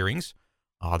bunch of hearings.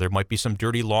 There might be some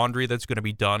dirty laundry that's going to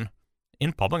be done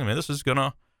in public. I mean, this is going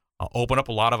to open up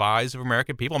a lot of eyes of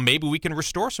American people. Maybe we can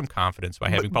restore some confidence by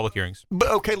having public hearings. But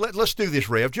okay, let's do this,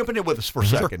 Rev. Jump in with us for a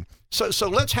second. So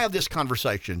let's have this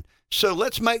conversation. So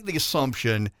let's make the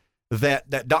assumption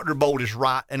that Dr. Bolt is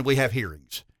right and we have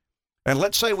hearings. And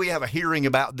let's say we have a hearing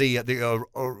about the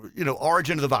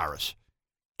origin of the virus.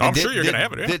 I'm sure you're going to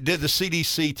have it. Yeah. Did the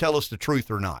CDC tell us the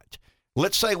truth or not?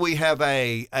 Let's say we have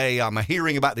a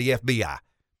hearing about the FBI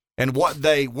and what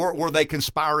were they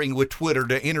conspiring with Twitter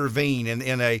to intervene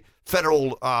in a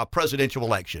federal presidential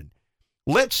election.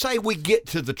 Let's say we get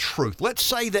to the truth. Let's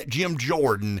say that Jim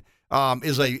Jordan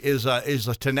is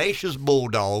a tenacious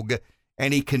bulldog,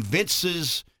 and he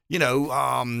convinces the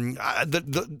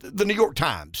New York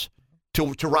Times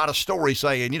to write a story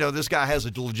saying, this guy has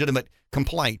a legitimate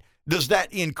complaint. does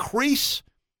that increase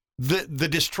the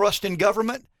distrust in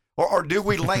government, or do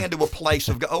we land to a place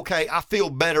of, okay, I feel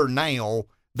better now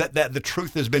that the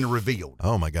truth has been revealed?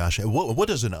 Oh my gosh, what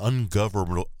does an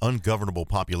ungovernable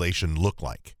population look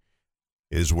like?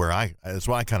 That's why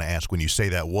I kind of ask when you say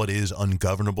that. What is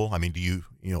ungovernable? I mean, do you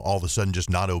all of a sudden just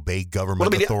not obey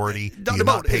government authority? Do you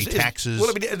not pay taxes?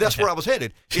 That's where I was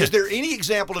headed. Is there any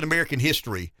example in American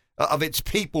history of its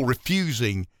people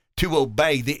refusing to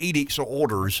obey the edicts or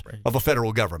orders of a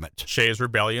federal government? Shays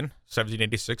Rebellion,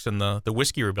 1786, and the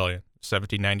Whiskey Rebellion,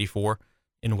 1794,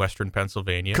 in western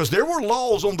Pennsylvania. Because there were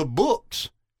laws on the books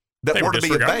that were to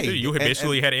be obeyed. You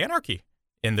basically had anarchy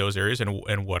in those areas,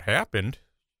 and what happened?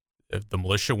 The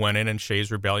militia went in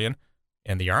Shays Rebellion,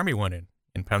 and the army went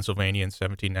in Pennsylvania in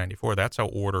 1794. That's how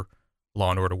law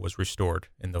and order was restored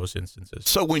in those instances.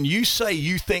 So when you say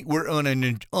you think we're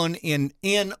in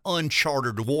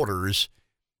uncharted waters,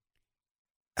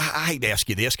 I hate to ask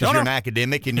you this because you're an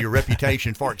academic and your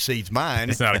reputation far exceeds mine.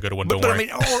 It's not a good one, but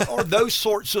worry. I mean, are those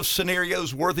sorts of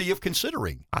scenarios worthy of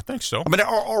considering? I think so. I mean,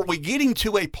 are we getting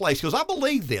to a place, because I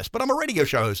believe this, but I'm a radio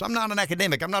show host. I'm not an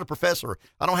academic. I'm not a professor.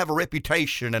 I don't have a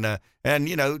reputation and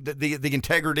the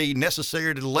integrity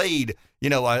necessary to lead,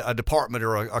 a department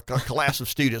or a class of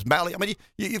students. I mean,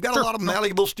 you've got a lot of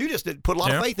malleable students that put a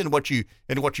lot of faith in what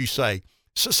you say.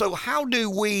 So how do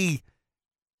we...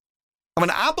 I mean,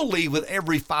 I believe with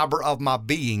every fiber of my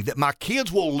being that my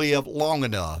kids will live long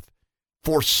enough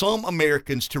for some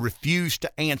Americans to refuse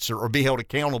to answer or be held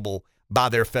accountable by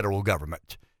their federal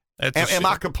government. Am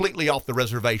I completely off the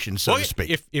reservation, so to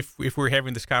speak? If we were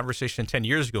having this conversation 10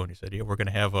 years ago and you said, we're going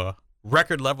to have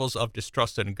record levels of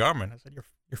distrust in government, I said,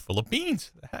 you're full of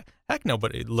beans. Heck no,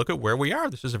 but look at where we are.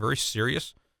 This is a very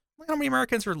serious... How many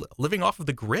Americans are living off of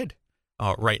the grid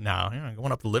right now?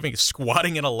 Going up to living,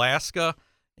 squatting in Alaska...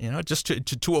 just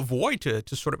to avoid,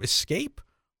 to sort of escape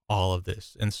all of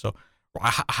this. And so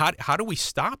how do we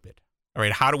stop it? All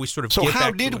right, how do we sort of So how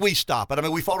did we stop it? I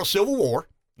mean, we fought a civil war,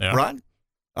 right?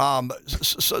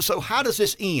 So how does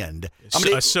this end?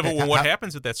 A civil war, what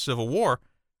happens at that civil war,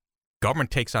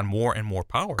 government takes on more and more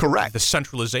power. Correct. The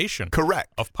centralization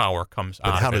of power comes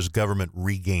out. But how does government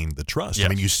regain the trust? Yes. I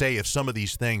mean, you say if some of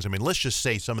these things, let's just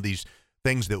say some of these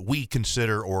things that we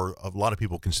consider, or a lot of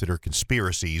people consider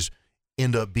conspiracies,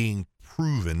 end up being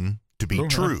proven to be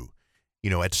true.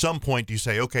 At some point you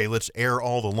say, okay, let's air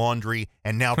all the laundry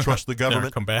and now trust the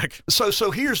government. Come back. So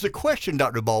here's the question,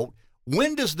 Dr. Bolt.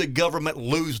 When does the government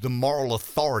lose the moral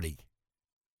authority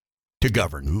to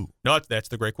govern? Ooh. No, that's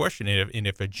the great question. And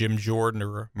if a Jim Jordan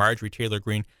or Marjorie Taylor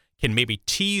Greene can maybe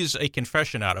tease a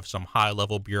confession out of some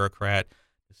high-level bureaucrat,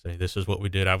 say this is what we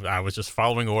did. I was just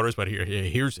following orders, but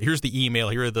here's the email.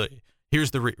 Here's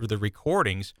the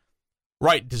recordings.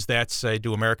 Right. Does that say,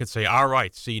 do Americans say, all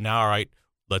right,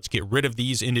 let's get rid of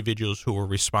these individuals who are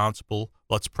responsible.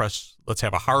 Let's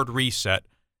have a hard reset,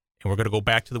 and we're going to go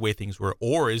back to the way things were?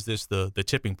 Or is this the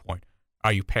tipping point?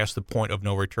 Are you past the point of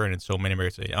no return? And so many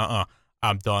Americans say,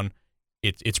 I'm done.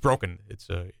 It's broken.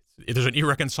 There's an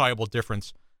irreconcilable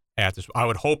difference at this. I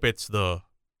would hope it's the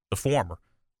former,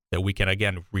 that we can,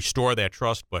 again, restore that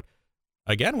trust. But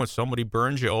again, when somebody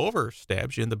burns you over,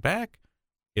 stabs you in the back,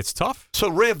 it's tough.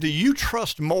 So, Rev, do you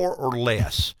trust more or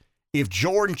less if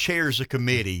Jordan chairs a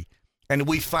committee and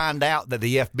we find out that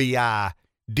the FBI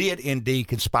did indeed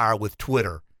conspire with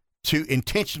Twitter to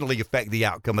intentionally affect the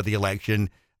outcome of the election?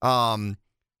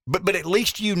 But at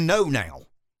least now.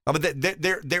 I mean,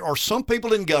 there are some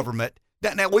people in government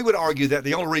that, now we would argue that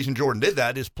the only reason Jordan did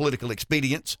that is political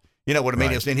expedience. You know what I mean?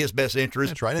 Right. It's in his best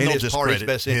interest. That's right. And in his party's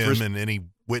best interest. Him and any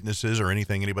witnesses or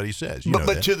anything anybody says.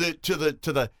 But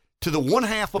to the one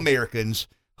half Americans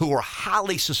who are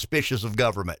highly suspicious of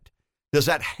government, does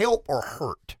that help or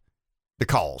hurt the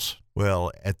cause?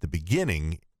 Well, at the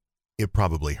beginning, it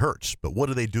probably hurts. But what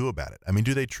do they do about it? I mean,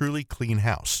 do they truly clean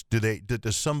house?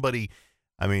 Does somebody?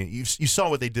 I mean, you saw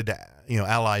what they did to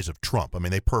allies of Trump. I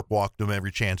mean, they perp walked them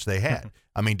every chance they had.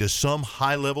 I mean, does some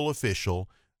high level official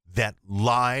that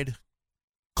lied,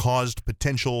 caused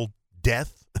potential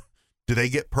death, do they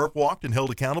get perp walked and held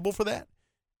accountable for that?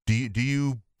 Do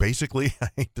you basically, I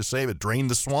hate to say it, drain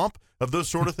the swamp of those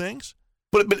sort of things?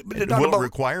 But will it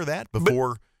require that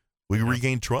before we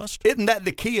regain trust? Isn't that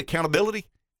the key, accountability?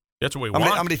 That's what we want.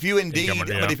 I mean, if you indeed,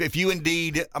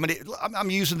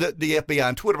 I'm using the FBI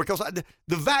and Twitter because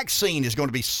the vaccine is going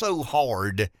to be so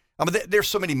hard. I mean, there's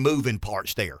so many moving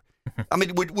parts there. I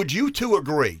mean, would you two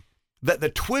agree that the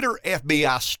Twitter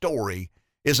FBI story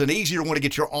is an easier one to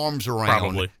get your arms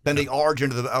around than the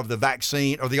origin of the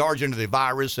vaccine or the origin of the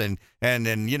virus? And did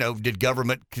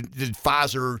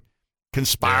Pfizer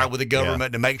conspire with the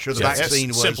government to make sure the vaccine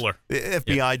was simpler. The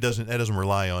FBI doesn't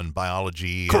rely on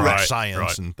biology or Correct.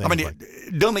 science and things. I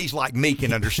mean, dummies like me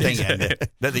can understand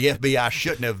that the FBI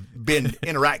shouldn't have been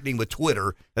interacting with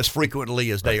Twitter as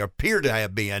frequently as they appear to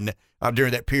have been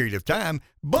during that period of time.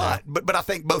 But I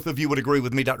think both of you would agree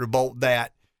with me, Dr. Bolt,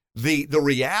 that the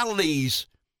realities,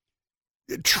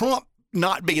 Trump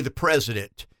not being the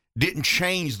president didn't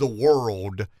change the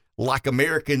world like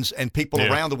Americans and people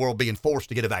around the world being forced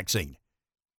to get a vaccine,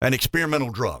 an experimental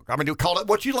drug. I mean, you call it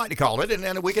what you like to call it,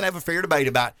 and we can have a fair debate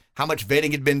about how much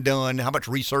vetting had been done, how much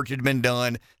research had been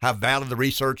done, how valid the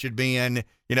research had been,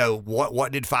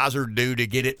 what did Pfizer do to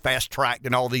get it fast-tracked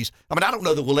and all these. I mean, I don't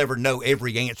know that we'll ever know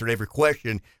every answer to every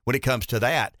question when it comes to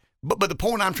that. But the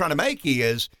point I'm trying to make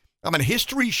is, I mean,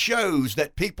 history shows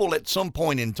that people at some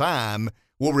point in time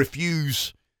will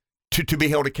refuse to be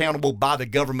held accountable by the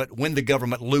government when the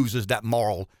government loses that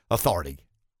moral authority.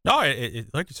 No,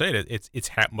 like you said, it's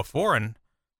happened before, and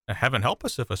heaven help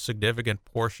us if a significant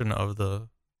portion of the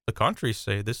country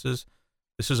say this is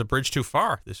a bridge too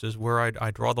far. This is where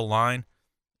I draw the line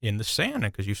in the sand,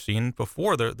 because you've seen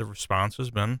before the response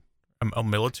has been a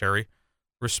military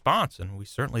response, and we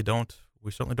certainly don't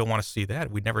want to see that.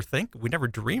 We never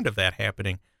dreamed of that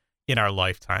happening in our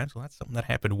lifetimes. Well, that's something that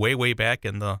happened way back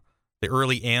in the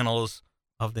early annals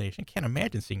of the nation. Can't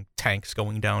imagine seeing tanks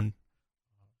going down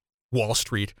Wall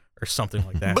Street or something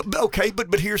like that.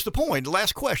 But here's the point.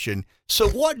 Last question. So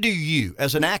what do you,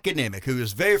 as an academic who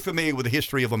is very familiar with the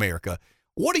history of America,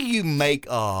 what do you make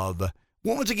of,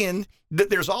 once again,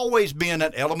 that there's always been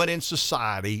an element in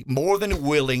society more than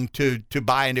willing to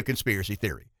buy into conspiracy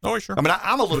theory? Oh, sure. I mean,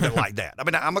 I'm a little bit like that. I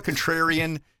mean, I'm a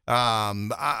contrarian. I'm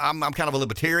kind of a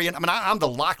libertarian. I mean, I'm the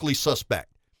likely suspect.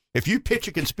 If you pitch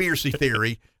a conspiracy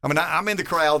theory, I mean, I'm in the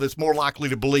crowd that's more likely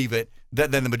to believe it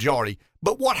than the majority.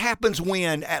 But what happens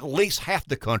when at least half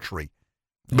the country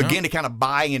begin to kind of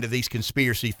buy into these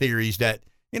conspiracy theories that,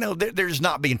 they're just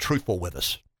not being truthful with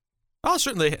us? Oh,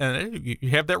 certainly. You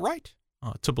have that right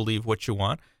to believe what you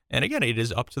want. And again, it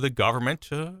is up to the government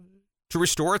to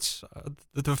restore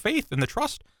the faith and the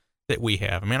trust that we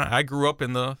have. I mean, I grew up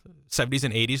in the 70s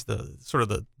and 80s,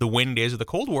 the waning days of the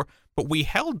Cold War, but we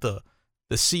held the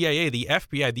CIA, the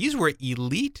FBI. These were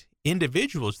elite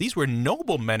individuals. These were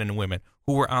noble men and women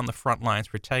who were on the front lines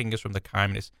protecting us from the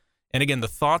communists. And again, the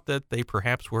thought that they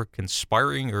perhaps were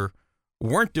conspiring or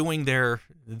weren't doing their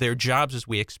jobs as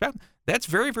we expect, that's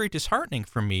very, very disheartening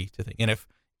for me to think. And if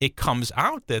it comes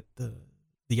out that the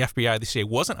FBI, the CIA,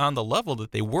 wasn't on the level,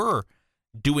 that they were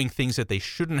doing things that they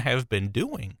shouldn't have been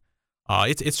doing,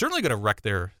 it's certainly going to wreck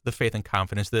the faith and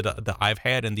confidence that I've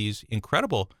had in these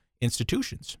incredible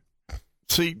institutions.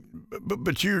 See,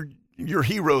 but your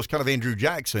hero is kind of Andrew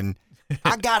Jackson.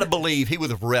 I got to believe he would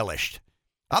have relished.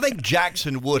 I think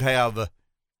Jackson would have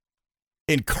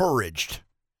encouraged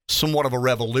somewhat of a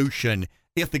revolution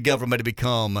if the government had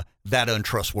become that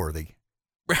untrustworthy.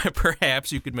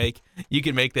 Perhaps you could make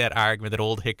that argument that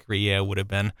old Hickory would have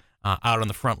been out on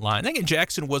the front line. I think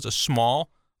Jackson was a small,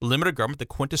 limited government, the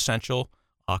quintessential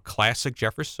classic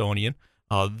Jeffersonian.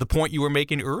 The point you were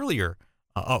making earlier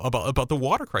about the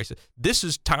water crisis. This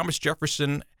is Thomas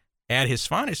Jefferson at his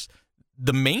finest.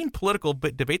 The main political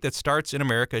debate that starts in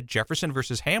America, Jefferson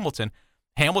versus Hamilton.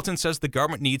 Hamilton says the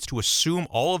government needs to assume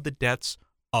all of the debts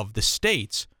of the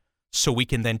states so we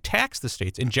can then tax the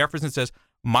states. And Jefferson says,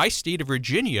 my state of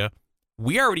Virginia,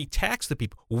 we already tax the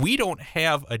people. We don't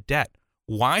have a debt.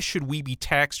 Why should we be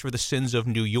taxed for the sins of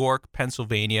New York,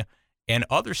 Pennsylvania, and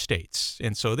other states?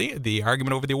 And so the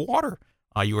argument over the water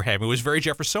you were having was very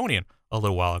Jeffersonian a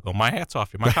little while ago. My hat's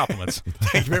off to you. My compliments.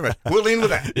 Thank you very much. We'll end with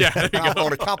that. Yeah, there you go.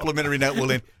 On a complimentary note,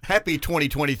 we'll end. Happy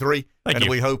 2023. Thank and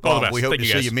you. we hope Thank to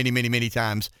see you many, many, many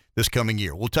times this coming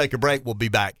year. We'll take a break. We'll be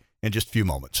back in just a few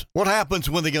moments. What happens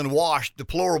when the unwashed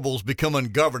deplorables become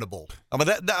ungovernable? I mean,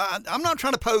 I'm not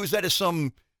trying to pose that as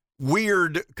some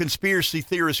weird conspiracy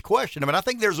theorist question. I mean, I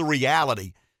think there's a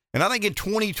reality. And I think in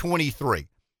 2023,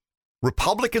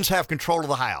 Republicans have control of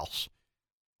the House.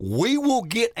 We will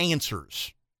get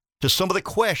answers to some of the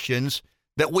questions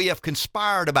that we have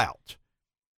conspired about.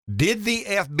 Did the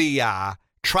FBI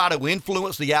try to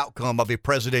influence the outcome of a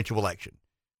presidential election?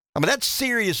 I mean, that's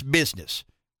serious business.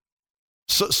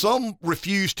 So some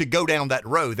refuse to go down that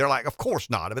road. They're like, of course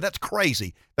not. I mean, that's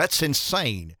crazy. That's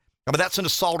insane. I mean, that's an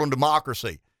assault on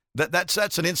democracy.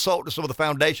 That's an insult to some of the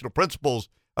foundational principles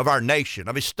of our nation.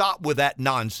 I mean, stop with that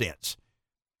nonsense.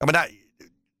 I mean,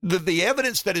 the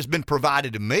evidence that has been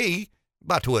provided to me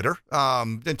by Twitter,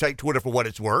 then take Twitter for what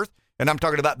it's worth, and I'm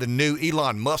talking about the new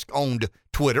Elon Musk-owned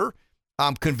Twitter,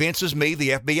 convinces me the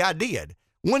FBI did.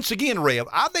 Once again, Rev,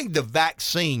 I think the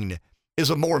vaccine is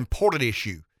a more important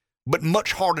issue but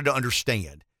much harder to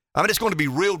understand. I mean, it's going to be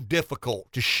real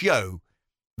difficult to show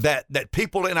that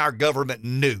people in our government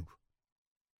knew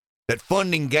that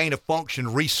funding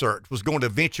gain-of-function research was going to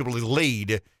eventually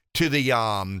lead to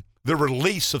the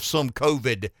release of some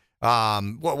COVID,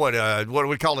 what do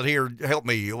we call it here? Help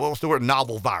me. What's the word?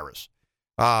 Novel virus.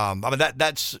 I mean,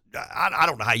 that's I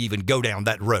don't know how you even go down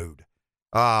that road.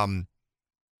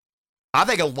 I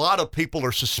think a lot of people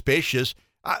are suspicious.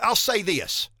 I'll say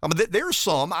this. I mean, there's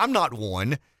some, I'm not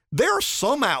one, there are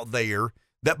some out there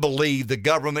that believe the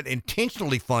government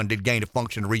intentionally funded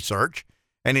gain-of-function research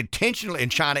and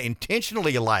China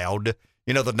intentionally allowed,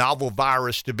 the novel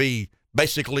virus to be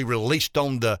basically released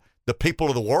on the people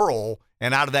of the world,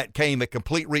 and out of that came a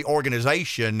complete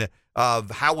reorganization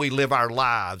of how we live our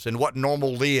lives and what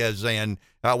normal is and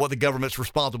what the government's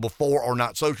responsible for or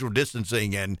not, social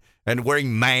distancing and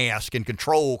wearing masks and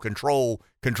control.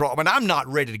 I mean, I'm not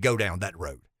ready to go down that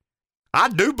road. I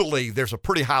do believe there's a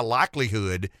pretty high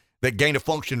likelihood that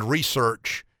gain-of-function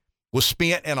research was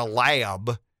spent in a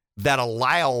lab that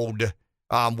allowed,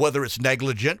 whether it's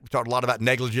negligent, we talked a lot about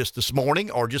negligence this morning,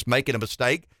 or just making a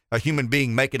mistake, a human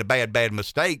being making a bad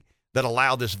mistake that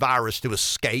allowed this virus to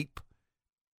escape.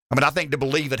 I mean, I think to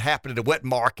believe it happened at a wet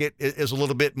market is a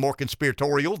little bit more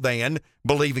conspiratorial than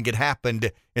believing it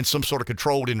happened in some sort of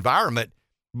controlled environment.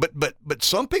 But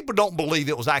some people don't believe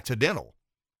it was accidental.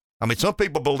 I mean, some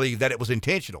people believe that it was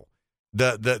intentional.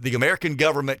 The American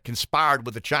government conspired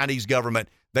with the Chinese government.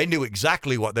 They knew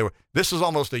exactly what they were. This is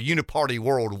almost a uniparty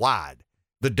worldwide.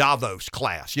 The Davos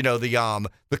class, the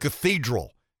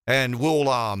cathedral, and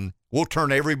we'll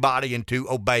turn everybody into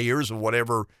obeyers of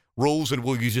whatever rules, and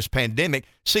we'll use this pandemic.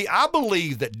 See, I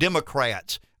believe that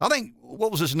Democrats, I think,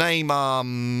 what was his name,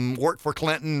 worked for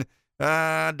Clinton,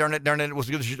 darn it,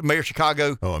 was Mayor of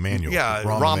Chicago. Oh, Emanuel. Yeah,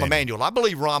 Rahm Emanuel. I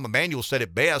believe Rahm Emanuel said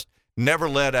it best, never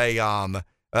let a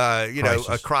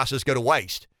crisis go to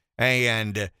waste.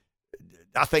 And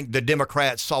I think the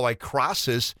Democrats saw a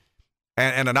crisis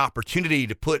and an opportunity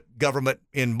to put government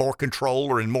in more control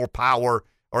or in more power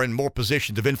or in more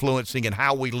positions of influencing in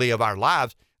how we live our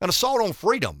lives, an assault on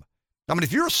freedom. I mean,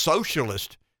 if you're a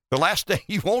socialist, the last thing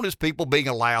you want is people being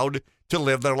allowed to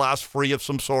live their lives free of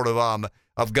some sort of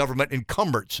government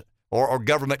encumbrance or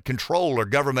government control or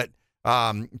government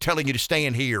telling you to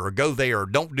stand here or go there or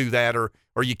don't do that or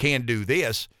you can do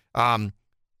this. But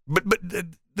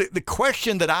the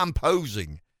question that I'm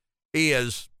posing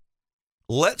is,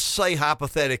 let's say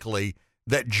hypothetically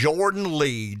that Jordan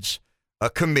leads a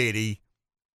committee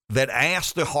that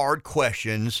asks the hard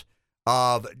questions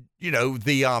of, the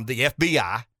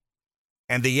FBI,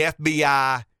 and the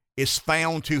FBI is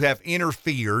found to have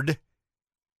interfered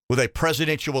with a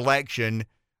presidential election.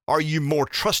 Are you more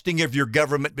trusting of your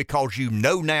government because you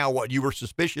know now what you were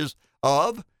suspicious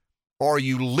of? Or are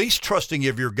you least trusting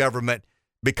of your government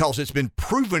because it's been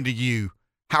proven to you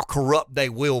how corrupt they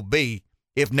will be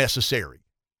if necessary?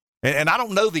 And I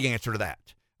don't know the answer to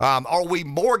that. Are we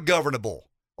more governable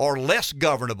or less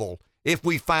governable if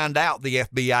we find out the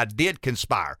FBI did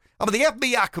conspire? I mean, the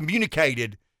FBI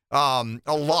communicated a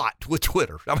lot with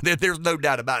Twitter. I mean, there's no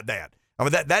doubt about that. I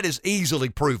mean, that is easily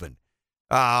proven.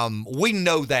 We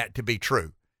know that to be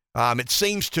true. It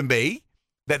seems to me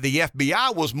that the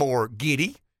FBI was more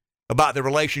giddy about the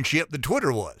relationship than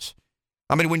Twitter was.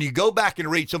 I mean, when you go back and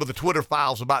read some of the Twitter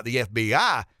files about the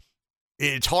FBI,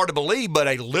 it's hard to believe, but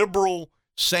a liberal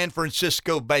San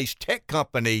Francisco-based tech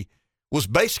company was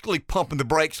basically pumping the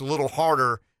brakes a little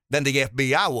harder than the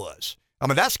FBI was. I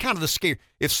mean, that's kind of the scare.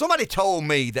 If somebody told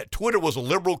me that Twitter was a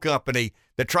liberal company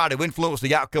that tried to influence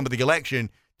the outcome of the election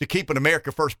to keep an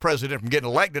America First president from getting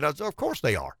elected, I'd say, of course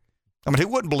they are. I mean, who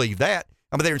wouldn't believe that?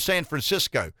 I mean, they're in San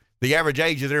Francisco. The average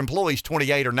age of their employees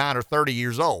 28 or 9 or 30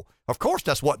 years old. Of course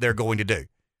that's what they're going to do.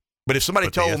 But if somebody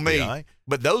told me,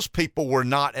 but those people were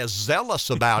not as zealous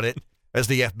about it as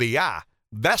the FBI,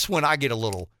 that's when I get a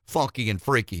little funky and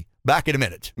freaky. Back in a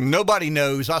minute. Nobody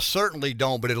knows. I certainly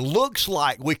don't, but it looks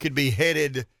like we could be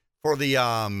headed for the,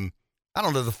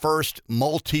 the first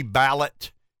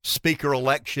multi-ballot speaker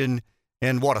election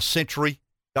in, a century.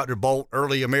 Dr. Bolt,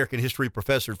 early American history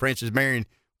professor Francis Marion,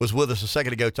 was with us a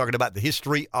second ago talking about the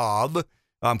history of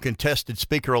contested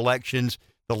speaker elections.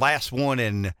 The last one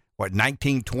in,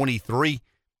 1923,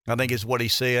 I think is what he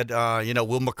said.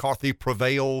 Will McCarthy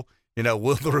prevail?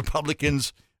 Will the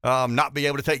Republicans not be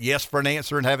able to take yes for an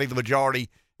answer and having the majority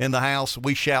in the House?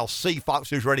 We shall see.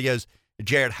 Fox News Radio's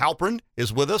Jared Halpern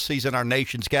is with us. He's in our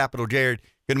nation's capital. Jared,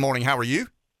 good morning. How are you?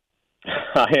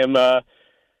 I am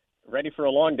ready for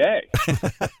a long day.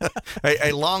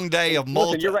 a long day of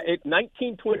multiple. Listen, you're right.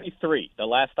 1923, the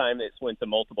last time this went to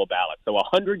multiple ballots. So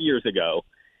 100 years ago.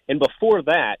 And before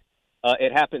that,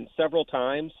 It happened several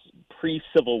times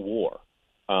pre-Civil War.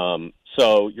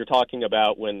 So you're talking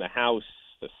about when the House,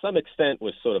 to some extent,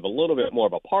 was sort of a little bit more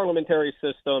of a parliamentary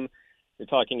system. You're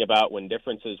talking about when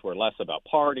differences were less about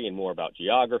party and more about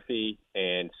geography.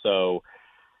 And so,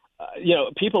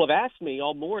 people have asked me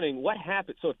all morning, what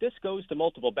happens? So if this goes to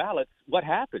multiple ballots, what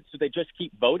happens? Do they just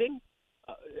keep voting?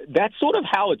 That's sort of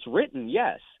how it's written,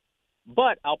 yes.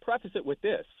 But I'll preface it with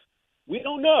this. We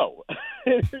don't know.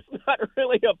 There's not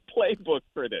really a playbook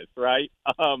for this, right?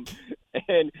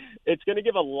 And it's going to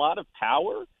give a lot of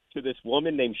power to this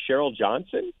woman named Cheryl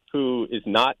Johnson, who is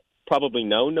not probably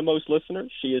known to most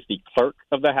listeners. She is the clerk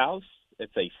of the House.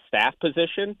 It's a staff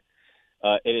position.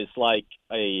 It is like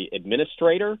a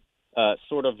administrator,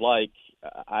 sort of like,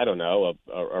 I don't know,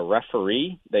 a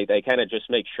referee. They kind of just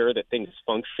make sure that things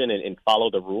function and follow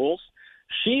the rules.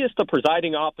 She is the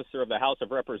presiding officer of the House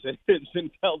of Representatives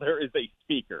until there is a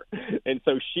speaker. And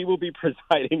so she will be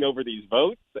presiding over these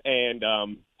votes. And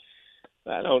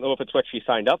I don't know if it's what she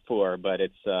signed up for, but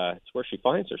it's where she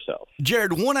finds herself.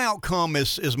 Jared, one outcome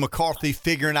is McCarthy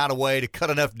figuring out a way to cut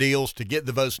enough deals to get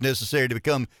the votes necessary to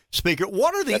become speaker.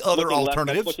 What are the other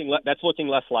alternatives? That's looking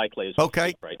less likely as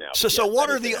okay. right now. So what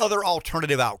are the other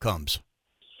alternative outcomes?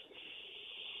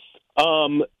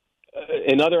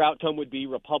 Another outcome would be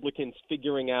Republicans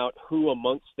figuring out who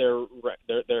amongst their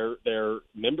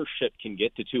membership can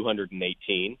get to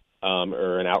 218,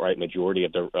 or an outright majority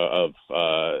of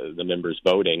the members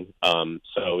voting.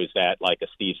 So is that like a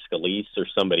Steve Scalise or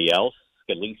somebody else?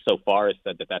 Scalise so far has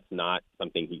said that that's not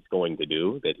something he's going to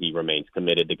do, that he remains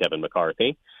committed to Kevin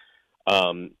McCarthy.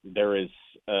 There is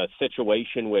a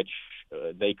situation which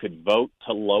they could vote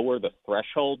to lower the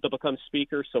threshold to become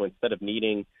speaker. So instead of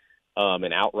needing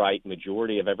an outright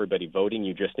majority of everybody voting,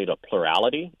 you just need a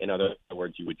plurality. In other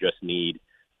words, you would just need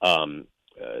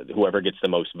whoever gets the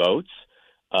most votes.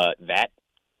 That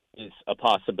is a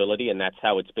possibility, and that's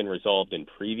how it's been resolved in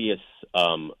previous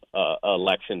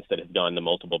elections that have gone to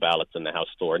multiple ballots in the House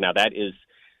floor. Now, that is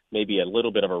maybe a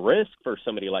little bit of a risk for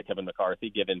somebody like Kevin McCarthy,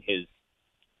 given his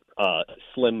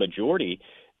slim majority,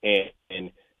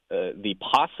 and the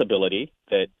possibility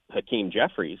that Hakeem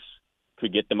Jeffries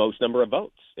could get the most number of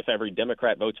votes. If every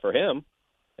Democrat votes for him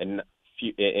and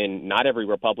not every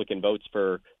Republican votes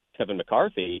for Kevin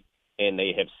McCarthy, and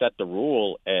they have set the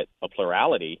rule at a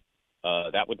plurality,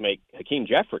 that would make Hakeem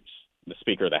Jeffries the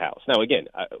Speaker of the House. Now, again,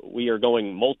 we are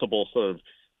going multiple sort of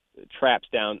traps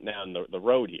down the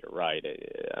road here, right?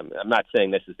 I'm not saying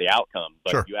this is the outcome,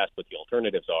 but sure. You asked what the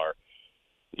alternatives are.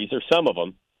 These are some of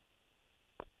them.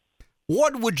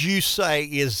 What would you say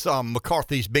is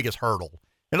McCarthy's biggest hurdle?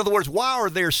 In other words, why are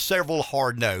there several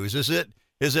hard no's? Is it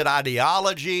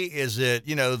ideology? Is it,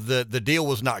 the deal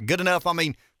was not good enough? I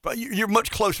mean, you're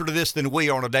much closer to this than we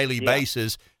are on a daily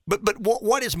basis. But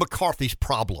what is McCarthy's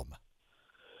problem?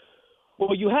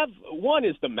 Well, one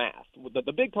is the math.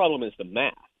 The big problem is the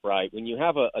math, right? When you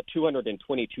have a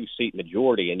 222-seat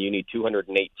majority and you need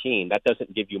 218, that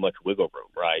doesn't give you much wiggle room,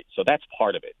 right? So that's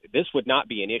part of it. This would not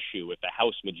be an issue if the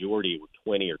House majority were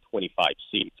 20 or 25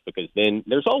 seats, because then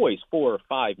there's always 4 or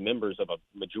 5 members of a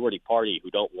majority party who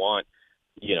don't want,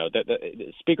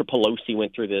 Speaker Pelosi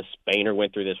went through this, Boehner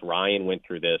went through this, Ryan went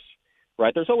through this,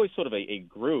 right? There's always sort of a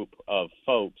group of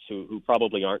folks who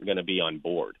probably aren't going to be on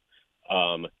board.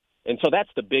 And so that's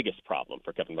the biggest problem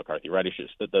for Kevin McCarthy, right? It's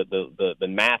just the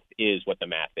math is what the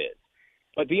math is.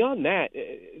 But beyond that,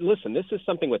 listen, this is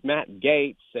something with Matt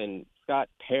Gaetz and Scott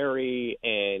Perry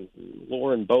and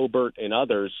Lauren Boebert and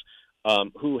others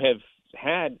who have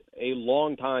had a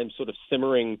long time sort of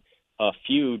simmering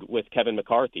feud with Kevin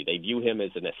McCarthy. They view him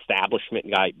as an establishment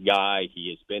guy.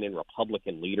 He has been in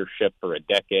Republican leadership for a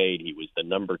decade. He was the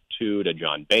number 2 to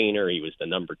John Boehner. He was the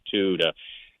number 2 to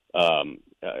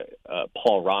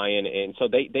Paul Ryan. And so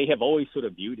they have always sort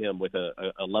of viewed him with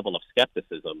a level of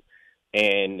skepticism.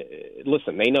 And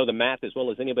listen, they know the math as well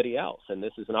as anybody else. And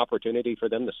this is an opportunity for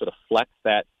them to sort of flex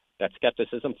that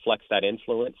skepticism, flex that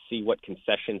influence, see what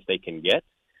concessions they can get.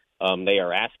 They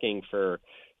are asking for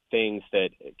things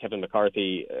that Kevin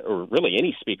McCarthy, or really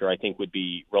any speaker, I think, would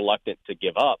be reluctant to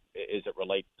give up as it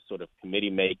relates to sort of committee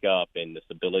makeup and this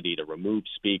ability to remove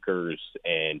speakers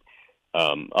and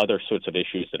other sorts of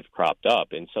issues that have cropped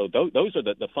up. And so those are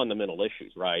the fundamental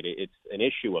issues, right? It's an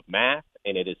issue of math,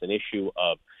 and it is an issue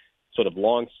of sort of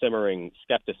long-simmering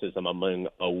skepticism among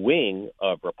a wing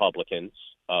of Republicans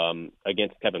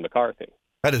against Kevin McCarthy.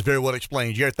 That is very well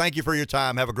explained, Jared. Thank you for your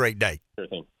time. Have a great day. Sure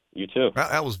thing. You too.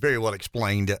 That was very well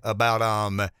explained about,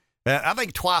 I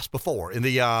think twice before in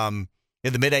the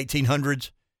mid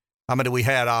 1800s. I mean, we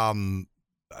had, I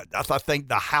think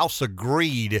the House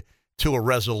agreed to a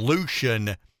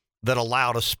resolution that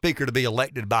allowed a speaker to be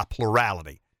elected by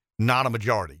plurality, not a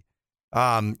majority.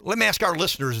 Let me ask our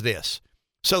listeners this.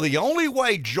 So the only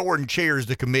way Jordan chairs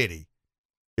the committee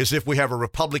is if we have a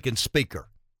Republican speaker.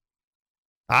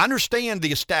 I understand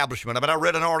the establishment. I mean, I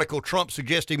read an article Trump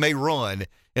suggests he may run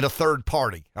in a third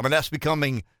party. I mean, that's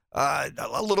becoming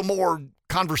a little more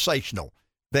conversational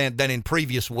than in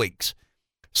previous weeks.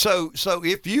 So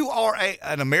if you are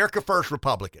an America First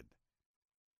Republican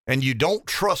and you don't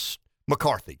trust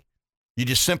McCarthy, you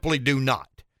just simply do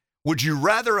not, would you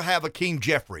rather have Hakeem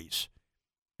Jeffries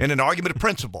in an argument of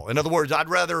principle? In other words, I'd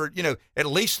rather, at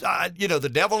least,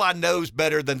 the devil I know is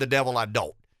better than the devil I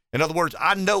don't. In other words,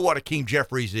 I know what Hakeem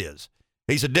Jeffries is.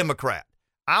 He's a Democrat.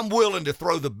 I'm willing to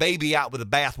throw the baby out with the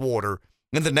bathwater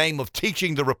in the name of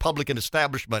teaching the Republican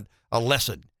establishment a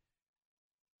lesson.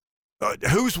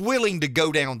 Who's willing to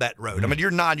go down that road? I mean,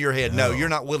 you're nodding your head. No, you're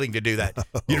not willing to do that.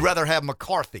 You'd rather have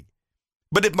McCarthy.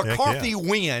 But if McCarthy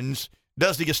wins,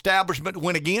 does the establishment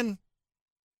win again?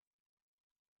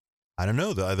 I don't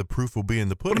know. The proof will be in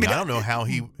the pudding. I don't know how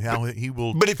he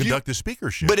will conduct the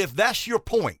speakership. But if that's your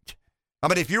point, I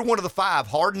mean, if you're one of the 5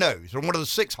 hard-nosed or one of the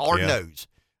 6 hard-nosed.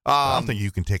 I don't think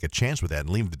you can take a chance with that and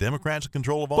leave the Democrats in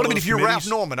control of all those if you're committees.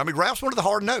 Ralph Norman, I mean, Ralph's one of the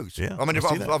hard-nosed. Yeah, I mean,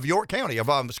 of York County,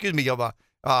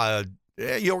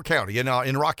 York County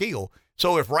in Rock Hill.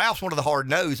 So if Ralph's one of the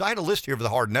hard-nosed, I had a list here for the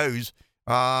hard-nosed.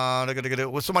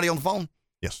 Was somebody on the phone?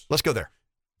 Yes. Let's go there.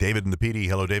 David in the PD.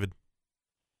 Hello, David.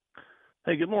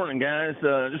 Hey, good morning, guys.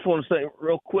 Just want to say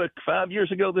real quick, 5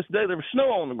 years ago this day, there was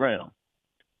snow on the ground.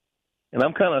 And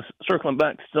I'm kind of circling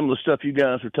back to some of the stuff you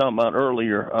guys were talking about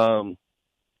earlier.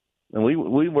 And we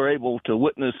were able to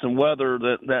witness some weather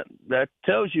that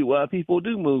tells you why people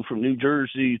do move from New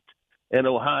Jersey and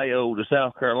Ohio to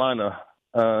South Carolina.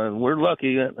 We're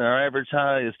lucky. Our average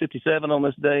high is 57 on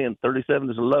this day, and 37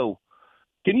 is a low.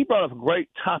 Ken, you brought up a great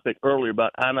topic earlier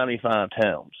about I-95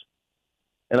 towns.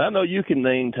 And I know you can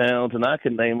name towns, and I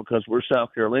can name them because we're South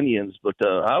Carolinians, but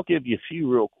I'll give you a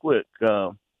few real quick.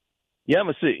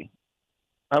 Yamasee.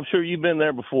 I'm sure you've been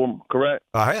there before, correct?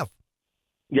 I have.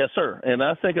 Yes, sir. And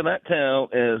I think of that town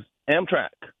as Amtrak.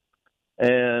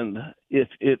 And if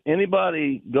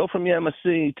anybody go from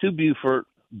Yamasee to Beaufort,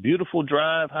 beautiful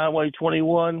drive, Highway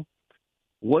 21,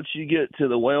 once you get to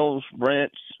the Wells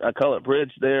Branch, I call it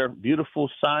bridge there, beautiful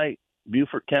site.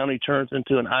 Beaufort County turns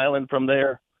into an island from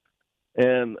there.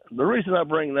 And the reason I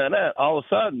bring that up, all of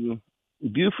a sudden,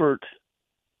 Beaufort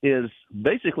is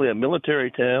basically a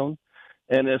military town,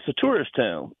 and it's a tourist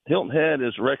town. Hilton Head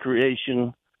is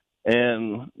recreation,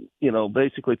 and,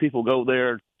 basically people go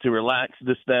there to relax,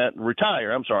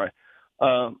 retire, I'm sorry.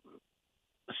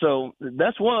 So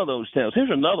that's one of those towns. Here's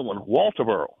another one,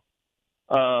 Walterboro.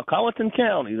 Colleton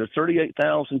County, there's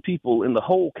 38,000 people in the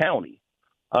whole county.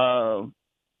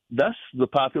 That's the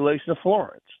population of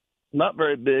Florence. Not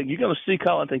very big. You're going to see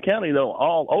Colleton County, though,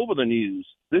 all over the news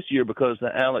this year because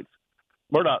of the Alex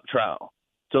Murdaugh trial.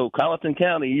 So Colleton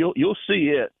County, you'll see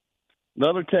it.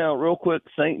 Another town, real quick,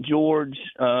 St. George,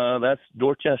 that's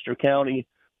Dorchester County.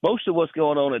 Most of what's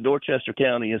going on in Dorchester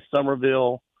County is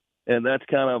Somerville, and that's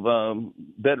kind of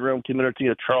bedroom community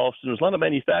of Charleston. There's a lot of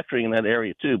manufacturing in that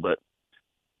area, too. But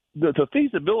the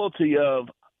feasibility of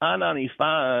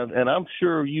I-95, and I'm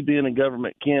sure you being in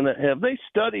government, Ken, have they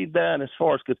studied that as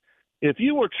far as – because if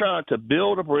you were trying to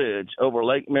build a bridge over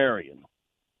Lake Marion,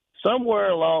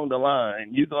 somewhere along the line,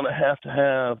 you're going to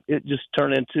have it just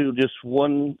turn into just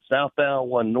one southbound,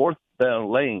 one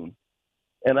northbound lane.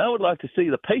 And I would like to see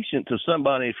the patience of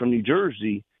somebody from New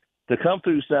Jersey to come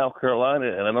through South Carolina,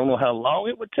 and I don't know how long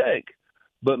it would take,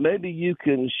 but maybe you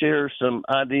can share some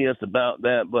ideas about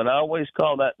that. But I always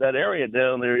call that area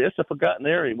down there, it's a forgotten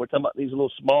area. We're talking about these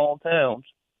little small towns.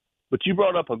 But you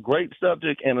brought up a great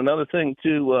subject, and another thing,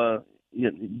 too,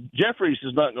 Jeffries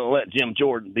is not going to let Jim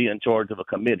Jordan be in charge of a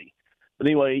committee. But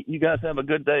anyway, you guys have a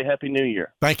good day. Happy New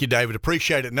Year. Thank you, David.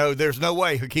 Appreciate it. No, there's no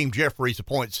way Hakeem Jeffries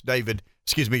appoints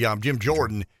Jim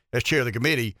Jordan as chair of the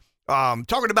committee.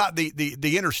 Talking about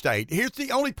the interstate, here's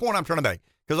the only point I'm trying to make,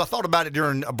 because I thought about it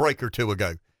during a break or two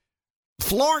ago.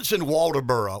 Florence and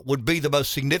Walterboro would be the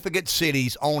most significant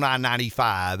cities on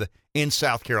I-95 in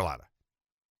South Carolina.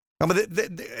 I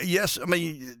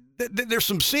mean, there's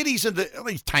some cities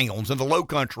towns in the Low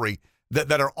Country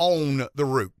that are on the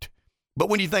route. But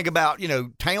when you think about,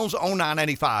 towns on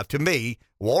I-95, to me,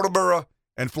 Walterboro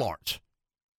and Florence,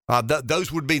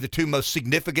 those would be the two most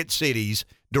significant cities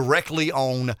directly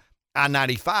on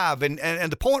I-95.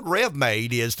 And the point Rev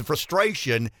made is the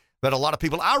frustration that a lot of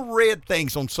people, I read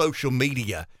things on social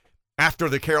media after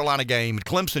the Carolina game and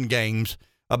Clemson games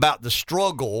about the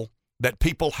struggle that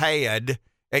people had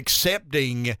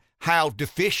accepting how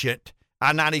deficient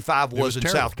I-95 was in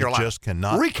terrible. South Carolina. It just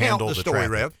cannot Recount handle the story,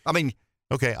 traffic. Rev. I mean,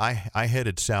 okay, I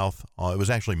headed south. It was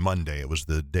actually Monday. It was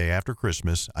the day after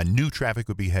Christmas. I knew traffic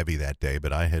would be heavy that day,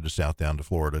 but I headed south down to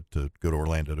Florida to go to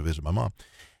Orlando to visit my mom.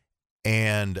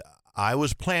 And I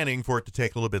was planning for it to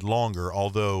take a little bit longer,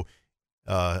 although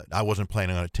I wasn't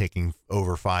planning on it taking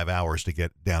over 5 hours to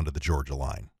get down to the Georgia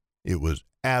line. It was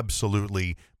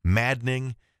absolutely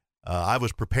maddening. I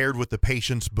was prepared with the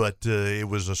patience, but it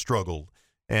was a struggle.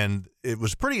 And it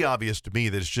was pretty obvious to me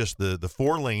that it's just the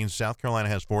 4 lanes. South Carolina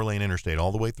has 4-lane interstate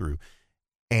all the way through.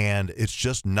 And it's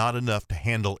just not enough to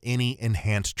handle any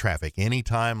enhanced traffic.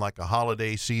 Anytime like a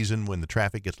holiday season when the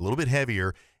traffic gets a little bit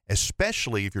heavier,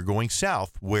 especially if you're going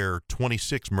south where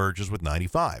 26 merges with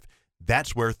 95.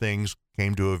 That's where things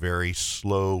came to a very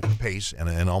slow pace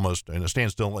and almost a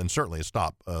standstill and certainly a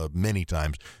stop many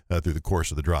times through the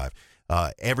course of the drive.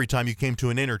 Every time you came to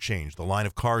an interchange, the line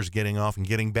of cars getting off and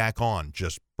getting back on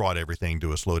just brought everything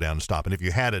to a slow down and stop. And if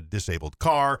you had a disabled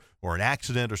car or an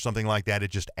accident or something like that, it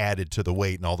just added to the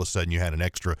wait, and all of a sudden you had an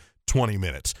extra 20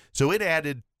 minutes. So it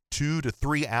added 2 to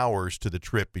 3 hours to the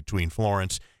trip between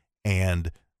Florence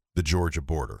and the Georgia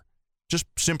border, just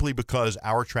simply because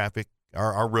our traffic,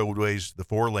 our roadways, the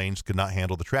 4 lanes could not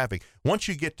handle the traffic. Once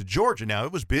you get to Georgia, now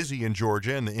it was busy in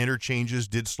Georgia, and the interchanges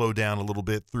did slow down a little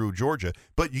bit through Georgia,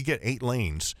 but you get 8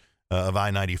 lanes of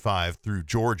I-95 through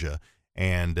Georgia,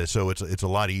 and so it's a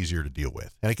lot easier to deal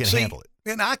with, and it can handle it.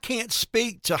 And I can't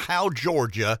speak to how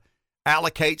Georgia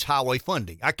allocates highway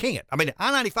funding. I can't. I mean,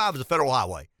 I-95 is a federal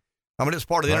highway. I mean, it's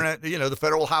part of the internet, the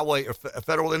federal highway or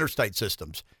federal interstate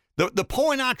systems. The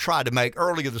point I tried to make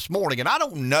earlier this morning, and I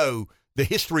don't know the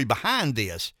history behind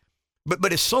this,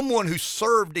 but as someone who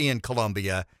served in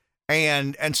Columbia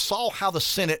and saw how the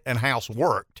Senate and House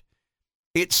worked,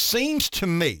 it seems to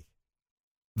me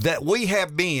that we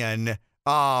have been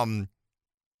not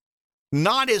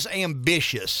as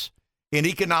ambitious in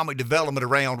economic development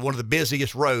around one of the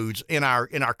busiest roads in our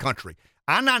country.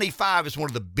 I-95 is one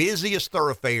of the busiest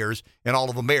thoroughfares in all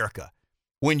of America.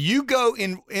 When you go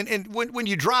when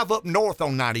you drive up north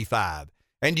on 95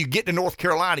 and you get to North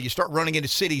Carolina, you start running into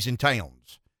cities and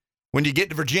towns. When you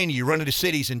get to Virginia, you run into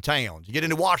cities and towns. You get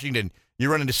into Washington, you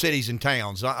run into cities and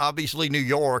towns. Obviously, New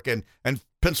York and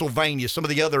Pennsylvania, some of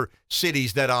the other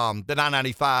cities that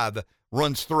I-95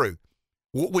 runs through.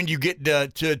 When you get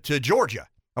to Georgia,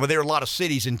 I mean, there are a lot of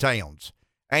cities and towns.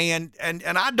 And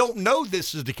I don't know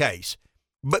this is the case,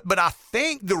 but I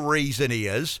think the reason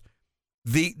is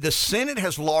the Senate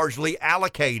has largely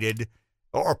allocated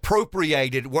or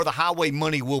appropriated where the highway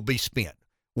money will be spent.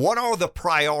 What are the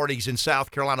priorities in South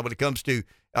Carolina when it comes to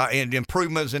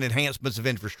improvements and enhancements of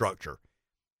infrastructure?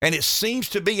 And it seems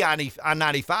to be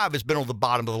I-95 has been on the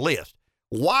bottom of the list.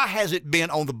 Why has it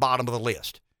been on the bottom of the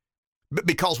list?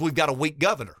 Because we've got a weak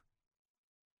governor.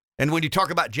 And when you talk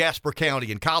about Jasper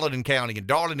County and Colleton County and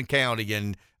Darlington County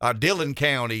and Dillon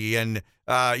County and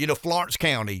Florence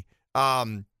County,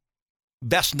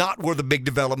 that's not where the big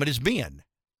development has been.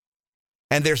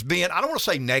 And there's been, I don't want to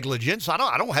say negligence. I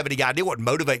don't have any idea what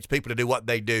motivates people to do what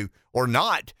they do or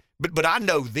not. But I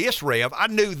know this, Rev. I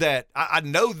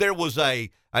know there was an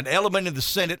element in the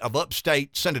Senate of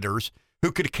upstate senators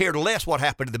who could have cared less what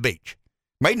happened to the beach.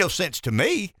 Made no sense to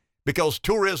me because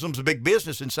tourism's a big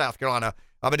business in South Carolina.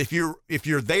 I mean, if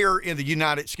you're there in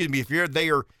if you're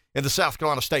there in the South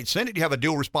Carolina State Senate, you have a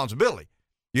dual responsibility.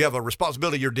 You have a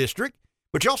responsibility to your district,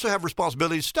 but you also have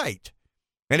responsibility to state.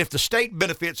 And if the state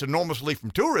benefits enormously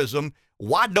from tourism,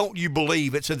 why don't you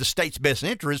believe it's in the state's best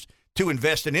interest to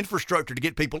invest in infrastructure to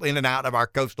get people in and out of our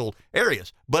coastal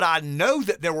areas? But I know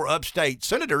that there were upstate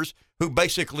senators who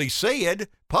basically said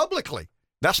publicly,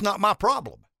 that's not my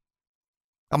problem.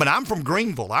 I mean, I'm from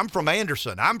Greenville. I'm from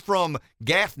Anderson. I'm from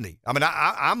Gaffney. I mean,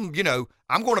 I'm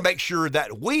going to make sure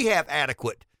that we have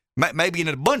adequate, maybe in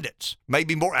abundance,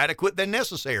 maybe more adequate than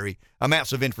necessary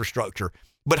amounts of infrastructure.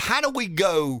 But how do we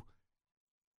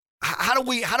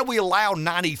allow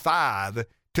 95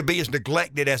 to be as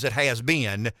neglected as it has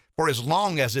been for as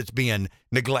long as it's been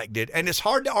neglected? And it's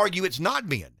hard to argue it's not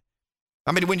been.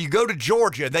 I mean, when you go to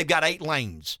Georgia, they've got 8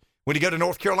 lanes. When you go to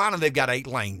North Carolina, they've got 8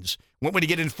 lanes. When you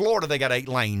get in Florida, they got 8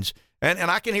 lanes. And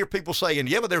I can hear people saying,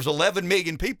 yeah, but there's 11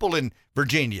 million people in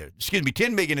Virginia.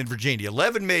 10 million in Virginia,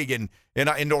 11 million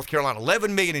in North Carolina,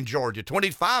 11 million in Georgia,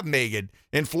 25 million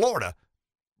in Florida.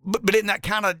 But isn't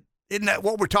that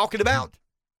what we're talking about?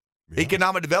 Yeah.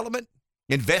 Economic development,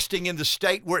 investing in the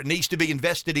state where it needs to be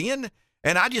invested in.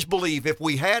 And I just believe if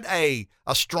we had a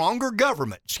stronger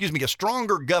government, a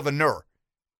stronger governor.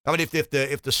 I mean, if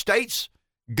the state's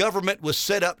government was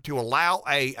set up to allow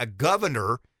a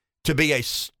governor to be a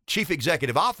chief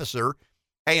executive officer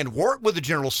and work with the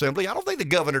General Assembly. I don't think the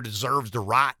governor deserves the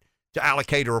right to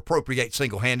allocate or appropriate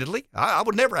single-handedly. I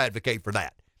would never advocate for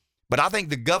that. But I think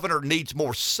the governor needs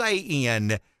more say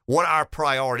in what our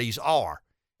priorities are.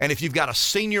 And if you've got a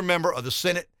senior member of the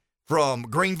Senate from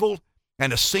Greenville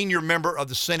and a senior member of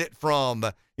the Senate from,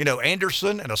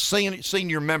 Anderson and a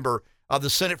senior member of the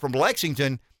Senate from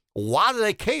Lexington, why do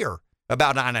they care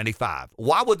about I-95?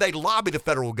 Why would they lobby the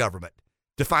federal government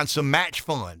to find some match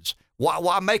funds?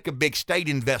 Why make a big state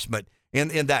investment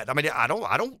in that? I mean,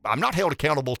 I'm not held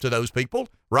accountable to those people,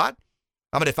 right?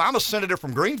 I mean, if I'm a senator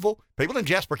from Greenville, people in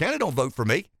Jasper County don't vote for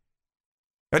me.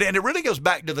 And it really goes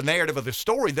back to the narrative of the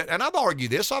story and I've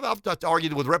argued this. I've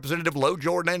argued with Representative Lowe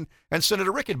Jordan and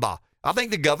Senator Rickenbaugh. I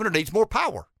think the governor needs more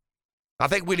power. I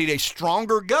think we need a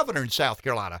stronger governor in South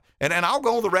Carolina. And I'll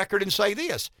go on the record and say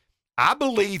this. I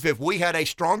believe if we had a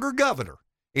stronger governor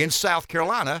in South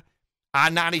Carolina,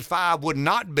 I-95 would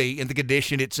not be in the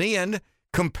condition it's in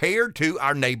compared to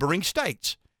our neighboring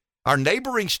states. Our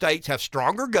neighboring states have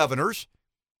stronger governors,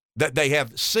 that they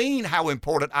have seen how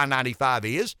important I-95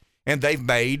 is, and they've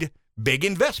made big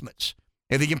investments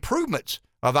in the improvements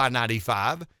of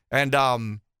I-95. And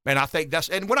I think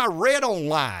and when I read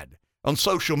online on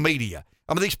social media,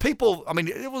 I mean, these people,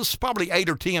 it was probably 8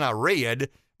 or 10 I read,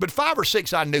 but 5 or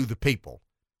 6 I knew the people.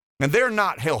 And they're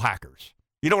not hell hackers.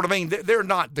 You know what I mean? They're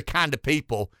not the kind of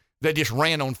people that just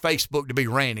ran on Facebook to be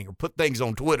ranting or put things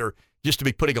on Twitter just to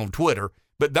be putting on Twitter.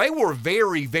 But they were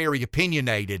very, very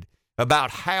opinionated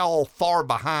about how far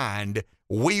behind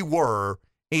we were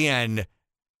in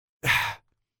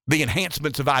the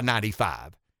enhancements of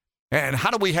I-95. And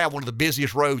how do we have one of the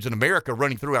busiest roads in America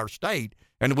running through our state,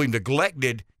 and we've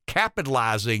neglected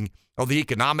capitalizing on the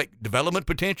economic development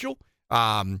potential,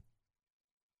 the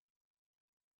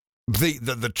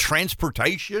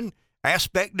transportation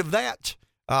aspect of that?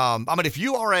 If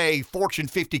you are a Fortune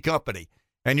 50 company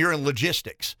and you're in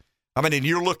logistics, and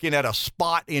you're looking at a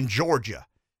spot in Georgia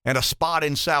and a spot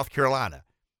in South Carolina,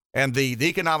 and the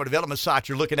economic development site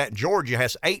you're looking at in Georgia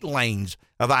has 8 lanes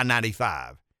of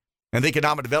I-95. And the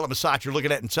economic development site you're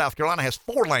looking at in South Carolina has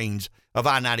 4 lanes of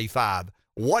I-95.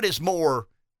 What is more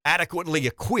adequately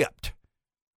equipped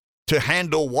to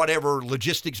handle whatever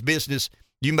logistics business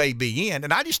you may be in?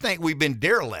 And I just think we've been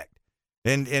derelict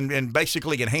in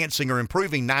basically enhancing or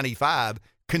improving 95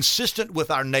 consistent with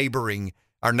our neighboring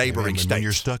states. When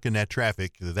you're stuck in that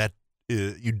traffic, that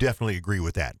you definitely agree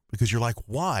with that, because you're like,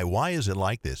 why? Why is it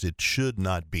like this? It should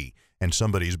not be. And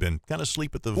somebody's been kind of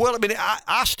asleep at the... Well,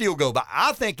 I still go by.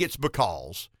 I think it's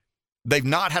because they've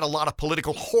not had a lot of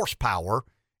political horsepower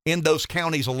in those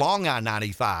counties along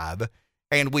I-95,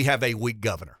 and we have a weak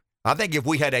governor. I think if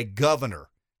we had a governor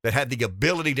that had the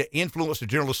ability to influence the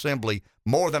General Assembly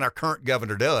more than our current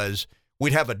governor does,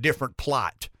 we'd have a different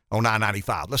plight on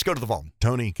I-95. Let's go to the phone.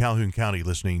 Tony, Calhoun County,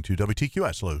 listening to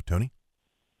WTQS. Hello, Tony.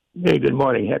 Hey, good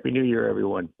morning. Happy New Year,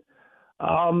 everyone.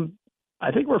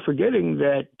 I think we're forgetting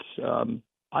that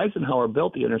Eisenhower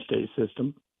built the interstate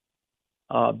system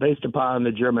based upon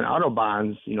the German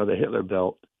Autobahns, that Hitler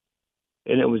built.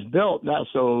 And it was built not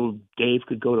so Dave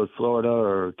could go to Florida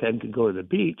or Ken could go to the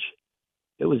beach.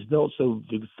 It was built so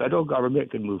the federal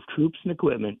government could move troops and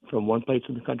equipment from one place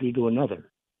in the country to another.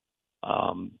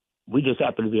 We just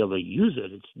happen to be able to use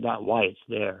it. It's not why it's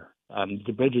there.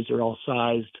 The bridges are all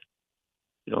sized.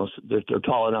 They're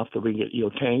tall enough that we can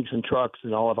get, tanks and trucks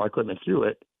and all of our equipment through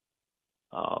it.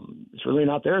 It's really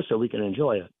not there so we can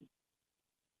enjoy it.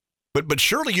 But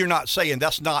surely you're not saying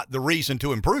that's not the reason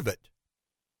to improve it.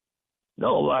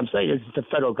 No, what I'm saying is it's the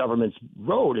federal government's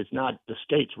road. It's not the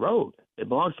state's road. It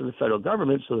belongs to the federal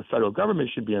government, so the federal government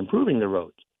should be improving the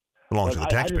roads. Belongs to the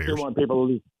taxpayers. I just don't want people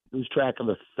to lose track of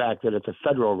the fact that it's a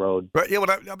federal road. Right, yeah,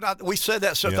 we said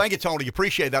that, so thank you, Tony.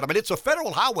 Appreciate that. It's a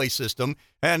federal highway system,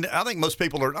 and I think most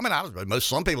people are,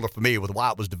 some people are familiar with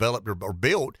why it was developed or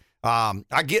built.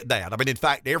 I get that. In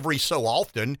fact, every so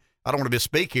often, I don't want to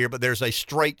misspeak here, but there's a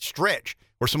straight stretch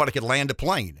where somebody could land a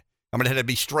plane. It had to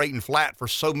be straight and flat for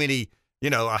so many,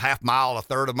 a half mile, a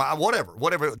third of a mile,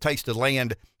 whatever it takes to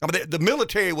land. The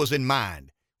military was in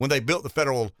mind when they built the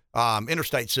federal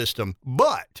interstate system,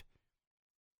 But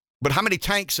how many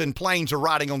tanks and planes are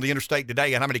riding on the interstate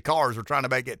today, and how many cars are trying to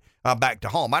make it back to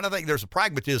home? I don't think there's a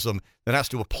pragmatism that has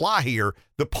to apply here.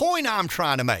 The point I'm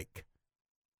trying to make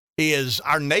is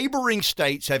our neighboring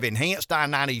states have enhanced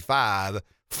I-95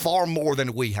 far more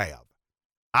than we have.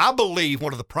 I believe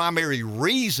one of the primary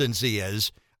reasons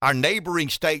is our neighboring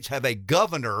states have a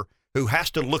governor who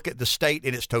has to look at the state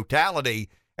in its totality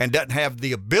and doesn't have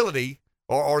the ability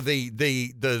or the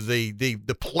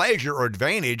pleasure or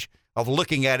advantage of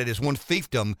looking at it as one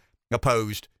fiefdom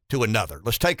opposed to another.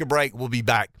 Let's take a break. We'll be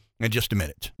back in just a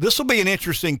minute. This will be an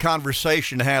interesting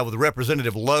conversation to have with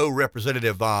Representative Lowe,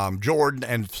 Representative Jordan,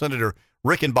 and Senator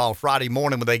Rickenbaugh Friday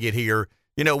morning when they get here.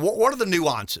 You know, what are the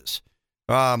nuances?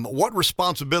 What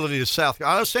responsibility does I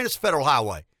understand it's a federal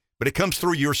highway, but it comes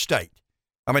through your state.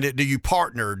 I mean, do you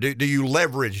partner? Do you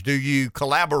leverage? Do you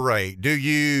collaborate? Do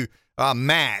you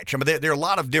match? I mean, there are a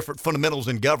lot of different fundamentals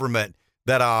in government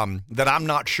that I'm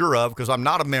not sure of because I'm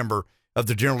not a member of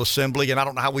the General Assembly, and I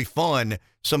don't know how we fund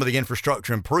some of the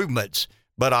infrastructure improvements.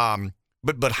 But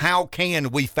how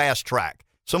can we fast track?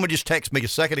 Someone just texted me a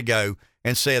second ago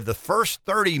and said the first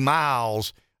 30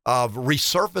 miles of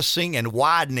resurfacing and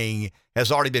widening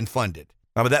has already been funded.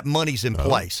 I mean, that money's in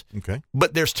place. Okay.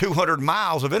 But there's 200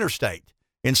 miles of interstate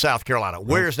in South Carolina.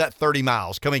 Where's that 30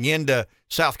 miles? Coming into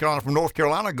South Carolina from North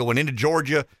Carolina, going into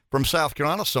Georgia from South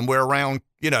Carolina, somewhere around,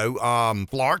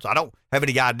 Florence. I don't have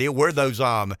any idea where those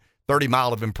 30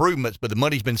 mile of improvements, but the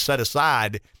money's been set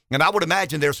aside. And I would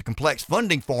imagine there's a complex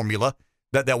funding formula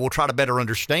that we'll try to better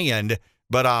understand.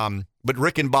 But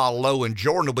Rickenbaugh, Lowe, and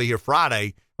Jordan will be here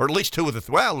Friday, or at least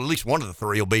at least one of the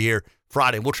three will be here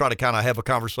Friday. We'll try to kind of have a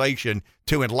conversation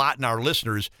to enlighten our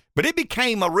listeners. But it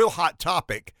became a real hot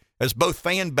topic as both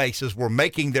fan bases were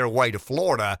making their way to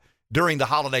Florida during the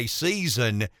holiday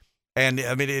season. And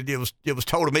I mean, it was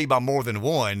told to me by more than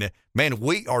one, man,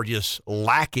 we are just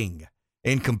lacking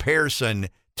in comparison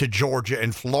to Georgia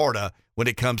and Florida when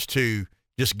it comes to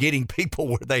just getting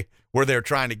people where they're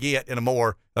trying to get in a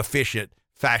more efficient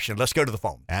fashion. Let's go to the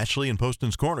phone. Ashley in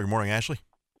Poston's Corner. Good morning, Ashley.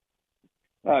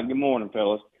 Good morning,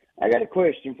 fellas. I got a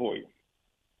question for you.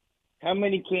 How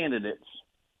many candidates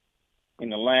in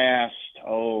the last,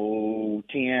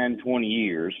 10, 20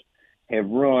 years have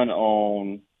run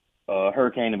on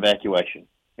hurricane evacuation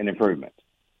and improvement?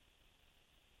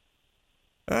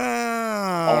 On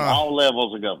all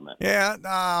levels of government. Yeah,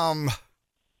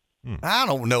 I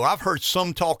don't know. I've heard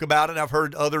some talk about it. I've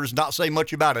heard others not say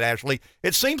much about it, Ashley.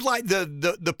 It seems like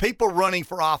the people running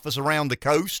for office around the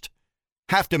coast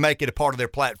have to make it a part of their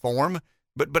platform,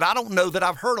 but I don't know that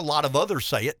I've heard a lot of others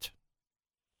say it.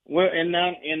 Well, and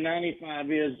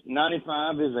 95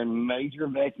 is a major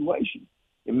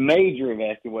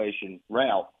evacuation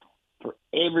route for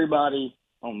everybody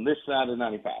on this side of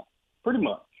 95, pretty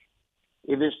much,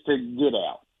 if it's to get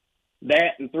out.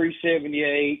 That and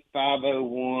 378,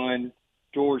 501,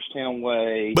 Georgetown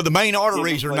Way. But the main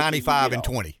arteries are 95 and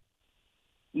 20.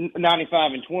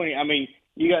 95 and 20. I mean,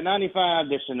 you got 95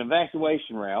 that's an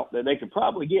evacuation route that they could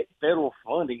probably get federal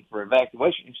funding for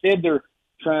evacuation. Instead, they're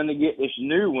trying to get this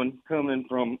new one coming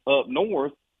from up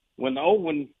north when the old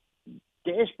one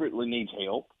desperately needs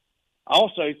help.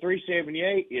 Also,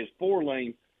 378 is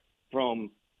 4-lane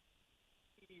from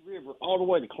River all the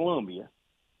way to Columbia.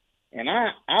 And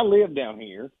I live down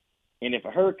here, and if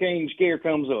a hurricane scare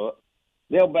comes up,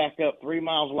 they'll back up 3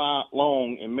 miles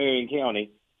long in Marion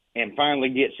County and finally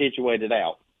get situated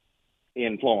out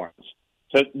in Florence.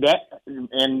 So that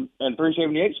and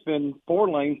 378's been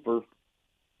 4-lane for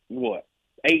what,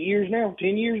 8 years now,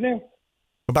 10 years now?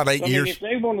 About 8 years. If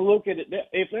they want to look at it,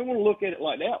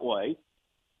 like that way,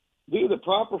 do the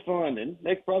proper funding.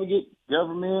 They could probably get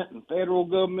government and federal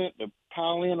government to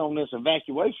pile in on this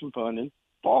evacuation funding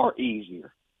far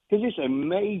easier, because it's a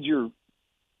major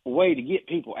way to get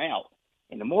people out.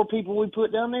 And the more people we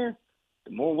put down there,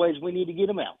 the more ways we need to get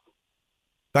them out.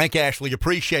 Thank you, Ashley.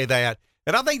 Appreciate that.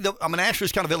 And I think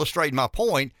Ashley's kind of illustrating my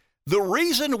point. The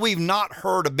reason we've not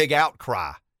heard a big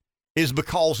outcry is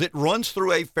because it runs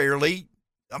through a fairly,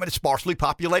 sparsely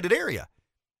populated area.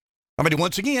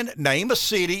 Once again, name a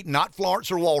city, not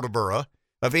Florence or Walterboro,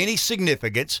 of any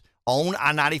significance on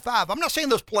I-95. I'm not saying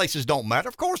those places don't matter.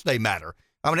 Of course they matter.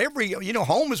 Every,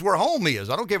 home is where home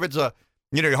is. I don't care if it's your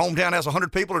hometown has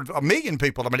 100 people or 1 million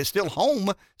people. It's still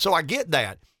home. So I get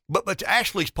that. But to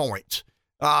Ashley's points,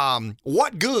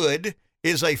 what good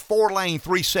is a 4-lane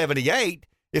 378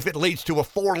 if it leads to a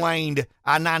 4-lane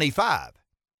I-95?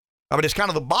 It's kind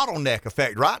of the bottleneck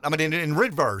effect, right? In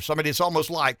reverse. It's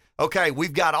almost like, okay,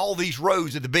 we've got all these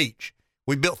roads at the beach.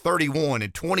 We built 31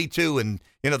 and 22 and,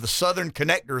 the southern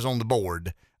connectors on the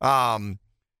board.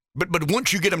 But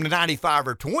once you get them to 95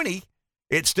 or 20,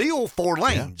 it's still 4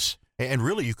 lanes. Yeah. And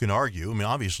really, you can argue,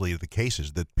 obviously the case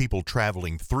is that people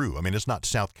traveling through, it's not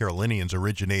South Carolinians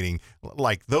originating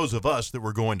like those of us that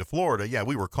were going to Florida. Yeah,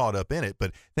 we were caught up in it,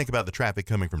 but think about the traffic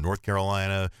coming from North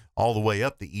Carolina all the way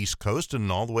up the East Coast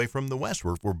and all the way from the West.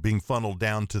 We're being funneled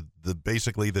down to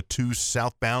basically the 2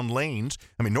 southbound lanes.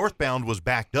 Northbound was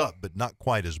backed up, but not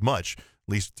quite as much,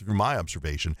 at least through my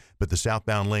observation. But the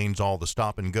southbound lanes, all the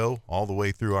stop and go, all the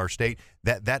way through our state,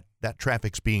 that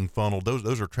traffic's being funneled.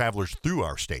 Those are travelers through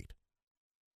our state.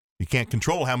 You can't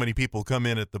control how many people come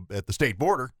in at the state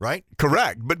border, right?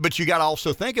 Correct. But you got to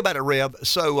also think about it, Rev.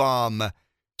 So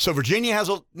Virginia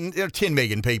has 10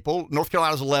 million people. North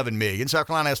Carolina has 11 million. South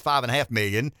Carolina has 5.5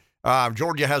 million.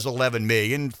 Georgia has 11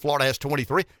 million. Florida has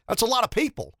 23. That's a lot of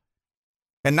people.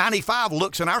 And 95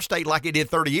 looks in our state like it did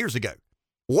 30 years ago.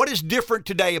 What is different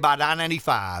today about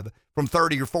I-95 from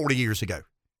 30 or 40 years ago?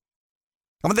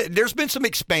 I mean, there's been some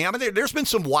there's been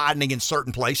some widening in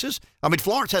certain places. I mean,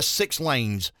 Florence has 6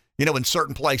 lanes, in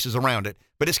certain places around it,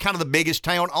 but it's kind of the biggest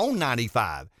town on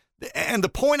 95. And the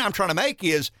point I'm trying to make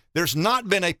is there's not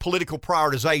been a political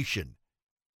prioritization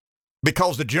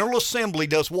because the General Assembly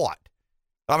does what?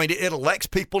 I mean, it elects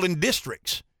people in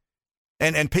districts,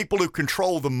 and people who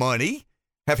control the money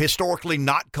have historically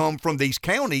not come from these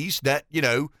counties that,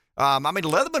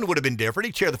 Leatherman would have been different.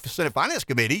 He chaired the Senate Finance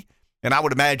Committee, and I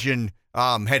would imagine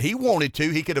had he wanted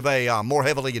to, he could have more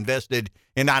heavily invested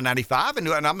in I-95.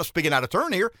 And I'm speaking out of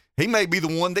turn here. He may be the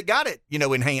one that got it,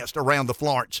 enhanced around the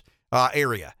Florence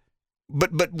area.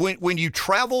 But when you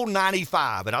travel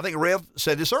 95, and I think Rev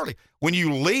said this earlier, when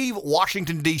you leave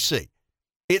Washington, D.C.,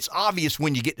 it's obvious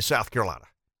when you get to South Carolina.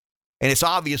 And it's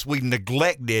obvious we've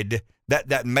neglected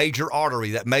that major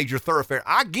artery, that major thoroughfare.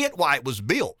 I get why it was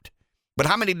built, but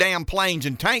how many damn planes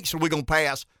and tanks are we going to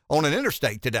pass on an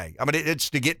interstate today? I mean, it's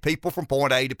to get people from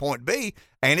point A to point B,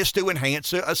 and it's to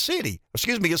enhance a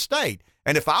state.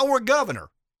 And if I were governor,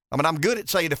 I'm good at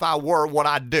saying if I were what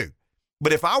I'd do.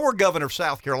 But if I were governor of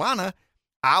South Carolina,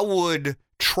 I would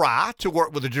try to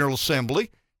work with the General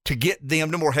Assembly to get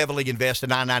them to more heavily invest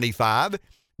in I-95,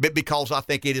 but because I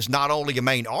think it is not only a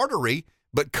main artery,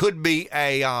 but could be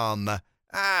an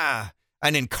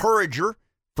encourager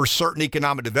for certain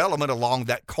economic development along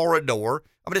that corridor.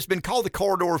 I mean, it's been called the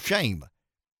corridor of shame.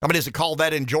 I mean, is it called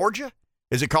that in Georgia?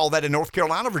 Is it called that in North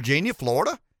Carolina, Virginia,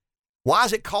 Florida? Why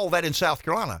is it called that in South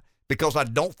Carolina? Because I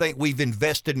don't think we've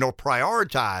invested nor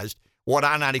prioritized what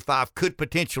I-95 could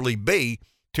potentially be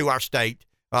to our state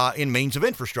in means of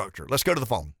infrastructure. Let's go to the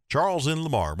phone. Charles in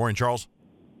Lamar. Morning, Charles.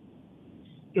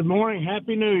 Good morning.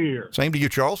 Happy New Year. Same to you,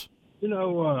 Charles.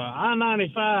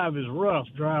 I-95 is rough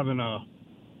driving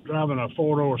a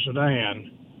four-door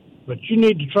sedan, but you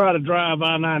need to try to drive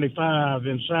I-95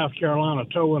 in South Carolina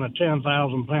towing a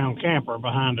 10,000-pound camper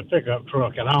behind a pickup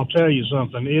truck, and I'll tell you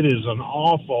something, it is an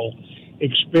awful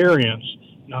experience,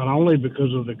 not only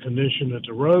because of the condition that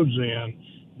the road's in,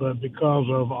 but because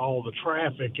of all the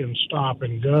traffic and stop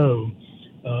and go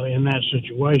in that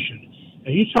situation.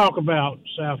 Now, you talk about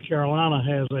South Carolina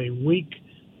has a weak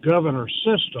governor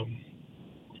system.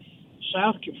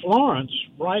 Florence,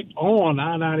 right on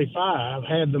I-95,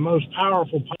 had the most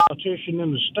powerful politician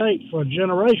in the state for a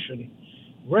generation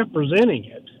representing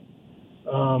it.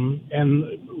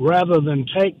 And rather than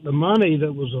take the money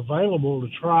that was available to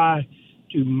try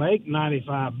to make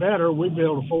 95 better, we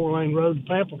built a 4-lane road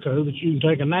to Pamplico that you can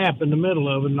take a nap in the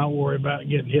middle of and not worry about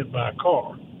getting hit by a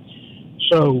car.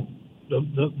 So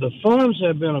the funds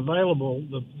have been available.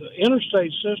 The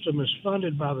interstate system is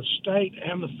funded by the state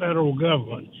and the federal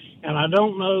government. And I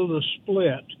don't know the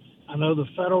split. I know the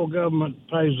federal government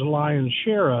pays the lion's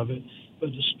share of it,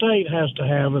 but the state has to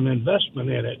have an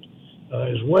investment in it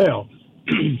as well.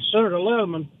 Senator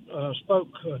Leatherman spoke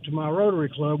to my Rotary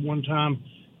Club one time,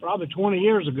 probably 20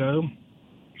 years ago,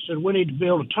 said we need to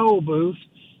build a toll booth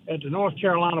at the North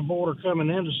Carolina border coming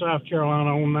into South Carolina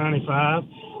on 95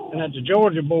 and at the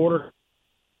Georgia border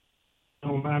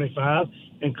on 95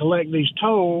 and collect these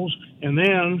tolls, and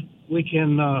then we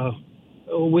can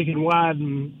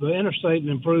widen the interstate and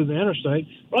improve the interstate.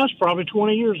 Well, that's probably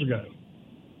 20 years ago.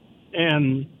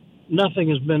 And nothing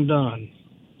has been done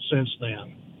since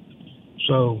then.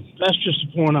 So that's just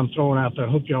the point I'm throwing out there.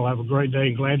 I hope y'all have a great day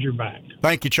and glad you're back.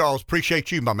 Thank you, Charles.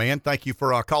 Appreciate you, my man. Thank you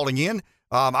for calling in.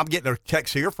 I'm getting a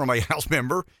text here from a House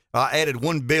member. Added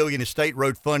 $1 billion in state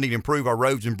road funding to improve our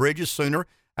roads and bridges sooner.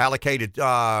 Allocated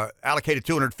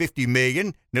 $250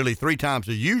 million, nearly 3 times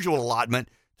the usual allotment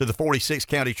to the 46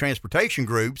 county transportation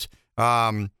groups.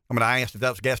 I asked if that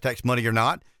was gas tax money or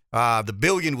not. The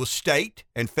billion was state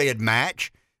and Fed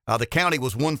match. The county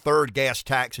was 1/3 gas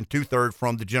tax and 2/3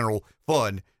 from the general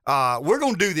fund. We're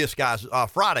going to do this, guys,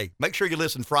 Friday. Make sure you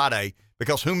listen Friday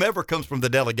because whomever comes from the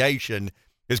delegation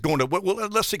is going to,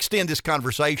 let's extend this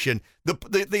conversation.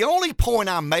 The only point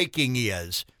I'm making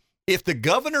is if the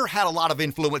governor had a lot of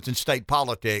influence in state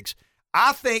politics,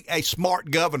 I think a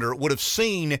smart governor would have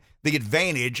seen the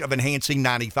advantage of enhancing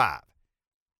 95.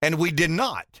 And we did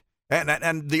not.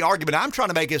 And the argument I'm trying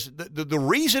to make is the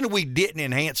reason we didn't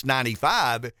enhance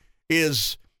 95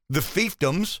 is the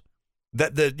fiefdoms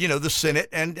that the Senate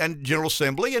and General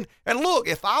Assembly. And look,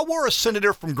 if I were a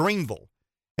senator from Greenville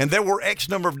and there were X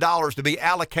number of dollars to be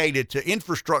allocated to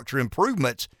infrastructure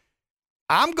improvements,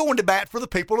 I'm going to bat for the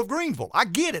people of Greenville. I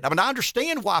get it. I mean, I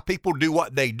understand why people do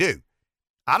what they do.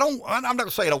 I'm not going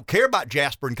to say I don't care about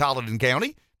Jasper and Colleton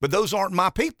County, but those aren't my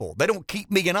people. They don't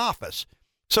keep me in office.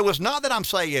 So it's not that I'm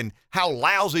saying how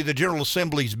lousy the General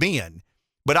Assembly's been,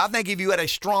 but I think if you had a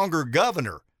stronger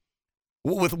governor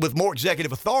with more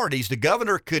executive authorities, the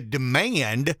governor could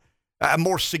demand a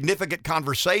more significant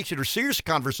conversation or serious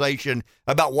conversation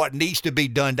about what needs to be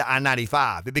done to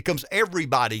I-95. It becomes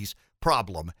everybody's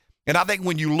problem. And I think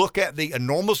when you look at the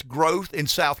enormous growth in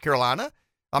South Carolina,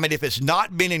 I mean, if it's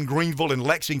not been in Greenville and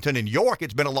Lexington and York,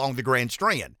 it's been along the Grand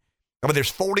Strand. I mean, there's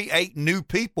 48 new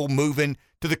people moving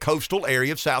to the coastal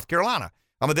area of South Carolina.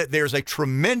 I mean, there's a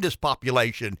tremendous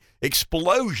population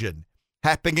explosion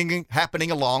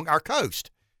happening along our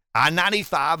coast.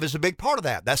 I-95 is a big part of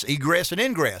that. That's egress and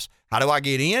ingress. How do I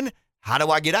get in? How do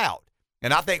I get out?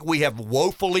 And I think we have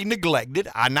woefully neglected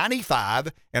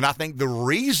I-95, and I think the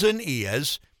reason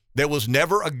is there was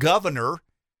never a governor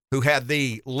who had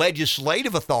the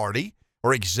legislative authority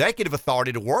or executive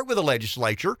authority to work with the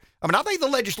legislature. I mean, I think the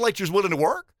legislature is willing to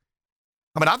work.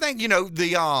 I mean, I think,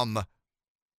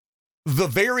 the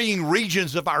varying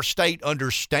regions of our state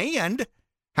understand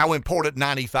how important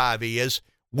 95 is.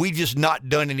 We've just not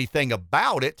done anything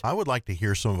about it. I would like to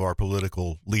hear some of our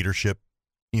political leadership,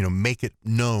 make it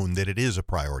known that it is a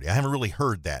priority. I haven't really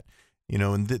heard that,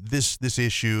 and this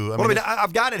issue.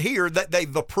 I've got it here that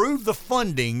they've approved the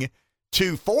funding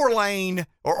to 4-lane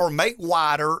or make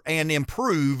wider and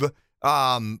improve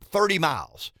 30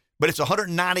 miles. But it's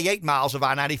 198 miles of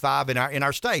I-95 in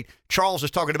our state. Charles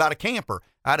is talking about a camper.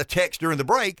 I had a text during the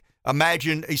break.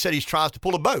 Imagine, he said he tries to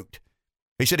pull a boat.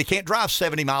 He said he can't drive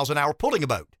 70 miles an hour pulling a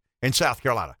boat in South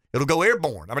Carolina. It'll go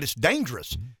airborne. I mean, it's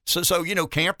dangerous. So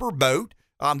camper, boat,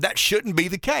 that shouldn't be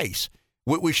the case.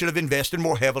 We should have invested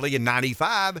more heavily in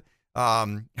 95.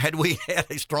 Had we had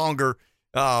a stronger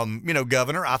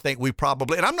governor, I think we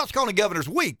probably, and I'm not calling governors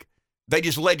weak. They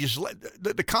just legislate.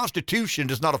 The Constitution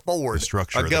does not afford the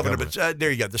structure a governor. But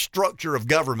there you go. The structure of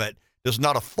government does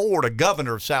not afford a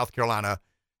governor of South Carolina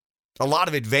a lot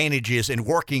of advantages in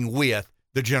working with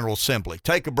the General Assembly.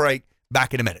 Take a break.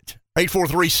 Back in a minute.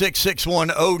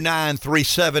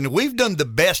 843-661-0937. We've done the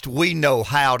best we know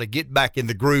how to get back in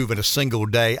the groove in a single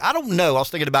day. I don't know. I was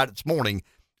thinking about it this morning.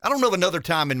 I don't know of another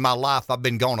time in my life I've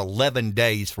been gone 11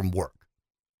 days from work.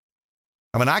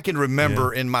 I mean, I can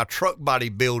remember in my truck body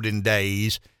building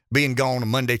days being gone on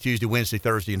Monday, Tuesday, Wednesday,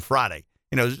 Thursday, and Friday.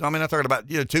 I'm talking about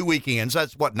 2 weekends.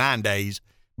 That's 9 days.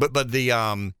 But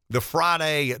the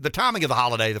Friday, the timing of the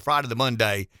holiday, the Friday, the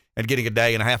Monday, and getting a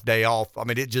day and a half day off. I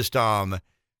mean, it just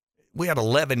we had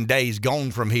 11 days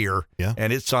gone from here. Yeah,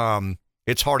 and it's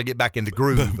hard to get back in the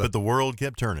groove. But the world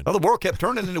kept turning. Oh, the world kept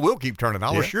turning, and it will keep turning.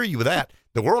 I'll assure you with that.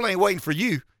 The world ain't waiting for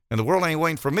you. And the world ain't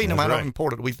waiting for me, no matter how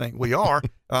important we think we are.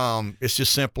 It's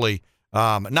just simply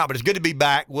but it's good to be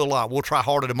back. We'll try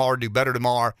harder tomorrow, do better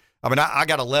tomorrow. I mean, I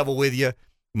got to level with you.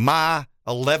 My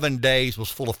 11 days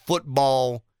was full of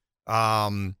football,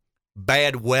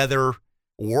 bad weather,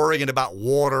 worrying about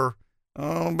water,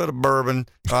 a bit of bourbon.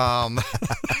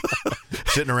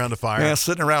 Sitting around a fire. Yeah,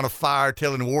 sitting around a fire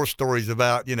telling war stories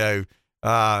about,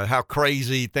 how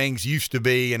crazy things used to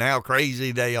be and how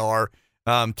crazy they are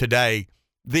today.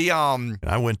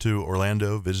 I went to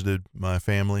Orlando, visited my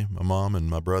family, my mom and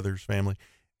my brother's family,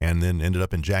 and then ended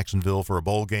up in Jacksonville for a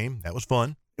bowl game. That was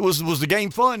fun. Was the game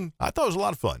fun? I thought it was a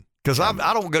lot of fun. Because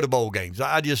I don't go to bowl games.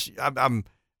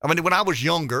 when I was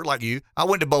younger, like you, I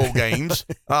went to bowl games.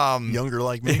 Younger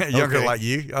like me? Younger like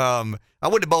you. I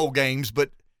went to bowl games,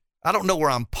 but I don't know where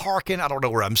I'm parking. I don't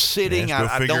know where I'm sitting.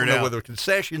 I don't know where the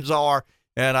concessions are.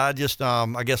 And I just,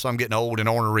 I guess I'm getting old and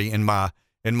ornery in my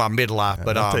midlife.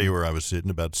 But I'll tell you where I was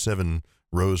sitting, about 7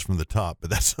 rows from the top, but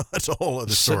that's a whole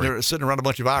other story. Sitting around a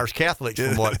bunch of Irish Catholics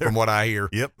from what I hear.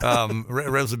 Yep.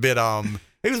 Was a bit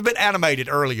he was a bit animated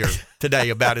earlier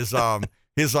today about his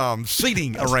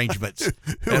seating arrangements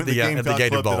at the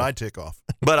Gator Bowl. That I tick off.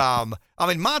 But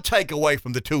my takeaway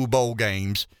from the 2 bowl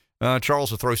games, Charles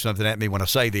will throw something at me when I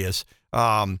say this.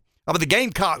 The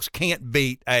Gamecocks can't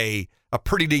beat a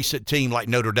pretty decent team like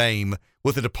Notre Dame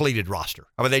with a depleted roster.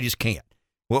 I mean, they just can't.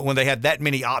 When they had that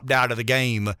many opt out of the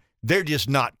game, they're just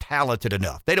not talented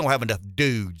enough. They don't have enough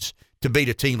dudes to beat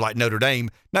a team like Notre Dame.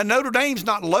 Now, Notre Dame's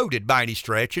not loaded by any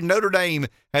stretch, and Notre Dame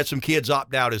had some kids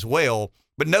opt out as well,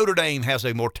 but Notre Dame has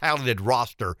a more talented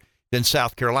roster than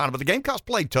South Carolina. But the Gamecocks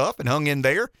played tough and hung in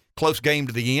there. Close game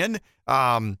to the end.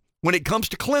 When it comes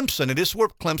to Clemson, and this is where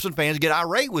Clemson fans get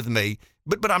irate with me,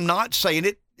 but I'm not saying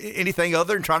it anything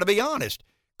other than trying to be honest.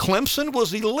 Clemson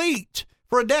was elite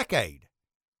for a decade.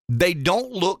 They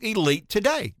don't look elite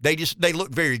today. They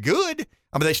look very good.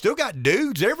 I mean, they still got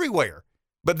dudes everywhere,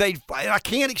 but I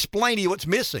can't explain to you what's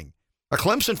missing. A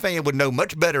Clemson fan would know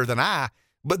much better than I,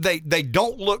 but they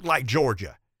don't look like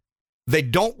Georgia. They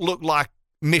don't look like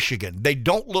Michigan. They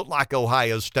don't look like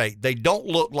Ohio State. They don't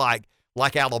look like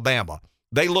Alabama.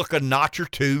 They look a notch or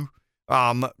two,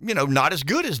 not as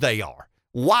good as they are.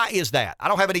 Why is that? I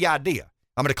don't have any idea.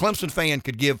 I mean, a Clemson fan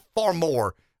could give far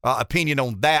more opinion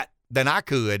on that than I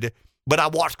could, but I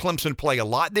watched Clemson play a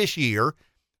lot this year.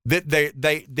 That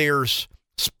there's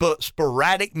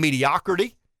sporadic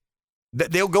mediocrity.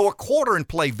 That they'll go a quarter and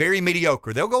play very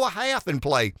mediocre. They'll go a half and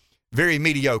play very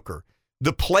mediocre.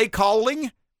 The play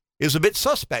calling is a bit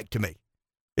suspect to me.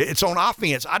 It's on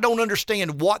offense. I don't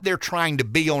understand what they're trying to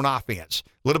be on offense.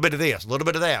 A little bit of this, a little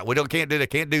bit of that. Can't do that.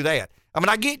 Can't do that. I mean,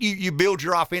 I get you build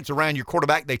your offense around your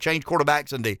quarterback. They changed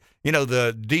quarterbacks, and the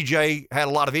DJ had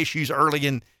a lot of issues early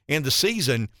in the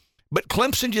season. But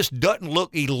Clemson just doesn't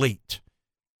look elite.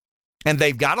 And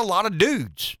they've got a lot of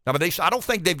dudes. I mean, I don't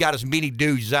think they've got as many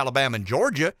dudes as Alabama and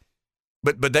Georgia,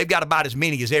 but they've got about as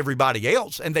many as everybody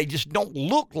else, and they just don't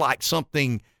look like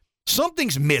something's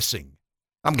missing.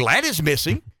 I'm glad it's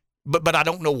missing, but I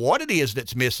don't know what it is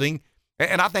that's missing.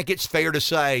 And I think it's fair to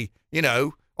say,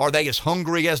 are they as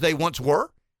hungry as they once were?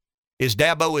 Is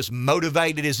Dabo as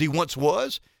motivated as he once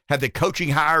was? Have the coaching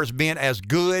hires been as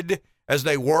good as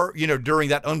they were, during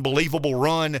that unbelievable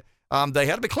run they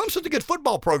had? But Clemson's a good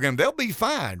football program. They'll be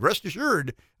fine. Rest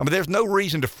assured. I mean, there's no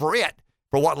reason to fret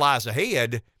for what lies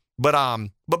ahead. But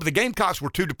the Gamecocks were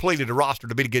too depleted a roster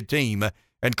to beat a good team.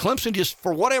 And Clemson just,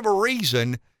 for whatever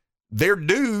reason, their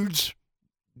dudes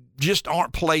just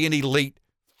aren't playing elite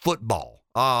football.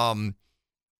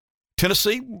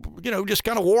 Tennessee, just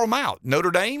kind of wore them out.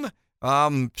 Notre Dame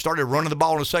started running the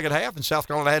ball in the second half, and South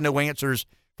Carolina had no answers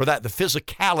for that. The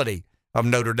physicality of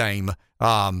Notre Dame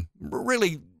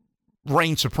really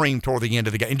reigned supreme toward the end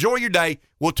of the game. Enjoy your day.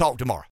 We'll talk tomorrow.